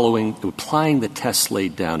applying the test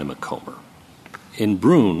laid down in Macomber. In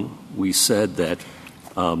Brune, we said that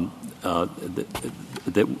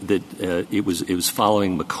it was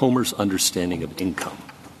following Macomber's understanding of income.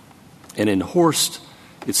 And in Horst,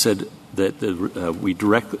 it said that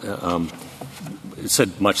it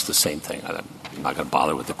said much the same thing. I'm not going to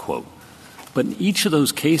bother with the quote. But in each of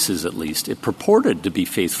those cases, at least, it purported to be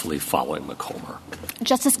faithfully following Macomber.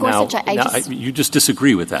 Justice Gorsuch, you just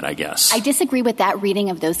disagree with that, I guess. I disagree with that reading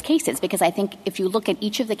of those cases because I think if you look at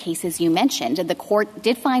each of the cases you mentioned, the court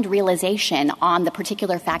did find realization on the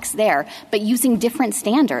particular facts there, but using different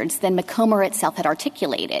standards than Macomber itself had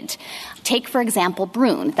articulated. Take, for example,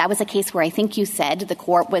 Brune. That was a case where I think you said the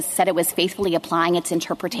court said it was faithfully applying its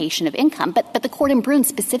interpretation of income, but the court in Brune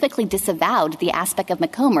specifically disavowed the aspect of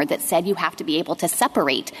Macomber that said you have to be able to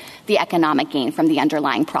separate the economic gain from the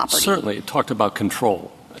underlying property. Certainly. It talked about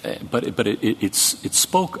control. But it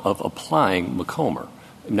spoke of applying Macomber.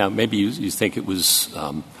 Now, maybe you think it was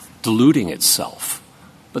diluting itself,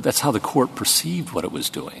 but that's how the court perceived what it was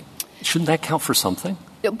doing. Shouldn't that count for something?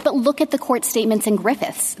 But look at the court statements in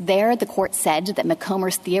Griffiths. There, the court said that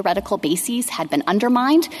Macomber's theoretical bases had been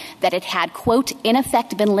undermined, that it had, quote, in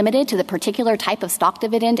effect been limited to the particular type of stock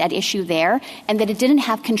dividend at issue there, and that it didn't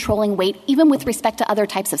have controlling weight even with respect to other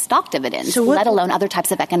types of stock dividends, let alone other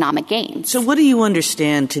types of economic gains. So what do you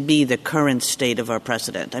understand to be the current state of our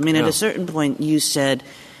precedent? I mean, at a certain point you said,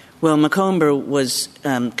 well, Macomber was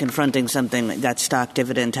confronting something that stock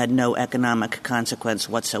dividend had no economic consequence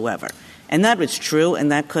whatsoever. And that was true, and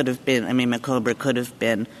that could have been, Macomber could have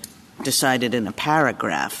been decided in a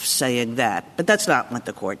paragraph saying that. But that's not what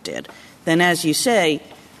the court did. Then, as you say,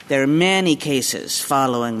 there are many cases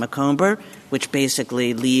following Macomber which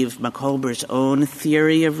basically leave Macomber's own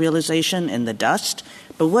theory of realization in the dust.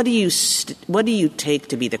 But what do you take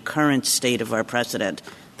to be the current state of our precedent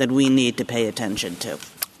that we need to pay attention to?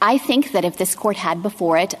 I think that if this court had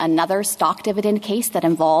before it another stock dividend case that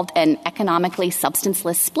involved an economically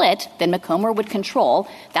substanceless split, then Macomber would control.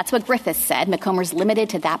 That's what Griffiths said. Macomber's limited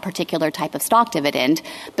to that particular type of stock dividend.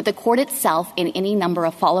 But the court itself, in any number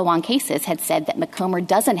of follow-on cases, had said that Macomber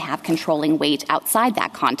doesn't have controlling weight outside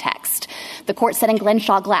that context. The court said in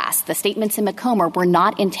Glenshaw Glass, the statements in Macomber were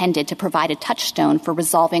not intended to provide a touchstone for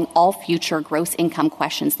resolving all future gross income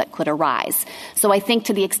questions that could arise. So I think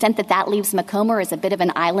to the extent that that leaves Macomber as a bit of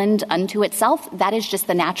an island unto itself, that is just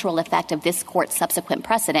the natural effect of this court's subsequent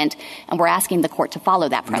precedent, and we're asking the court to follow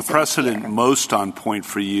that precedent. The precedent most on point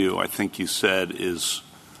for you, I think you said, is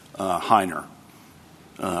Heiner,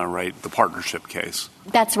 right? The partnership case.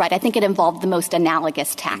 That's right. I think it involved the most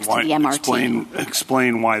analogous tax to the MRT.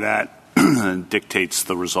 Explain why that dictates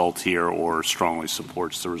the result here or strongly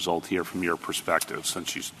supports the result here from your perspective,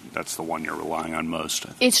 since that's the one you're relying on most.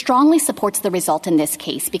 It strongly supports the result in this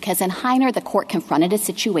case because in Heiner, the court confronted a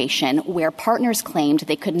situation where partners claimed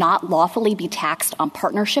they could not lawfully be taxed on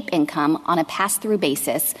partnership income on a pass-through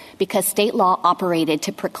basis because state law operated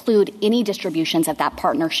to preclude any distributions of that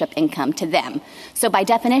partnership income to them. So by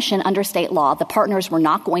definition, under state law, the partners were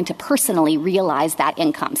not going to personally realize that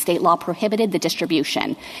income. State law prohibited the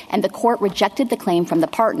distribution. And the court rejected the claim from the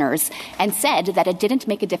partners and said that it didn't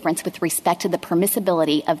make a difference with respect to the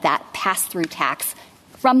permissibility of that pass-through tax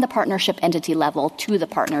from the partnership entity level to the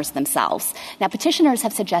partners themselves. Now, petitioners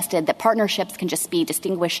have suggested that partnerships can just be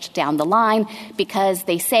distinguished down the line because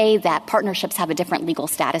they say that partnerships have a different legal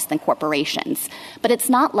status than corporations. But it's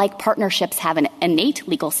not like partnerships have an innate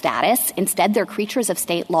legal status. Instead, they're creatures of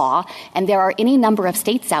state law, and there are any number of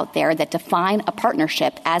states out there that define a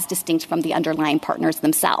partnership as distinct from the underlying partners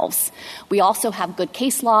themselves. We also have good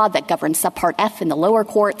case law that governs Subpart F in the lower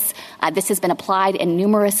courts. This has been applied in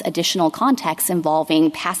numerous additional contexts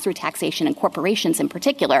involving pass-through taxation and corporations in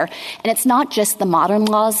particular. And it's not just the modern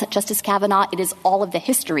laws, Justice Kavanaugh, it is all of the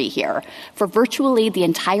history here. For virtually the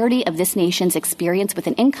entirety of this nation's experience with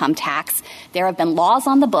an income tax, there have been laws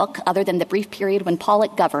on the book, other than the brief period when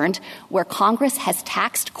Pollock governed, where Congress has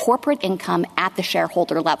taxed corporate income at the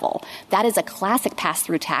shareholder level. That is a classic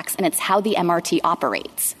pass-through tax, and it's how the MRT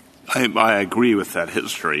operates. I agree with that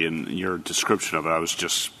history and your description of it. I was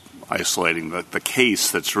just isolating the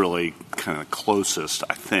case that's really kind of closest,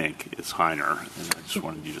 I think, is Heiner. And I just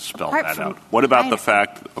wanted you to spell that out. What about the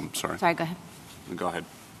fact – I'm sorry. Sorry, go ahead. Go ahead.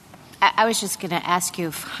 I was just going to ask you,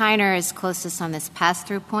 if Heiner is closest on this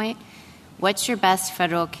pass-through point, what's your best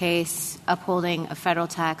federal case upholding a federal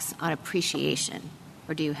tax on appreciation?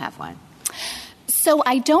 Or do you have one? So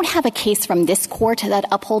I don't have a case from this court that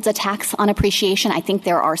upholds a tax on appreciation. I think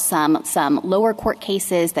there are some lower court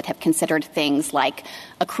cases that have considered things like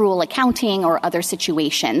accrual accounting or other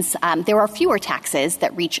situations. There are fewer taxes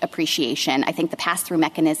that reach appreciation. I think the pass-through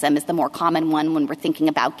mechanism is the more common one when we're thinking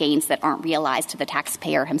about gains that aren't realized to the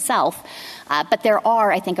taxpayer himself. But there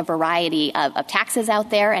are, I think, a variety of taxes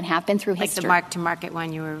out there and have been through history. Like the mark-to-market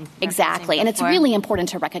one you were Exactly. And it's really important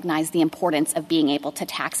to recognize the importance of being able to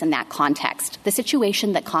tax in that context. The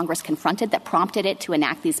situation that Congress confronted that prompted it to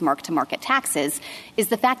enact these mark-to-market taxes is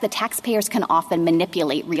the fact that taxpayers can often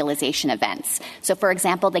manipulate realization events. So, for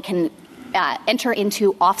example, they can enter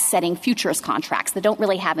into offsetting futures contracts that don't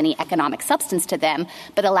really have any economic substance to them,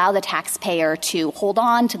 but allow the taxpayer to hold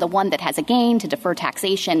on to the one that has a gain, to defer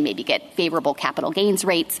taxation, maybe get favorable capital gains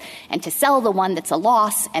rates, and to sell the one that's a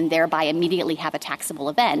loss and thereby immediately have a taxable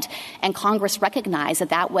event. And Congress recognized that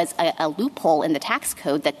that was a loophole in the tax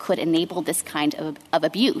code that could enable this kind of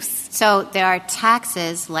abuse. So there are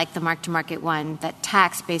taxes, like the mark-to-market one, that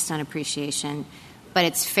tax based on appreciation, but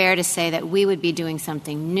it's fair to say that we would be doing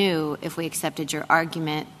something new if we accepted your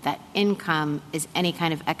argument that income is any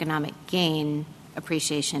kind of economic gain,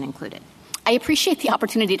 appreciation included. I appreciate the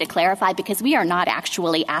opportunity to clarify because we are not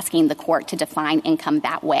actually asking the court to define income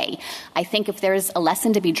that way. I think if there's a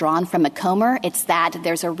lesson to be drawn from McComber, it's that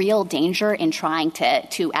there's a real danger in trying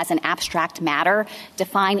to as an abstract matter,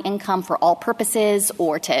 define income for all purposes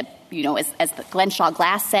or to as Glenn Shaw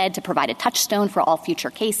Glass said, to provide a touchstone for all future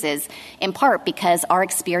cases, in part because our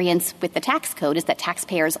experience with the tax code is that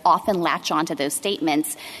taxpayers often latch onto those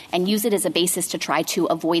statements and use it as a basis to try to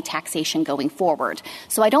avoid taxation going forward.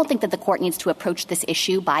 So I don't think that the court needs to approach this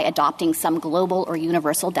issue by adopting some global or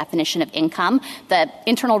universal definition of income. The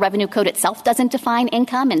Internal Revenue Code itself doesn't define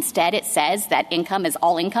income. Instead, it says that income is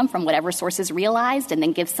all income from whatever source is realized and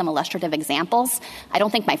then gives some illustrative examples. I don't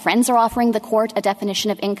think my friends are offering the court a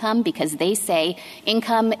definition of income because they say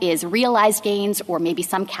income is realized gains or maybe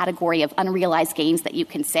some category of unrealized gains that you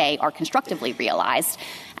can say are constructively realized.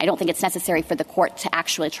 I don't think it's necessary for the court to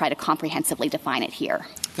actually try to comprehensively define it here.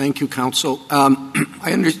 Thank you, counsel.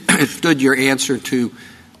 I understood your answer to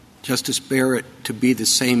Justice Barrett to be the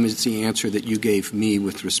same as the answer that you gave me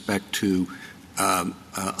with respect to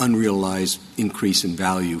unrealized increase in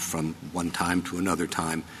value from one time to another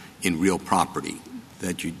time in real property,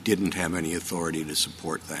 that you didn't have any authority to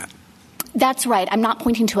support that. That's right. I'm not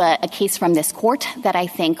pointing to a case from this court that I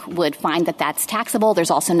think would find that that's taxable. There's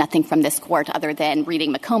also nothing from this court other than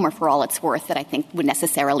reading McComber for all it's worth that I think would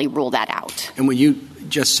necessarily rule that out. And when you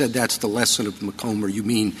just said that's the lesson of McComber, you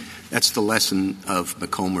mean that's the lesson of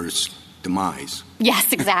McComber's demise?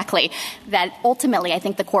 Yes, exactly. That ultimately, I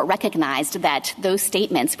think the court recognized that those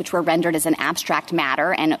statements, which were rendered as an abstract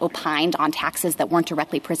matter and opined on taxes that weren't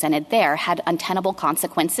directly presented there, had untenable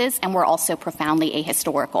consequences and were also profoundly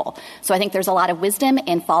ahistorical. So I think there's a lot of wisdom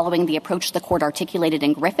in following the approach the court articulated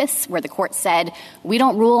in Griffiths, where the court said, we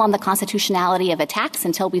don't rule on the constitutionality of a tax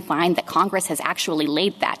until we find that Congress has actually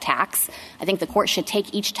laid that tax. I think the court should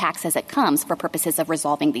take each tax as it comes for purposes of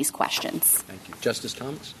resolving these questions. Thank you. Justice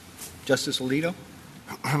Thomas? Justice Alito?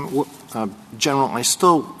 General, I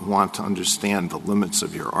still want to understand the limits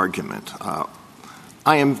of your argument.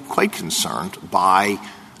 I am quite concerned by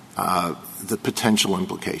the potential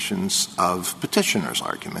implications of petitioner's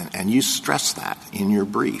argument, and you stress that in your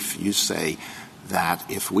brief. You say that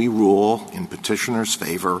if we rule in petitioner's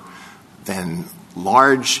favor, then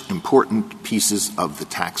large, important pieces of the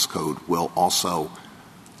tax code will also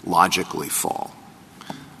logically fall.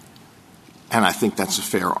 And I think that's a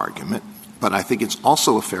fair argument. But I think it's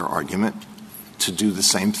also a fair argument to do the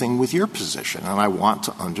same thing with your position. And I want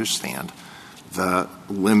to understand the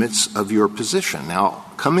limits of your position. Now,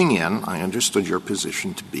 coming in, I understood your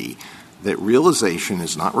position to be that realization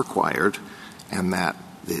is not required and that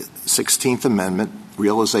the 16th Amendment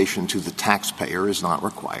realization to the taxpayer is not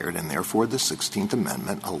required, and therefore the 16th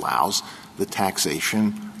Amendment allows the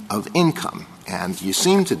taxation of income. And you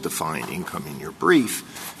seem to define income in your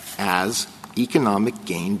brief as economic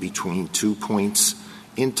gain between 2 points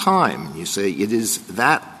in time. You say it is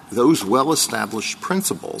those well-established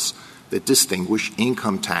principles that distinguish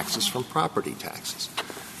income taxes from property taxes.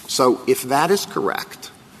 So if that is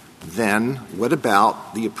correct, then what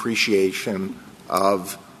about the appreciation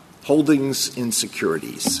of holdings in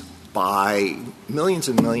securities by millions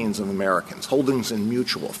and millions of Americans, holdings in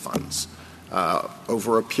mutual funds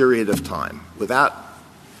over a period of time without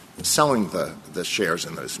selling the shares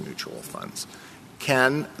in those mutual funds?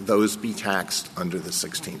 Can those be taxed under the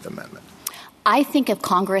 16th Amendment? I think if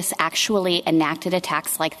Congress actually enacted a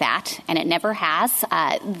tax like that, and it never has,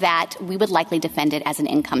 that we would likely defend it as an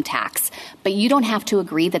income tax. But you don't have to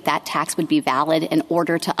agree that that tax would be valid in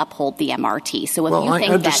order to uphold the MRT. So if you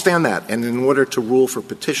think I understand that. And in order to rule for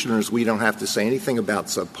petitioners, we don't have to say anything about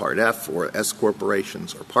Subpart F or S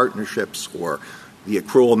corporations or partnerships or the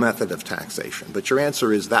accrual method of taxation. But your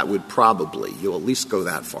answer is that would probably, you'll at least go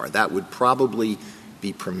that far, that would probably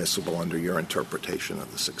be permissible under your interpretation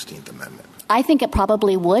of the 16th Amendment. I think it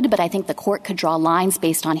probably would, but I think the court could draw lines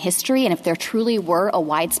based on history. And if there truly were a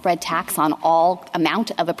widespread tax on all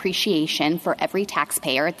amount of appreciation for every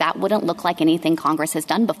taxpayer, that wouldn't look like anything Congress has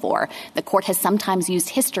done before. The court has sometimes used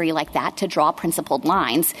history like that to draw principled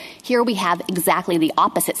lines. Here we have exactly the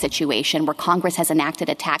opposite situation where Congress has enacted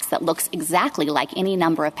a tax that looks exactly like any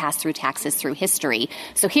number of pass-through taxes through history.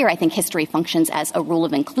 So here I think history functions as a rule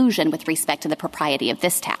of inclusion with respect to the propriety of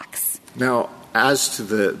this tax. Now, as to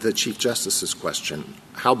the Chief Justice's question,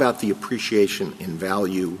 how about the appreciation in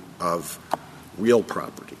value of real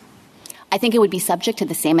property? I think it would be subject to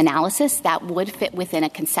the same analysis. That would fit within a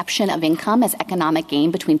conception of income as economic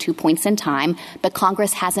gain between 2 points in time, but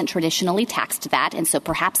Congress hasn't traditionally taxed that, and so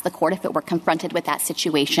perhaps the court, if it were confronted with that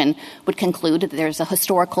situation, would conclude that there's a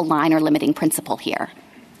historical line or limiting principle here.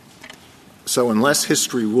 So unless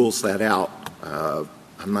history rules that out,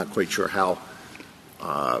 I'm not quite sure how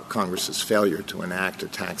Congress's failure to enact a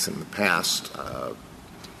tax in the past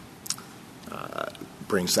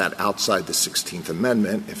brings that outside the 16th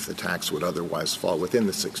Amendment if the tax would otherwise fall within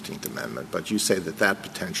the 16th Amendment. But you say that that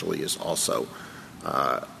potentially is also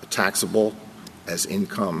taxable as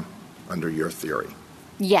income under your theory.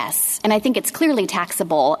 Yes, and I think it's clearly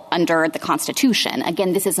taxable under the Constitution.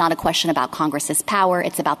 Again, this is not a question about Congress's power.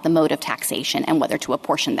 It's about the mode of taxation and whether to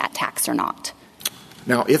apportion that tax or not.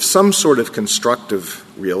 Now, if some sort of constructive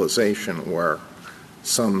realization or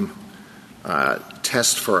some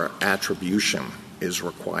test for attribution is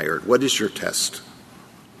required, what is your test?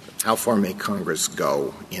 How far may Congress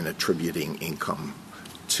go in attributing income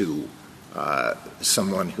to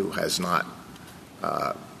someone who has not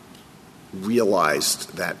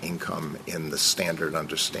realized that income in the standard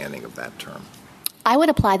understanding of that term? I would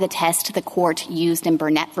apply the test the court used in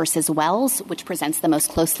Burnett versus Wells, which presents the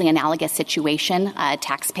most closely analogous situation. A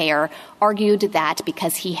taxpayer argued that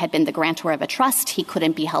because he had been the grantor of a trust, he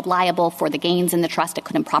couldn't be held liable for the gains in the trust. It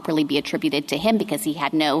couldn't properly be attributed to him because he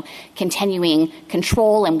had no continuing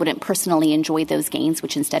control and wouldn't personally enjoy those gains,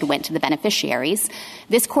 which instead went to the beneficiaries.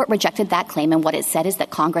 This court rejected that claim, and what it said is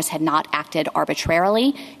that Congress had not acted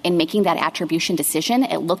arbitrarily in making that attribution decision.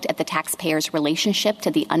 It looked at the taxpayer's relationship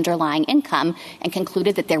to the underlying income and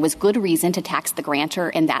concluded that there was good reason to tax the grantor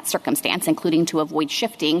in that circumstance, including to avoid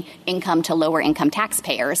shifting income to lower income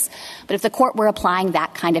taxpayers. But if the court were applying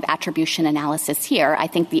that kind of attribution analysis here, I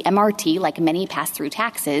think the MRT, like many pass-through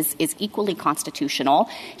taxes, is equally constitutional.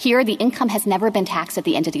 Here, the income has never been taxed at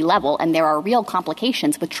the entity level, and there are real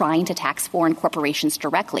complications with trying to tax foreign corporations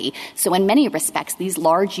directly. So in many respects, these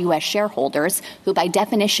large U.S. shareholders, who by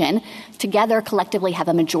definition together collectively have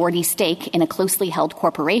a majority stake in a closely held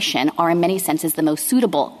corporation, are in many senses the most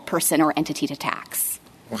suitable person or entity to tax.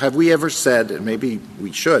 Well, have we ever said, and maybe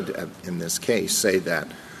we should in this case, say that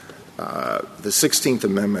the 16th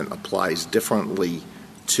Amendment applies differently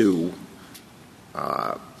to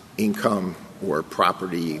income or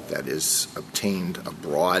property that is obtained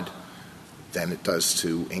abroad than it does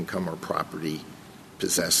to income or property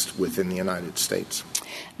possessed within the United States?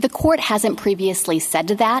 The court hasn't previously said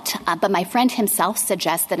that, but my friend himself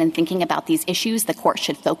suggests that in thinking about these issues, the court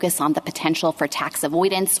should focus on the potential for tax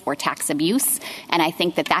avoidance or tax abuse. And I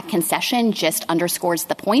think that that concession just underscores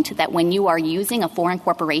the point that when you are using a foreign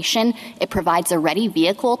corporation, it provides a ready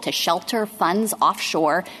vehicle to shelter funds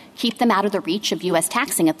offshore, keep them out of the reach of U.S.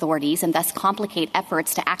 taxing authorities, and thus complicate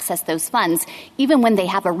efforts to access those funds, even when they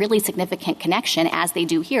have a really significant connection, as they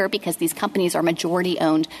do here, because these companies are majority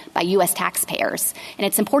owned by U.S. taxpayers. And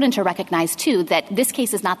it's important to recognize, too, that this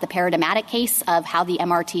case is not the paradigmatic case of how the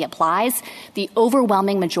MRT applies. The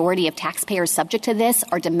overwhelming majority of taxpayers subject to this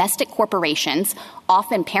are domestic corporations,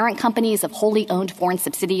 often parent companies of wholly owned foreign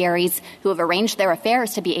subsidiaries who have arranged their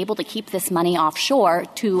affairs to be able to keep this money offshore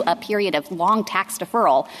to a period of long tax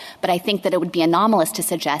deferral. But I think that it would be anomalous to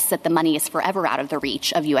suggest that the money is forever out of the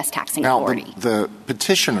reach of U.S. taxing authority. Now, the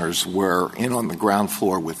petitioners were in on the ground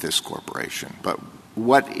floor with this corporation, but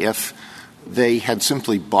what if they had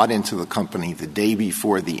simply bought into the company the day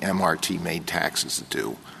before the MRT made taxes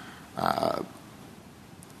due?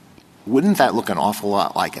 Wouldn't that look an awful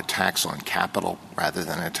lot like a tax on capital rather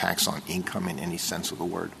than a tax on income in any sense of the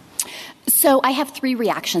word? So I have three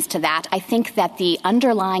reactions to that. I think that the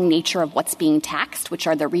underlying nature of what's being taxed, which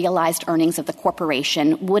are the realized earnings of the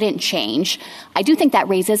corporation, wouldn't change. I do think that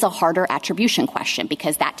raises a harder attribution question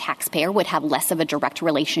because that taxpayer would have less of a direct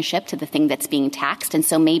relationship to the thing that's being taxed. And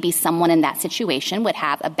so maybe someone in that situation would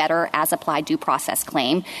have a better as-applied due process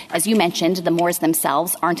claim. As you mentioned, the Moores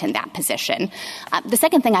themselves aren't in that position. The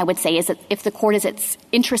second thing I would say is that if the court is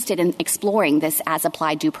interested in exploring this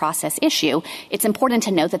as-applied due process issue, it's important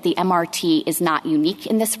to note that the MRT MRT is not unique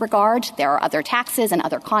in this regard. There are other taxes and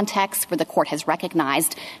other contexts where the court has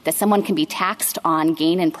recognized that someone can be taxed on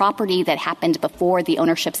gain in property that happened before the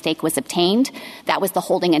ownership stake was obtained. That was the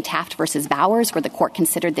holding in Taft versus Bowers, where the court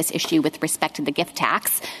considered this issue with respect to the gift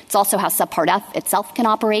tax. It's also how Subpart F itself can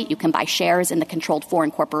operate. You can buy shares in the controlled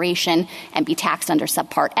foreign corporation and be taxed under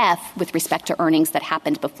Subpart F with respect to earnings that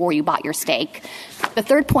happened before you bought your stake. The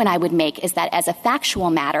third point I would make is that as a factual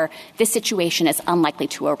matter, this situation is unlikely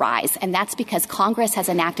to arise, and that's because Congress has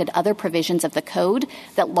enacted other provisions of the code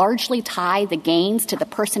that largely tie the gains to the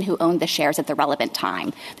person who owned the shares at the relevant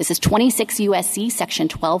time. This is 26 U.S.C. Section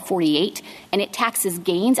 1248, and it taxes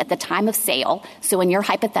gains at the time of sale. So in your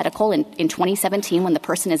hypothetical, in 2017, when the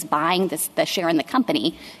person is buying the share in the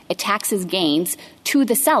company, it taxes gains to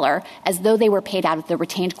the seller as though they were paid out of the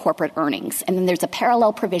retained corporate earnings. And then there's a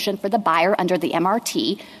parallel provision for the buyer under the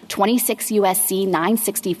MRT, 26 U.S.C.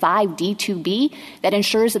 965 D2B, that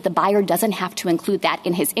ensures that the buyer doesn't have to include that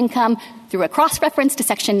in his income through a cross-reference to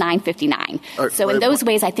Section 959. So in those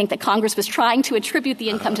ways, I think that Congress was trying to attribute the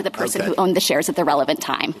income to the person who owned the shares at the relevant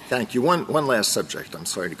time. Thank you. One last subject. I'm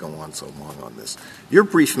sorry to go on so long on this. Your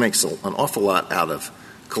brief makes an awful lot out of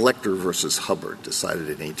Collector versus Hubbard, decided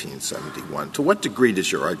in 1871. To what degree does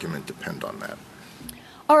your argument depend on that?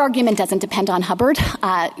 Our argument doesn't depend on Hubbard.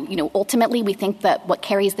 Ultimately, we think that what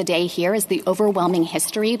carries the day here is the overwhelming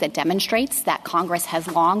history that demonstrates that Congress has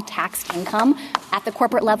long taxed income at the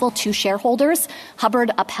corporate level to shareholders.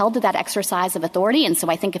 Hubbard upheld that exercise of authority, and so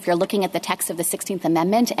I think if you're looking at the text of the 16th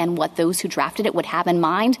Amendment and what those who drafted it would have in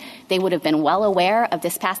mind, they would have been well aware of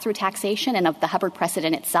this pass-through taxation and of the Hubbard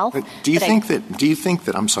precedent itself. Do you think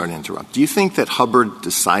that I'm sorry to interrupt. Do you think that Hubbard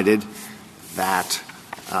decided that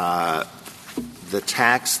the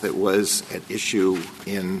tax that was at issue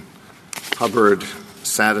in Hubbard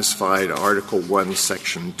satisfied Article 1,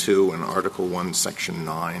 Section 2 and Article 1, Section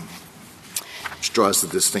 9, which draws the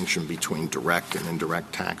distinction between direct and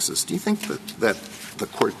indirect taxes? Do you think that the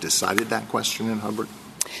court decided that question in Hubbard?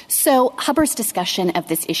 So Hubbard's discussion of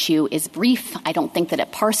this issue is brief. I don't think that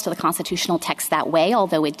it parsed the constitutional text that way,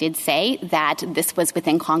 although it did say that this was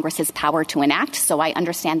within Congress's power to enact. So I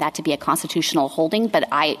understand that to be a constitutional holding, but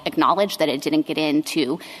I acknowledge that it didn't get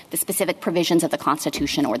into the specific provisions of the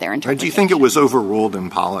Constitution or their interpretation. Do you think it was overruled in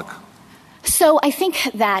Pollock? So I think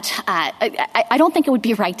that I don't think it would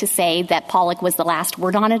be right to say that Pollock was the last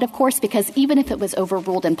word on it, of course, because even if it was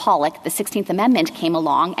overruled in Pollock, the 16th Amendment came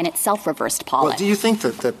along and itself reversed Pollock. Well, do you think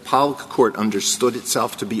that the Pollock court understood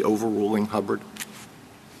itself to be overruling Hubbard?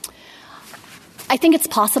 I think it's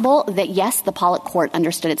possible that, yes, the Pollock court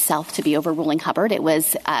understood itself to be overruling Hubbard. It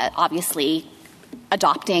was obviously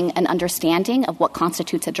adopting an understanding of what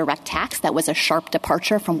constitutes a direct tax that was a sharp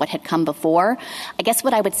departure from what had come before. I guess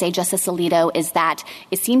what I would say, Justice Alito, is that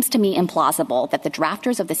it seems to me implausible that the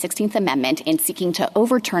drafters of the 16th Amendment, in seeking to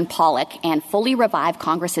overturn Pollock and fully revive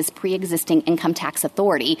Congress's pre-existing income tax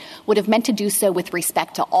authority, would have meant to do so with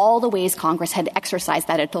respect to all the ways Congress had exercised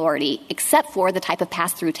that authority, except for the type of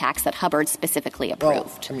pass-through tax that Hubbard specifically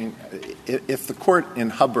approved. Well, I mean, if the court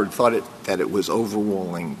in Hubbard thought that it was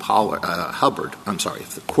overruling Hubbard,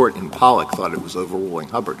 if the court in Pollock thought it was overruling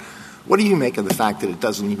Hubbard, what do you make of the fact that it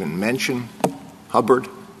doesn't even mention Hubbard?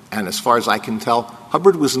 And as far as I can tell,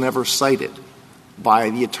 Hubbard was never cited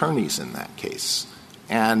by the attorneys in that case.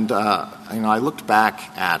 And, I looked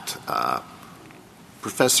back at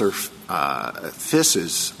Professor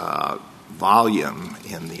Fiss's volume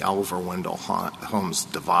in the Oliver Wendell Holmes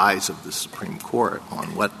devise of the Supreme Court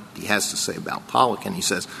on what he has to say about Pollock, and he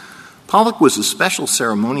says, Pollock was a special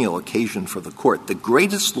ceremonial occasion for the court. The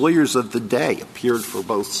greatest lawyers of the day appeared for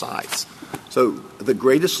both sides. So the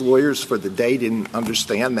greatest lawyers for the day didn't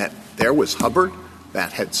understand that there was Hubbard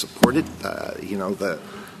that had supported, the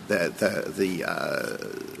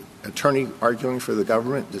attorney arguing for the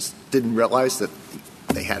government just didn't realize that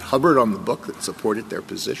they had Hubbard on the book that supported their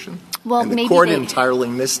position. Well, and the court entirely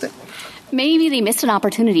missed it. Maybe they missed an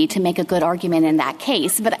opportunity to make a good argument in that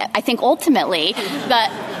case. But I think ultimately the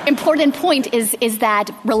important point is that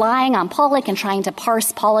relying on Pollock and trying to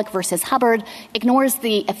parse Pollock versus Hubbard ignores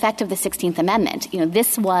the effect of the 16th Amendment.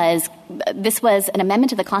 This was an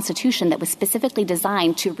amendment to the Constitution that was specifically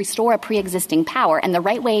designed to restore a pre-existing power. And the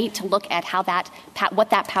right way to look at how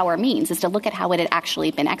what that power means is to look at how it had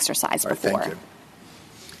actually been exercised before. Thank you.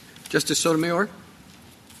 Justice Sotomayor?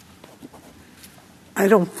 I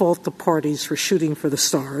don't fault the parties for shooting for the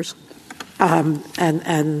stars. But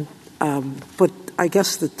I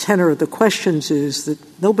guess the tenor of the questions is that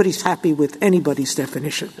nobody's happy with anybody's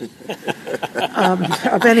definition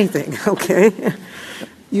of anything, okay?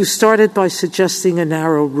 You started by suggesting a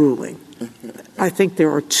narrow ruling. I think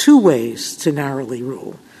there are two ways to narrowly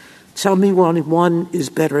rule. tell me one is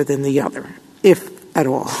better than the other, if at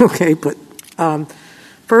all, okay? But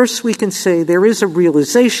first we can say there is a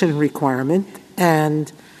realization requirement,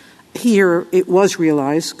 and here it was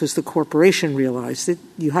realized because the corporation realized it.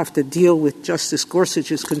 You have to deal with Justice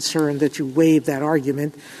Gorsuch's concern that you waive that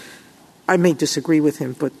argument. I may disagree with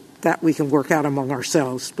him, but that we can work out among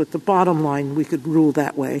ourselves. But the bottom line, we could rule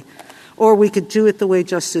that way. Or we could do it the way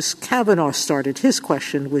Justice Kavanaugh started his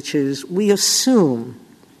question, which is we assume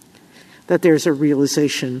that there's a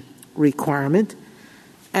realization requirement,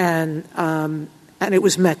 and it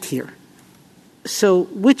was met here. So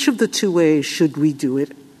which of the two ways should we do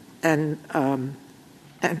it, and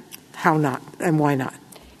how not, and why not?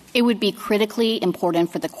 It would be critically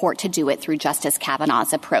important for the court to do it through Justice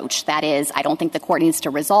Kavanaugh's approach. That is, I don't think the court needs to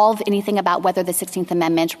resolve anything about whether the 16th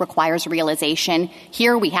Amendment requires realization.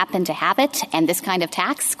 Here we happen to have it, and this kind of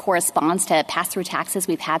tax corresponds to pass-through taxes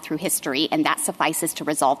we've had through history, and that suffices to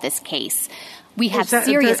resolve this case. We have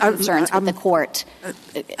serious concerns with the court.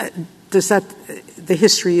 The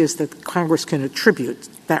history is that Congress can attribute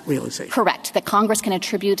that realization? Correct. That Congress can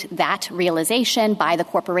attribute that realization by the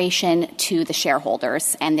corporation to the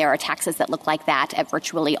shareholders, and there are taxes that look like that at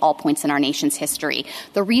virtually all points in our nation's history.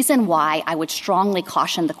 The reason why I would strongly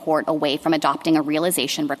caution the court away from adopting a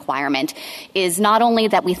realization requirement is not only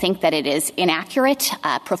that we think that it is inaccurate,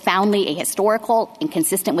 profoundly ahistorical,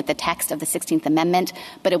 inconsistent with the text of the 16th Amendment,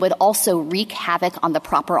 but it would also wreak havoc on the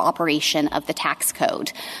proper operation of the tax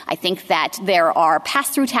code. I think that there are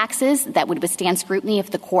pass-through taxes that would withstand scrutiny if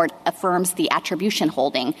the court affirms the attribution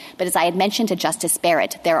holding. But as I had mentioned to Justice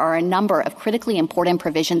Barrett, there are a number of critically important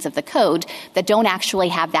provisions of the code that don't actually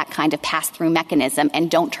have that kind of pass-through mechanism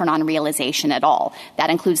and don't turn on realization at all. That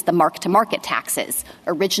includes the mark-to-market taxes,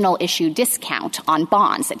 original issue discount on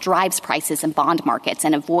bonds that drives prices in bond markets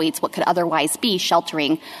and avoids what could otherwise be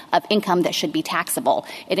sheltering of income that should be taxable.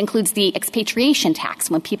 It includes the expatriation tax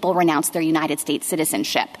when people renounce their United States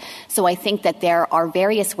citizenship. So I think that there are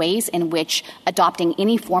various ways in which adopting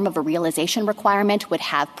any form of a realization requirement would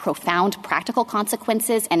have profound practical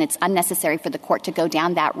consequences, and it's unnecessary for the court to go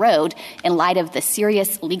down that road in light of the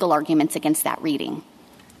serious legal arguments against that reading.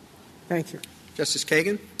 Thank you. Justice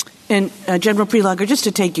Kagan? And General Prelogar, just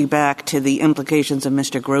to take you back to the implications of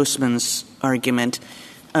Mr. Grossman's argument,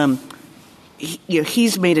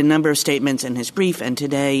 he's made a number of statements in his brief and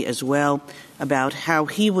today as well about how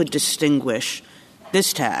he would distinguish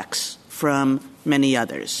this tax from many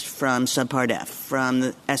others, from Subpart F, from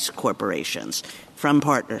the S corporations, from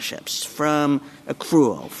partnerships, from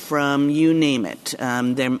accrual, from you name it.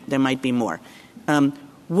 There might be more.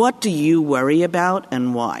 What do you worry about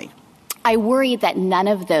and why? I worry that none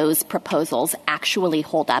of those proposals actually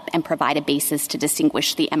hold up and provide a basis to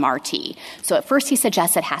distinguish the MRT. So at first he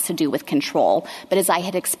suggests it has to do with control, but as I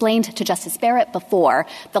had explained to Justice Barrett before,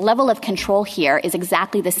 the level of control here is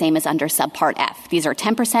exactly the same as under Subpart F. These are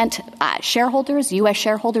 10% shareholders, U.S.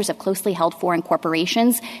 shareholders of closely held foreign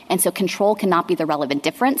corporations, and so control cannot be the relevant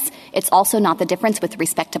difference. It's also not the difference with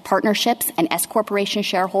respect to partnerships and S corporation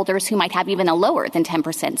shareholders who might have even a lower than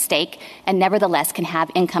 10% stake and nevertheless can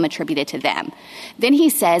have income attributed to them. Then he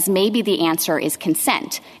says maybe the answer is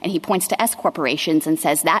consent, and he points to S corporations and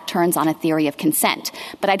says that turns on a theory of consent.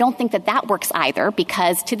 But I don't think that that works either,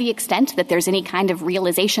 because to the extent that there's any kind of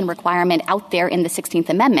realization requirement out there in the 16th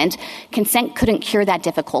Amendment, consent couldn't cure that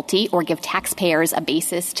difficulty or give taxpayers a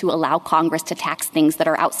basis to allow Congress to tax things that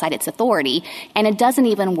are outside its authority. And it doesn't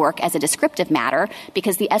even work as a descriptive matter,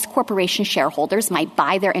 because the S corporation shareholders might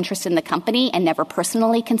buy their interest in the company and never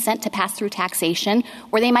personally consent to pass through taxation,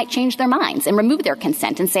 or they might change their minds and remove their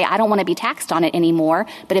consent and say, I don't want to be taxed on it anymore.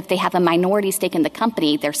 But if they have a minority stake in the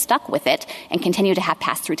company, they're stuck with it and continue to have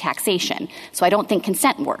pass-through taxation. So I don't think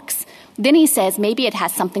consent works. Then he says maybe it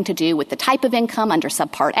has something to do with the type of income under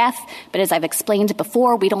Subpart F, but as I've explained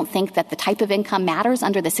before, we don't think that the type of income matters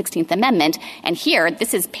under the 16th Amendment. And here,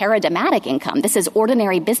 this is paradigmatic income. This is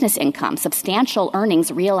ordinary business income, substantial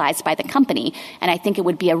earnings realized by the company. And I think it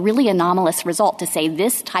would be a really anomalous result to say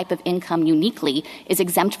this type of income uniquely is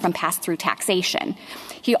exempt from pass-through taxation.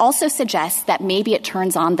 He also suggests that maybe it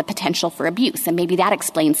turns on the potential for abuse, and maybe that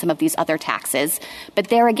explains some of these other taxes. But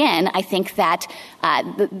there again, I think that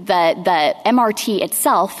the MRT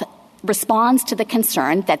itself responds to the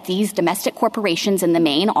concern that these domestic corporations in the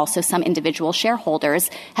main, also some individual shareholders,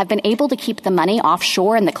 have been able to keep the money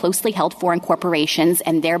offshore in the closely held foreign corporations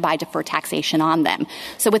and thereby defer taxation on them.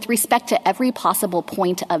 So with respect to every possible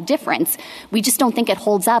point of difference, we just don't think it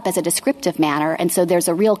holds up as a descriptive matter. And so there's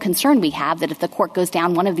a real concern we have that if the court goes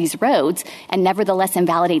down one of these roads and nevertheless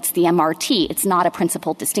invalidates the MRT, it's not a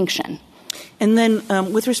principled distinction. And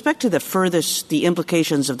then with respect to the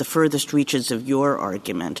implications of the furthest reaches of your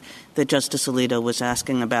argument that Justice Alito was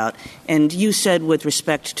asking about, and you said with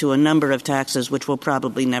respect to a number of taxes which we'll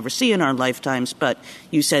probably never see in our lifetimes, but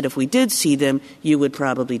you said if we did see them, you would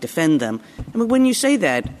probably defend them. I mean, when you say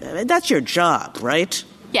that, that's your job, right?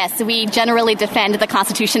 Yes, we generally defend the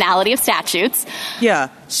constitutionality of statutes. Yeah.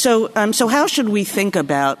 So how should we think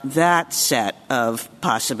about that set of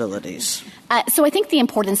possibilities? So I think the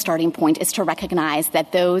important starting point is to recognize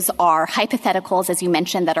that those are hypotheticals, as you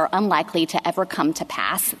mentioned, that are unlikely to ever come to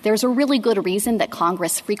pass. There's a really good reason that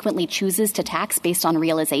Congress frequently chooses to tax based on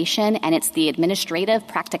realization, and it's the administrative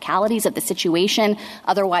practicalities of the situation.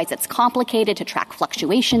 Otherwise, it's complicated to track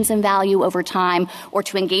fluctuations in value over time or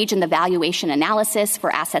to engage in the valuation analysis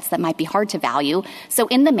for assets that might be hard to value. So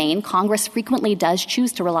in the main, Congress frequently does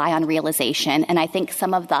choose to rely on realization, and I think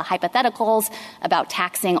some of the hypotheticals about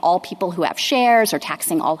taxing all people who have shares or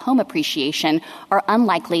taxing all home appreciation are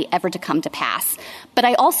unlikely ever to come to pass. But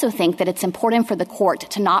I also think that it's important for the court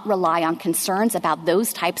to not rely on concerns about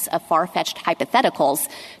those types of far-fetched hypotheticals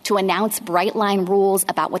to announce bright-line rules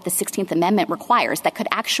about what the 16th Amendment requires that could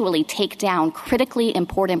actually take down critically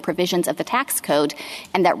important provisions of the tax code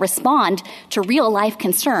and that respond to real-life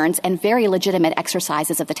concerns and very legitimate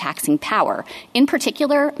exercises of the taxing power. In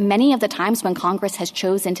particular, many of the times when Congress has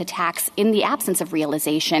chosen to tax in the absence of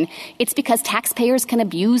realization, it's because taxpayers can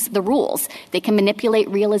abuse the rules. They can manipulate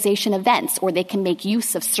realization events, or they can make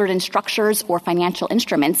use of certain structures or financial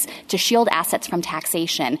instruments to shield assets from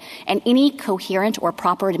taxation. And any coherent or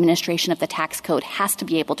proper administration of the tax code has to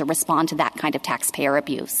be able to respond to that kind of taxpayer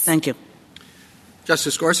abuse. Thank you.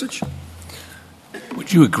 Justice Gorsuch?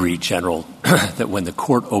 Would you agree, General, that when the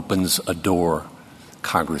court opens a door,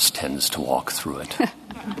 Congress tends to walk through it?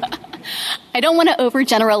 I don't want to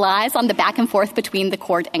overgeneralize on the back and forth between the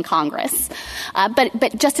court and Congress.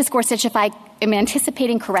 But Justice Gorsuch, if I am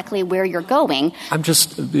anticipating correctly where you're going. I'm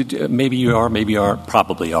just, maybe you are,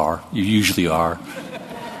 probably are. You usually are.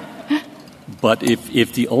 But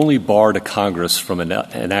if the only bar to Congress from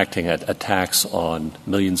enacting a tax on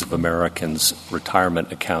millions of Americans'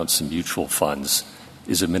 retirement accounts and mutual funds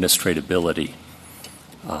is administratability,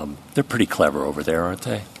 they're pretty clever over there, aren't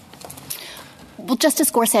they? Well, Justice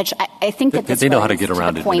Gorsuch, I think that they know how to get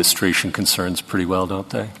around administration concerns pretty well, don't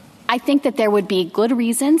they? I think that there would be good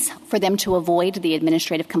reasons for them to avoid the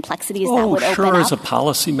administrative complexities that would open up. Sure, as a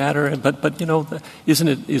policy matter, but you know, isn't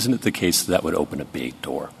it the case that would open a big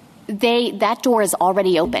door? That door is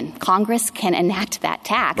already open. Congress can enact that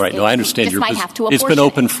tax. Right. No, I understand. Might have to it's been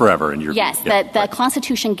open forever in your Yes, view. Yeah, the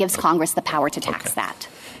Constitution gives Congress the power to tax that.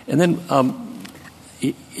 And then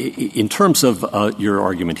in terms of your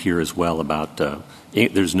argument here as well about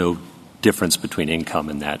there's no difference between income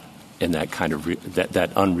and that kind of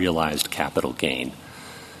that unrealized capital gain.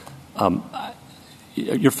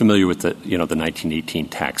 You're familiar with the 1918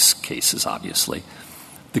 tax cases, obviously.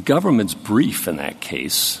 The government's brief in that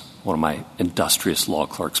case, one of my industrious law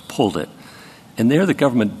clerks pulled it, and there the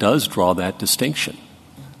government does draw that distinction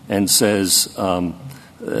and says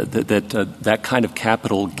that kind of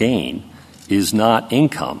capital gain is not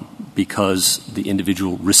income because the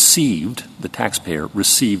individual the taxpayer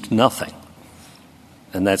received nothing.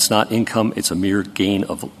 And that's not income, it's a mere gain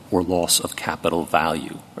of or loss of capital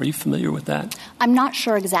value. Are you familiar with that? I'm not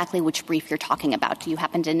sure exactly which brief you're talking about. Do you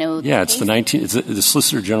happen to know? Yeah, it's the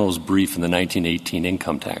Solicitor General's brief in the 1918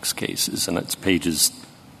 income tax cases, and it's pages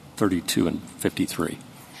 32 and 53.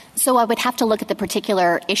 So I would have to look at the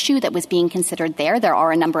particular issue that was being considered there. There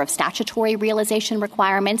are a number of statutory realization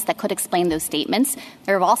requirements that could explain those statements.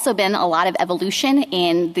 There have also been a lot of evolution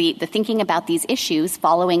in the thinking about these issues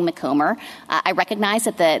following McComber. I recognize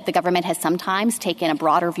that the government has sometimes taken a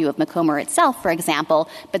broader view of McComber itself, for example,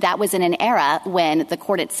 but that was in an era when the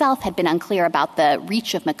court itself had been unclear about the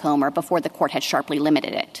reach of McComber before the court had sharply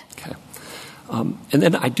limited it. Okay. And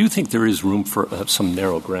then I do think there is room for some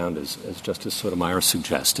narrow ground, as Justice Sotomayor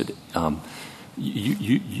suggested.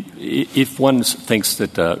 If one thinks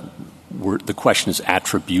that the question is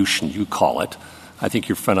attribution, you call it. I think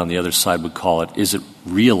your friend on the other side would call it, is it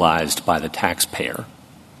realized by the taxpayer?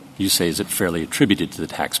 You say, is it fairly attributed to the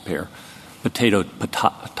taxpayer? Potato,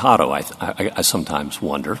 I sometimes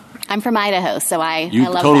wonder. I'm from Idaho, so I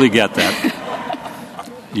love totally that. Get that.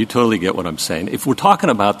 You totally get what I'm saying. If we're talking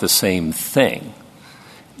about the same thing,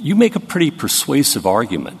 you make a pretty persuasive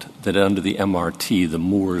argument that under the MRT, the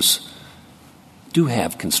Moores do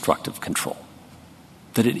have constructive control,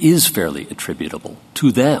 that it is fairly attributable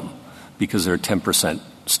to them because they're a 10%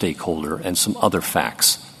 stakeholder and some other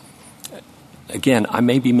facts. Again, I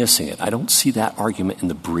may be missing it. I don't see that argument in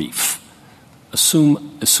the brief.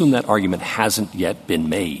 Assume that argument hasn't yet been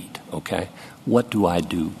made. okay? What do I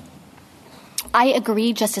do? I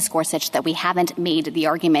agree, Justice Gorsuch, that we haven't made the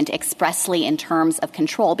argument expressly in terms of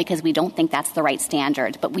control because we don't think that's the right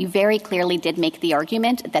standard. But we very clearly did make the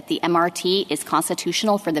argument that the MRT is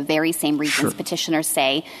constitutional for the very same reasons petitioners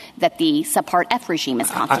say that the Subpart F regime is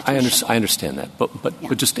constitutional. I understand that.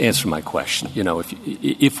 But just to answer my question,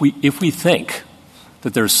 if we think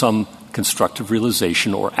that there's some constructive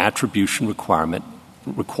realization or attribution requirement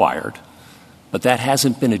required, but that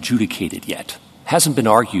hasn't been adjudicated yet, hasn't been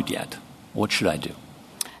argued yet, what should I do?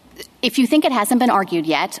 If you think it hasn't been argued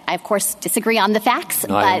yet, I, of course, disagree on the facts,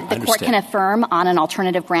 but the court can affirm on an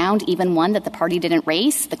alternative ground, even one that the party didn't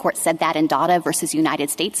raise. The court said that in Dada versus United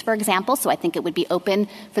States, for example, so I think it would be open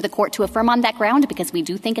for the court to affirm on that ground because we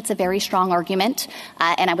do think it's a very strong argument,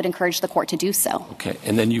 and I would encourage the court to do so. Okay,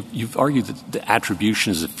 and then you've argued that the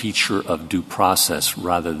attribution is a feature of due process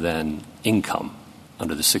rather than income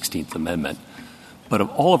under the 16th Amendment. But of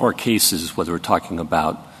all of our cases, whether we're talking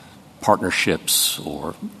about partnerships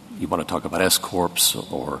or you want to talk about S-corps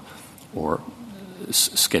or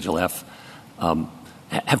Schedule F,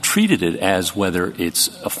 have treated it as whether it's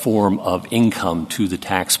a form of income to the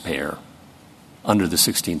taxpayer under the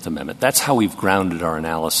 16th Amendment. That's how we've grounded our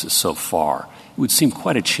analysis so far. It would seem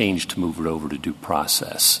quite a change to move it over to due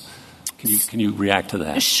process. Can you react to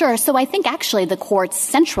that? Sure. So I think actually the court's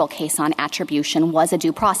central case on attribution was a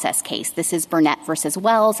due process case. This is Burnett versus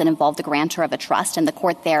Wells and involved the grantor of a trust, and the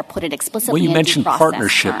court there put it explicitly in due process terms. Well, you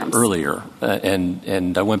mentioned partnership earlier,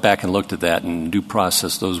 and I went back and looked at that, and due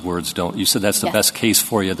process, those words don't. You said that's the best case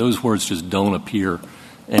for you. Those words just don't appear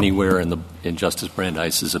anywhere in Justice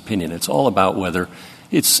Brandeis's opinion. It's all about whether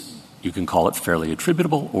it's, you can call it fairly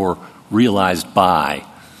attributable or realized by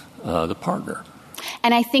the partner.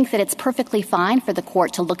 And I think that it's perfectly fine for the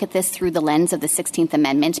court to look at this through the lens of the 16th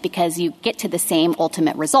Amendment because you get to the same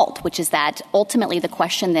ultimate result, which is that ultimately the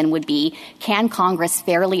question then would be, can Congress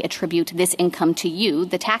fairly attribute this income to you,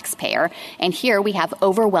 the taxpayer? And here we have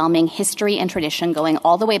overwhelming history and tradition going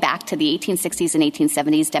all the way back to the 1860s and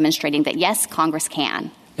 1870s demonstrating that, yes, Congress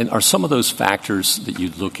can. And are some of those factors that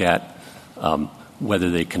you'd look at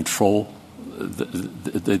whether they control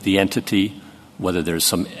the entity, whether there's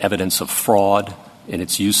some evidence of fraud in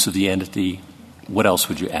its use of the entity? What else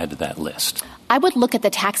would you add to that list? I would look at the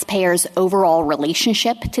taxpayer's overall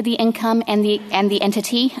relationship to the income and the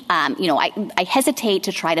entity. I hesitate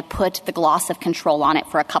to try to put the gloss of control on it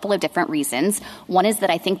for a couple of different reasons. One is that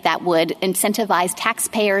I think that would incentivize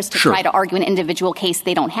taxpayers to try to argue an individual case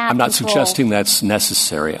they don't have. I'm not suggesting that's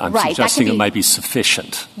necessary. I'm suggesting it might be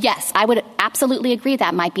sufficient. Yes, I would absolutely agree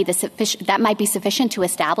that might be sufficient to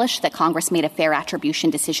establish that Congress made a fair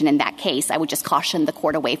attribution decision in that case. I would just caution the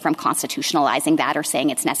court away from constitutionalizing that or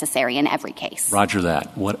saying it's necessary in every case. Roger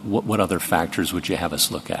that. What other factors would you have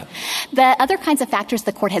us look at? The other kinds of factors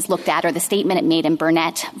the court has looked at, or the statement it made in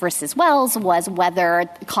Burnett versus Wells, was whether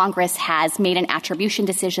Congress has made an attribution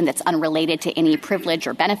decision that's unrelated to any privilege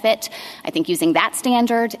or benefit. I think using that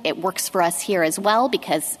standard, it works for us here as well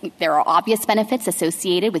because there are obvious benefits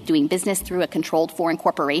associated with doing business through a controlled foreign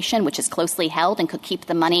corporation, which is closely held and could keep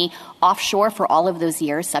the money offshore for all of those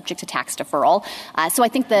years subject to tax deferral. So I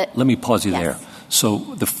think that... Let me pause you there. So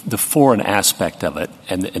the foreign aspect of it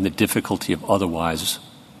and the difficulty of otherwise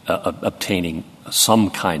obtaining some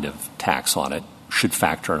kind of tax on it should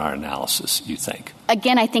factor in our analysis, you think?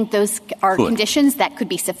 Again, I think those are conditions that could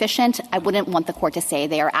be sufficient. I wouldn't want the court to say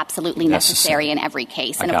they are absolutely necessary in every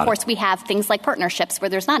case. And, of course, we have things like partnerships where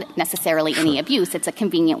there's not necessarily any abuse. It's a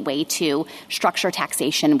convenient way to structure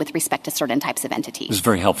taxation with respect to certain types of entities. This is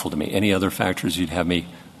very helpful to me. Any other factors you'd have me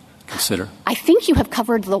consider? I think you have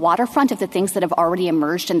covered the waterfront of the things that have already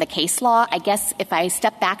emerged in the case law. I guess if I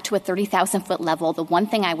step back to a 30,000-foot level, the one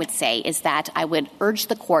thing I would say is that I would urge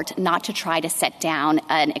the court not to try to set down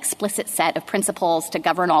an explicit set of principles to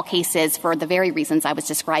govern all cases for the very reasons I was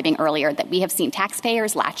describing earlier, that we have seen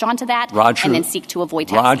taxpayers latch onto that and then seek to avoid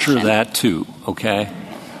taxation. Roger that, too, okay?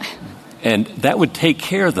 And that would take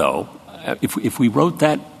care, though, if we wrote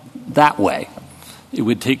that way, it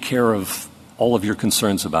would take care of all of your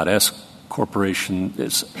concerns about S corporation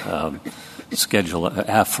Schedule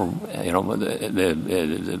F, or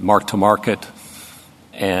the mark to market,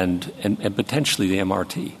 and potentially the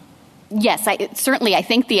MRT. Yes, certainly. I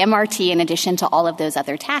think the MRT, in addition to all of those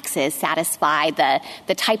other taxes, satisfy the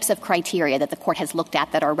types of criteria that the court has looked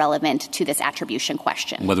at that are relevant to this attribution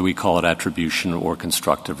question. Whether we call it attribution or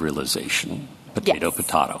constructive realization,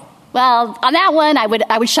 potato. Well, on that one, I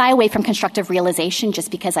would shy away from constructive realization just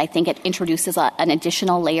because I think it introduces an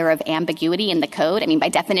additional layer of ambiguity in the code. I mean, by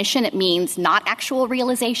definition, it means not actual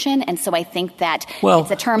realization, and so I think that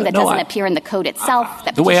it's a term that doesn't appear in the code itself.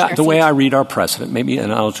 The way I read our precedent, maybe,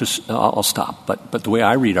 and I'll stop, but the way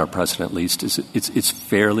I read our precedent, at least, is it's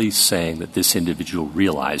fairly saying that this individual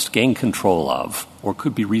realized, gained control of, or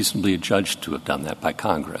could be reasonably adjudged to have done that by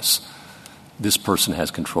Congress. This person has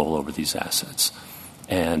control over these assets.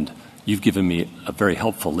 And you've given me a very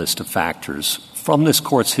helpful list of factors from this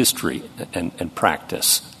Court's history and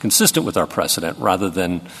practice, consistent with our precedent, rather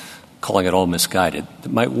than calling it all misguided,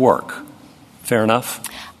 that might work. Fair enough?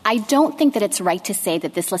 I don't think that it's right to say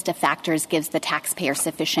that this list of factors gives the taxpayer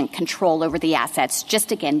sufficient control over the assets,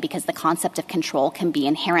 just again because the concept of control can be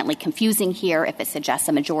inherently confusing here if it suggests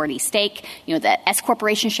a majority stake. You know, the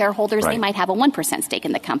S-corporation shareholders, They might have a 1% stake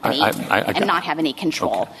in the company and not have any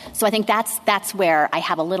control. Okay. So I think that's where I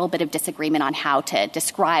have a little bit of disagreement on how to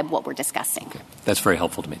describe what we're discussing. Okay. That's very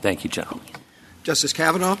helpful to me. Thank you, General. Justice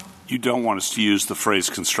Kavanaugh? You don't want us to use the phrase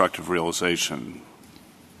constructive realization.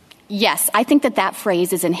 Yes, I think that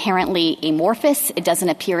phrase is inherently amorphous. It doesn't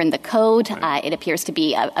appear in the code. Right. It appears to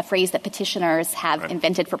be a phrase that petitioners have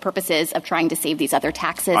invented for purposes of trying to save these other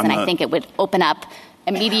taxes, and I think it would open up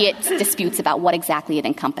immediate disputes about what exactly it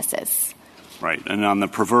encompasses. Right. And on the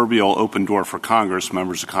proverbial open door for Congress,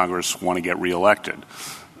 members of Congress want to get reelected.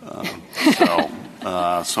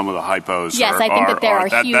 Some of the hypos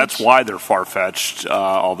that's why they're far-fetched,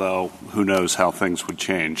 although who knows how things would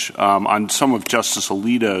change. On some of Justice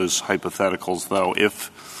Alito's hypotheticals, though,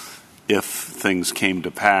 if things came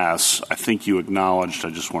to pass, I think you acknowledged,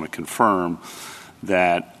 I just want to confirm,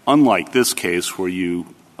 that unlike this case where you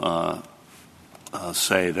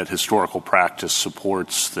say that historical practice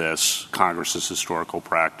supports this, Congress's historical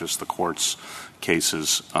practice, the court's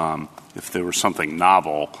cases, if there was something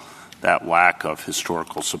novel, that lack of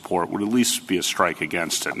historical support would at least be a strike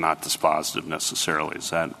against it, not dispositive necessarily. Is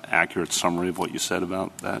that an accurate summary of what you said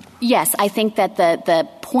about that? Yes, I think that the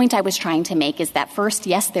point I was trying to make is that first,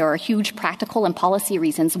 yes, there are huge practical and policy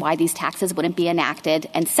reasons why these taxes wouldn't be enacted.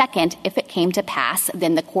 And second, if it came to pass,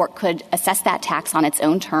 then the court could assess that tax on its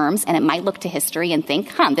own terms, and it might look to history and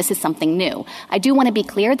think, this is something new. I do want to be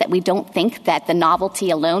clear that we don't think that the novelty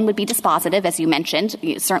alone would be dispositive, as you mentioned.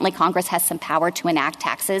 Certainly Congress has some power to enact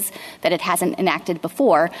taxes that it hasn't enacted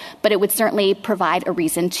before, but it would certainly provide a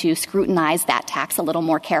reason to scrutinize that tax a little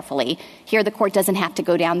more carefully. Here, the court doesn't have to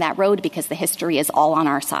go down that road because the history is all on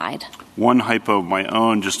our side. One hypo of my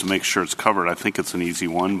own, just to make sure it's covered. I think it's an easy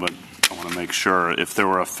one, but I want to make sure. If there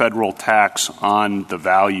were a federal tax on the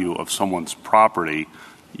value of someone's property,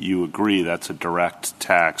 you agree that's a direct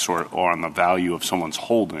tax, or on the value of someone's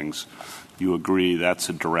holdings, you agree that's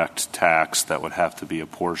a direct tax that would have to be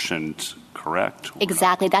apportioned, correct?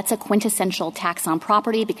 Exactly. That's a quintessential tax on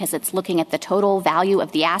property because it's looking at the total value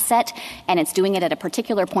of the asset, and it's doing it at a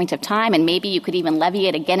particular point of time, and maybe you could even levy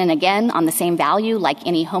it again and again on the same value like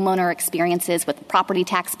any homeowner experiences with a property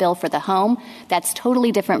tax bill for the home. That's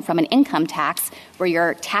totally different from an income tax where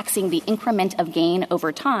you're taxing the increment of gain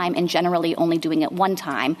over time and generally only doing it one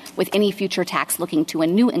time, with any future tax looking to a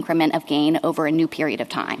new increment of gain over a new period of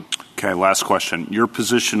time. Okay, last question. Your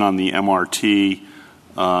position on the MRT,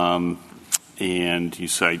 and you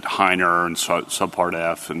say Heiner and Subpart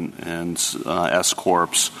F and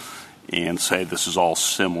S-Corps, and say this is all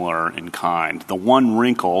similar in kind. The one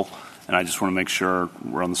wrinkle, and I just want to make sure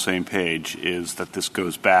we're on the same page, is that this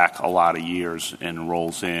goes back a lot of years and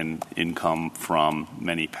rolls in income from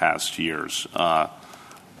many past years.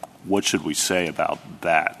 What should we say about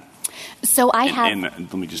that? So and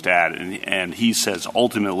let me just add, and he says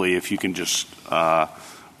ultimately if you can just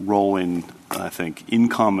roll in, I think,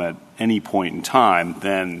 income at any point in time,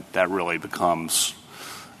 then that really becomes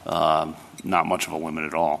not much of a limit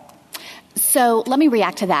at all. So let me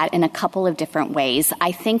react to that in a couple of different ways.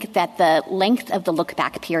 I think that the length of the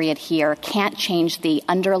look-back period here can't change the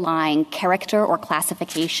underlying character or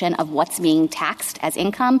classification of what's being taxed as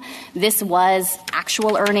income. This was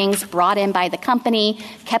actual earnings brought in by the company,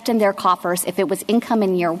 kept in their coffers. If it was income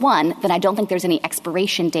in year one, then I don't think there's any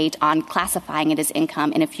expiration date on classifying it as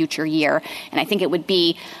income in a future year. And I think it would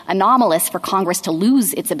be anomalous for Congress to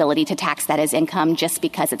lose its ability to tax that as income just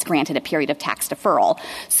because it's granted a period of tax deferral.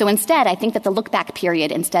 So instead, I think that the look-back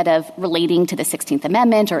period, instead of relating to the 16th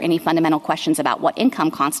Amendment or any fundamental questions about what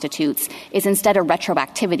income constitutes, is instead a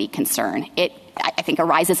retroactivity concern. It I think,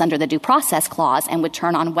 arises under the Due Process Clause and would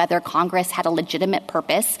turn on whether Congress had a legitimate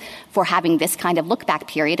purpose for having this kind of look-back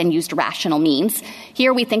period and used rational means.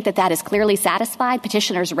 Here we think that that is clearly satisfied.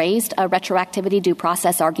 Petitioners raised a retroactivity due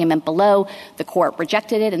process argument below. The court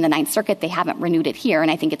rejected it in the Ninth Circuit. They haven't renewed it here, and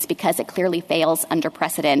I think it's because it clearly fails under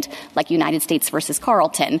precedent like United States versus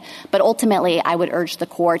Carlton. But ultimately, I would urge the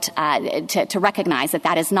court to recognize that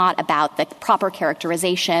that is not about the proper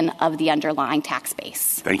characterization of the underlying tax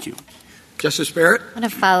base. Thank you. Justice Barrett? I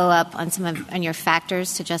want to follow up on your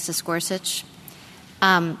factors to Justice Gorsuch.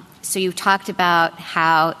 So you talked about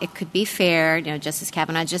how it could be fair, Justice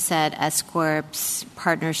Kavanaugh just said, S corps,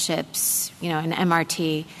 partnerships, an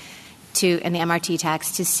MRT, and the MRT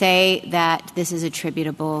tax, to say that this is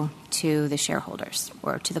attributable to the shareholders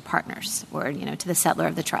or to the partners or, to the settlor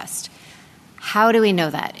of the trust. How do we know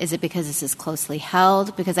that? Is it because this is closely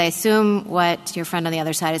held? Because I assume what your friend on the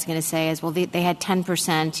other side is going to say is, well, they had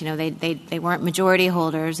 10%, they weren't majority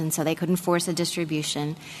holders, and so they couldn't force a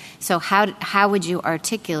distribution. So how would you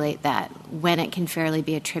articulate that when it can fairly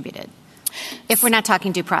be attributed? If we're not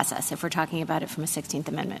talking due process, if we're talking about it from a 16th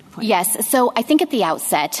Amendment point. Yes. So I think at the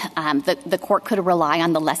outset, the court could rely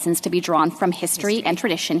on the lessons to be drawn from history and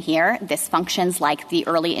tradition here. This functions like the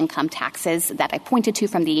early income taxes that I pointed to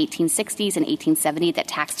from the 1860s and 1870 that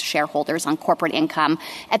taxed shareholders on corporate income.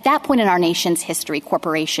 At that point in our nation's history,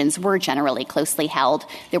 corporations were generally closely held.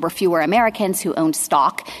 There were fewer Americans who owned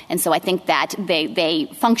stock. And so I think that they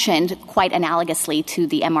functioned quite analogously to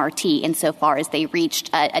the MRT insofar as they reached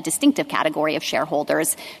a distinctive category of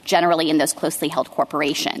shareholders generally in those closely held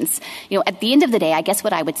corporations. At the end of the day, I guess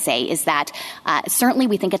what I would say is that certainly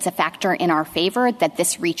we think it's a factor in our favor that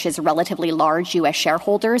this reaches relatively large U.S.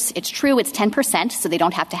 shareholders. It's true it's 10%, so they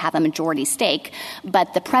don't have to have a majority stake.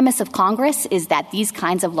 But the premise of Congress is that these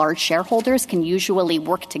kinds of large shareholders can usually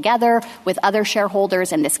work together with other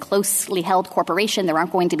shareholders in this closely held corporation. There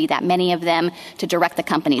aren't going to be that many of them to direct the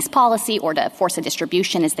company's policy or to force a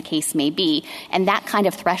distribution, as the case may be. And that kind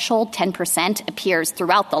of threshold, 10%, appears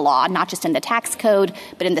throughout the law, not just in the tax code,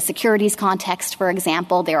 but in the securities context, for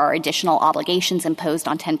example. There are additional obligations imposed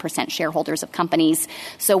on 10% shareholders of companies.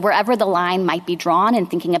 So wherever the line might be drawn and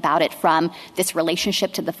thinking about it from this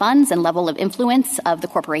relationship to the funds and level of influence of the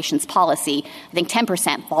corporation's policy, I think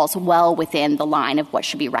 10% falls well within the line of what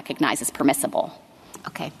should be recognized as permissible.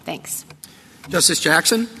 Okay, thanks. Justice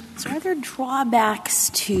Jackson? So are there drawbacks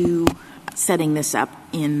to setting this up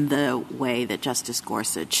in the way that Justice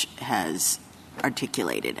Gorsuch has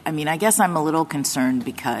articulated? I mean, I guess I'm a little concerned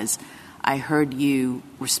because I heard you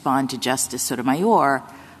respond to Justice Sotomayor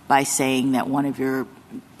by saying that one of your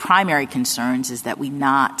primary concerns is that we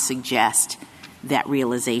not suggest that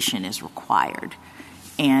realization is required.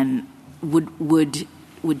 And would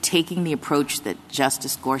taking the approach that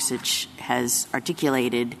Justice Gorsuch has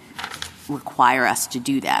articulated require us to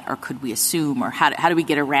do that, or could we assume, or how do we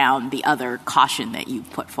get around the other caution that you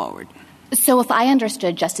put forward? So if I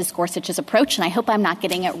understood Justice Gorsuch's approach, and I hope I'm not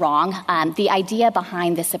getting it wrong, the idea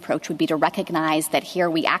behind this approach would be to recognize that here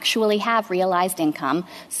we actually have realized income,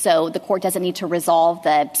 so the court doesn't need to resolve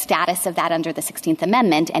the status of that under the 16th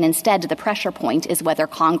Amendment, and instead the pressure point is whether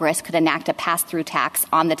Congress could enact a pass-through tax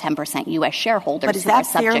on the 10% U.S. shareholders who are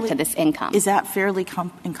subject to this income. Is that fairly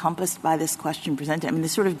encompassed by this question presented? I mean,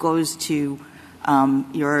 this sort of goes to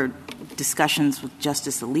your discussions with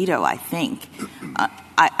Justice Alito, I think.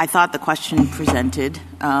 I thought the question presented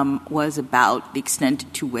was about the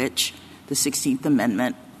extent to which the 16th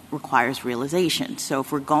Amendment requires realization. So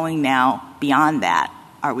if we're going now beyond that,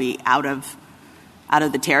 are we out of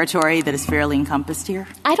the territory that is fairly encompassed here?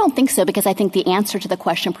 I don't think so, because I think the answer to the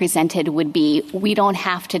question presented would be we don't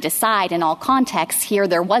have to decide in all contexts. Here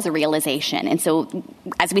there was a realization. And so,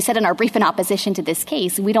 as we said in our brief in opposition to this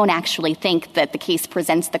case, we don't actually think that the case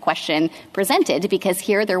presents the question presented, because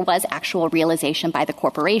here there was actual realization by the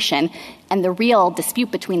corporation. And the real dispute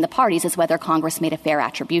between the parties is whether Congress made a fair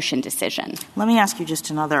attribution decision. Let me ask you just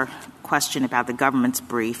another question about the government's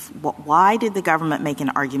brief. Why did the government make an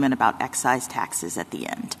argument about excise taxes at the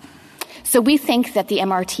end? So we think that the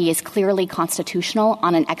MRT is clearly constitutional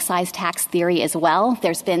on an excise tax theory as well.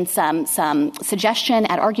 There's been some suggestion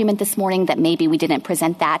at argument this morning that maybe we didn't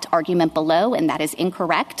present that argument below, and that is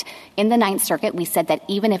incorrect. In the Ninth Circuit, we said that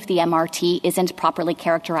even if the MRT isn't properly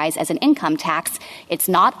characterized as an income tax, it's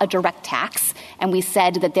not a direct tax. And we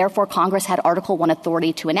said that therefore Congress had Article I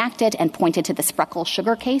authority to enact it and pointed to the Spreckle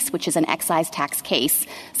sugar case, which is an excise tax case.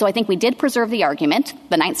 So I think we did preserve the argument.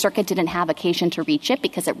 The Ninth Circuit didn't have occasion to reach it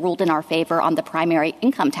because it ruled in our favor favor on the primary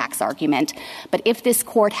income tax argument. But if this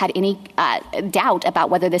court had any doubt about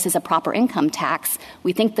whether this is a proper income tax,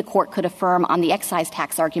 we think the court could affirm on the excise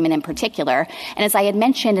tax argument in particular. And as I had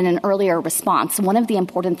mentioned in an earlier response, one of the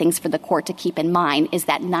important things for the court to keep in mind is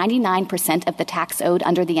that 99% of the tax owed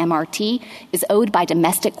under the MRT is owed by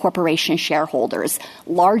domestic corporation shareholders,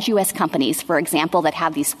 large U.S. companies, for example, that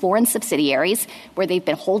have these foreign subsidiaries where they've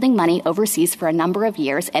been holding money overseas for a number of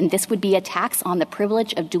years, and this would be a tax on the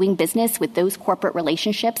privilege of doing business with those corporate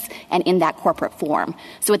relationships and in that corporate form.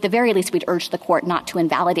 So at the very least, we'd urge the court not to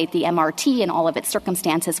invalidate the MRT in all of its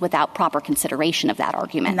circumstances without proper consideration of that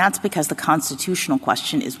argument. And that's because the constitutional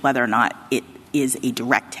question is whether or not it is a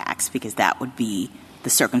direct tax, because that would be the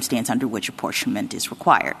circumstance under which apportionment is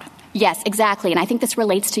required. Yes, exactly. And I think this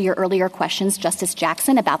relates to your earlier questions, Justice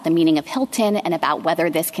Jackson, about the meaning of Hilton and about whether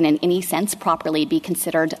this can in any sense properly be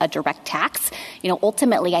considered a direct tax.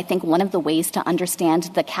 Ultimately, I think one of the ways to understand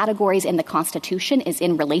the categories in the Constitution is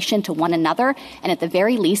in relation to one another. And at the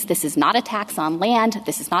very least, this is not a tax on land.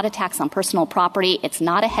 This is not a tax on personal property. It's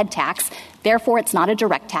not a head tax. Therefore, it's not a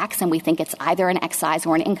direct tax. And we think it's either an excise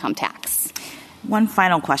or an income tax. One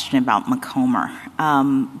final question about McComber.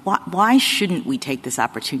 Why shouldn't we take this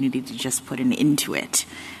opportunity to just put an end to it?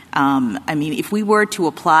 If we were to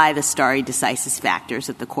apply the stare decisis factors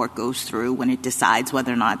that the court goes through when it decides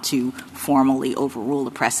whether or not to formally overrule the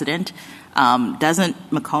precedent, doesn't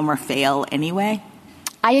McComber fail anyway?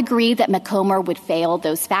 I agree that McComber would fail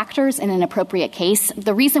those factors in an appropriate case.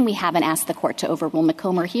 The reason we haven't asked the court to overrule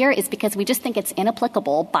McComber here is because we just think it's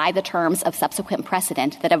inapplicable by the terms of subsequent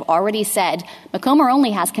precedent that have already said McComber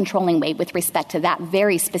only has controlling weight with respect to that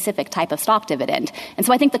very specific type of stock dividend. And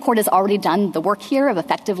so I think the court has already done the work here of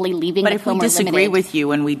effectively leaving McComber limited. But if we disagree with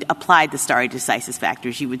you and we applied the stare decisis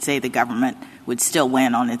factors, you would say the government would still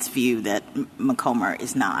win on its view that McComber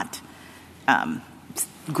is not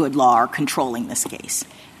good law or controlling this case.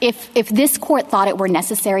 If this court thought it were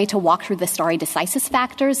necessary to walk through the stare decisis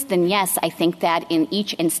factors, then yes, I think that in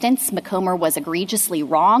each instance, McComber was egregiously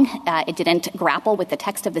wrong. It didn't grapple with the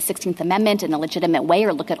text of the 16th Amendment in a legitimate way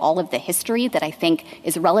or look at all of the history that I think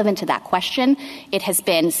is relevant to that question. It has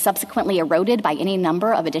been subsequently eroded by any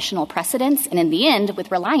number of additional precedents. And in the end, with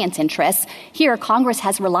reliance interests, here Congress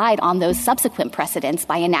has relied on those subsequent precedents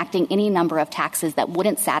by enacting any number of taxes that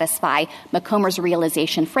wouldn't satisfy McComber's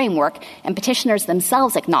realization framework. And petitioners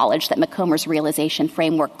themselves acknowledge that McComber's realization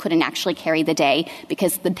framework couldn't actually carry the day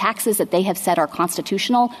because the taxes that they have said are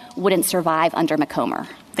constitutional wouldn't survive under McComber.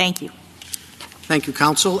 Thank you. Thank you,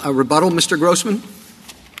 counsel. A rebuttal, Mr. Grossman?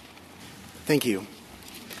 Thank you.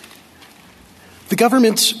 The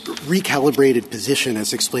government's recalibrated position,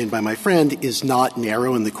 as explained by my friend, is not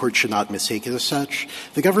narrow, and the court should not mistake it as such.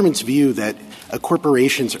 The government's view that a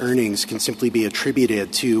corporation's earnings can simply be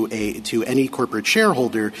attributed to any corporate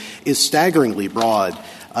shareholder is staggeringly broad.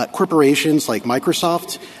 Corporations like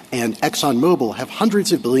Microsoft and ExxonMobil have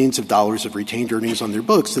hundreds of billions of dollars of retained earnings on their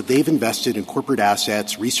books that they've invested in corporate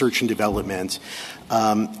assets, research and development,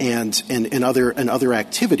 and other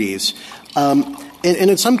activities. And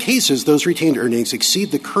in some cases, those retained earnings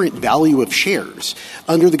exceed the current value of shares.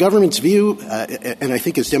 Under the government's view, and I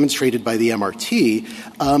think as demonstrated by the MRT,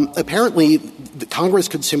 apparently the Congress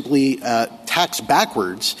could simply tax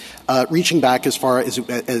backwards, reaching back as far as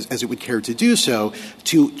it would care to do so,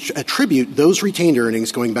 to attribute those retained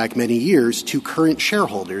earnings going back many years to current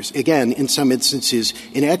shareholders, again, in some instances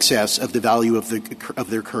in excess of the value of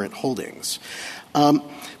their current holdings.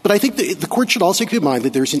 But I think the court should also keep in mind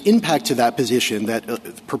that there's an impact to that position, that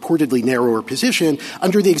purportedly narrower position,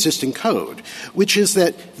 under the existing code, which is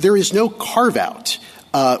that there is no carve-out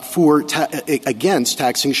against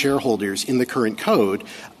taxing shareholders in the current code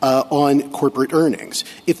on corporate earnings.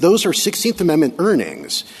 If those are 16th Amendment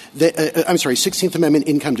earnings, 16th Amendment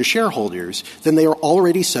income to shareholders, then they are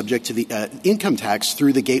already subject to the income tax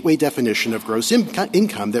through the gateway definition of gross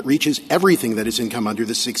income that reaches everything that is income under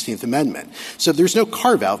the 16th Amendment. So if there's no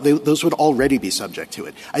carve-out, those would already be subject to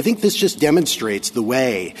it. I think this just demonstrates the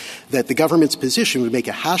way that the government's position would make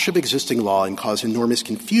a hash of existing law and cause enormous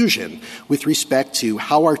confusion with respect to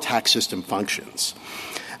how our tax system functions.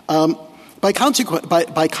 By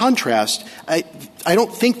contrast, I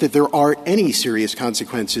don't think that there are any serious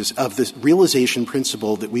consequences of this realization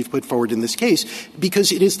principle that we've put forward in this case,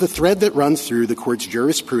 because it is the thread that runs through the court's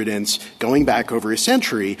jurisprudence going back over a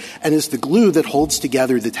century and is the glue that holds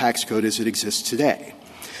together the tax code as it exists today.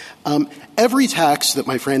 Every tax that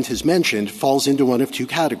my friend has mentioned falls into one of two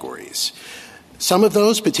categories. Some of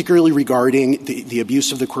those, particularly regarding the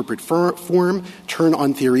abuse of the corporate form, turn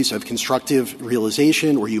on theories of constructive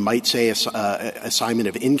realization, or you might say assignment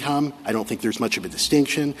of income. I don't think there's much of a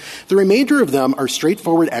distinction. The remainder of them are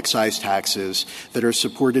straightforward excise taxes that are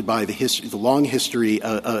supported by the long history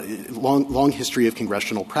of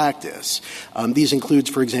congressional practice. These include,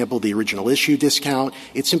 for example, the original issue discount.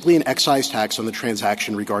 It's simply an excise tax on the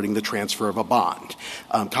transaction regarding the transfer of a bond.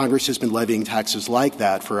 Congress has been levying taxes like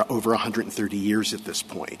that for over 130 years at this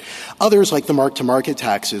point. Others, like the mark-to-market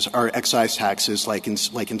taxes, are excise taxes like in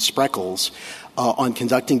Spreckles on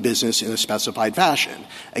conducting business in a specified fashion.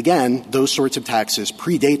 Again, those sorts of taxes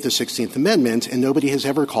predate the 16th Amendment, and nobody has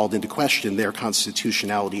ever called into question their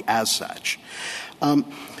constitutionality as such.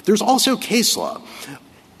 There's also case law.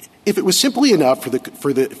 If it was simply enough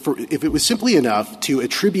if it was simply enough to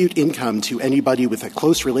attribute income to anybody with a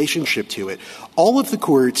close relationship to it, all of the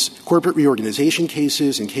court's corporate reorganization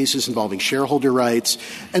cases and cases involving shareholder rights,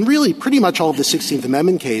 and really pretty much all of the 16th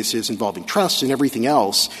Amendment cases involving trusts and everything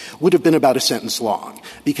else would have been about a sentence long,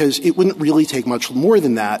 because it wouldn't really take much more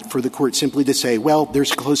than that for the court simply to say, well,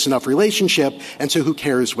 there's a close enough relationship, and so who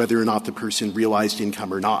cares whether or not the person realized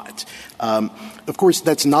income or not. Of course,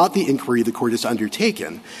 that's not the inquiry the court has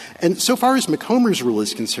undertaken. And so far as McComer's rule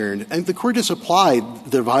is concerned, and the court has applied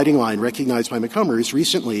the dividing line recognized by McComer as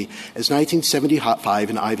recently as 1975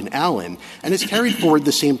 in Ivan Allen, and has carried forward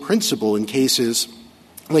the same principle in cases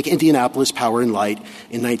like Indianapolis Power and Light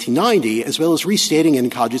in 1990, as well as restating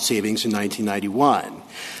Encogitt Savings in 1991.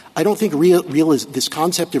 I don't think this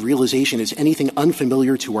concept of realization is anything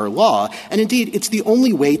unfamiliar to our law, and indeed, it's the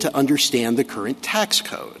only way to understand the current tax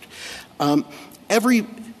code.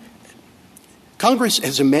 Congress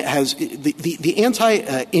has the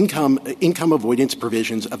anti-income avoidance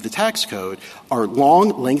provisions of the tax code are long,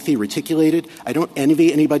 lengthy, reticulated. I don't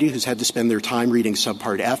envy anybody who's had to spend their time reading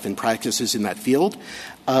Subpart F and practices in that field.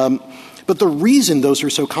 But the reason those are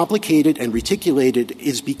so complicated and reticulated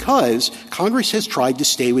is because Congress has tried to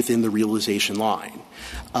stay within the realization line.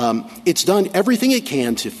 It's done everything it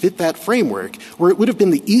can to fit that framework, where it would have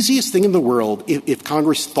been the easiest thing in the world if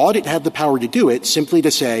Congress thought it had the power to do it, simply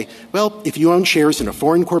to say, well, if you own shares in a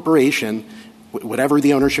foreign corporation, whatever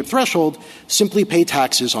the ownership threshold, simply pay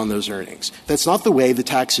taxes on those earnings. That's not the way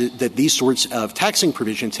that these sorts of taxing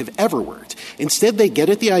provisions have ever worked. Instead, they get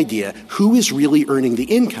at the idea who is really earning the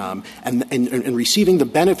income and receiving the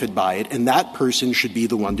benefit by it, and that person should be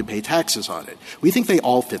the one to pay taxes on it. We think they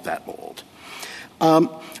all fit that mold.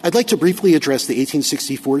 I'd like to briefly address the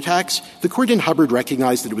 1864 tax. The court in Hubbard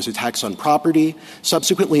recognized that it was a tax on property.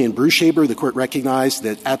 Subsequently, in Brushaber, the court recognized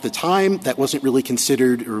that at the time that wasn't really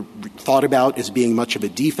considered or thought about as being much of a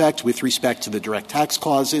defect with respect to the direct tax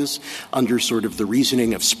clauses under sort of the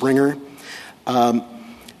reasoning of Springer.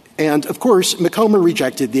 And, of course, McComer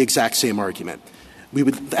rejected the exact same argument. We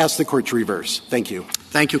would ask the court to reverse. Thank you.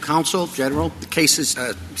 Thank you, counsel. General, the case is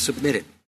submitted.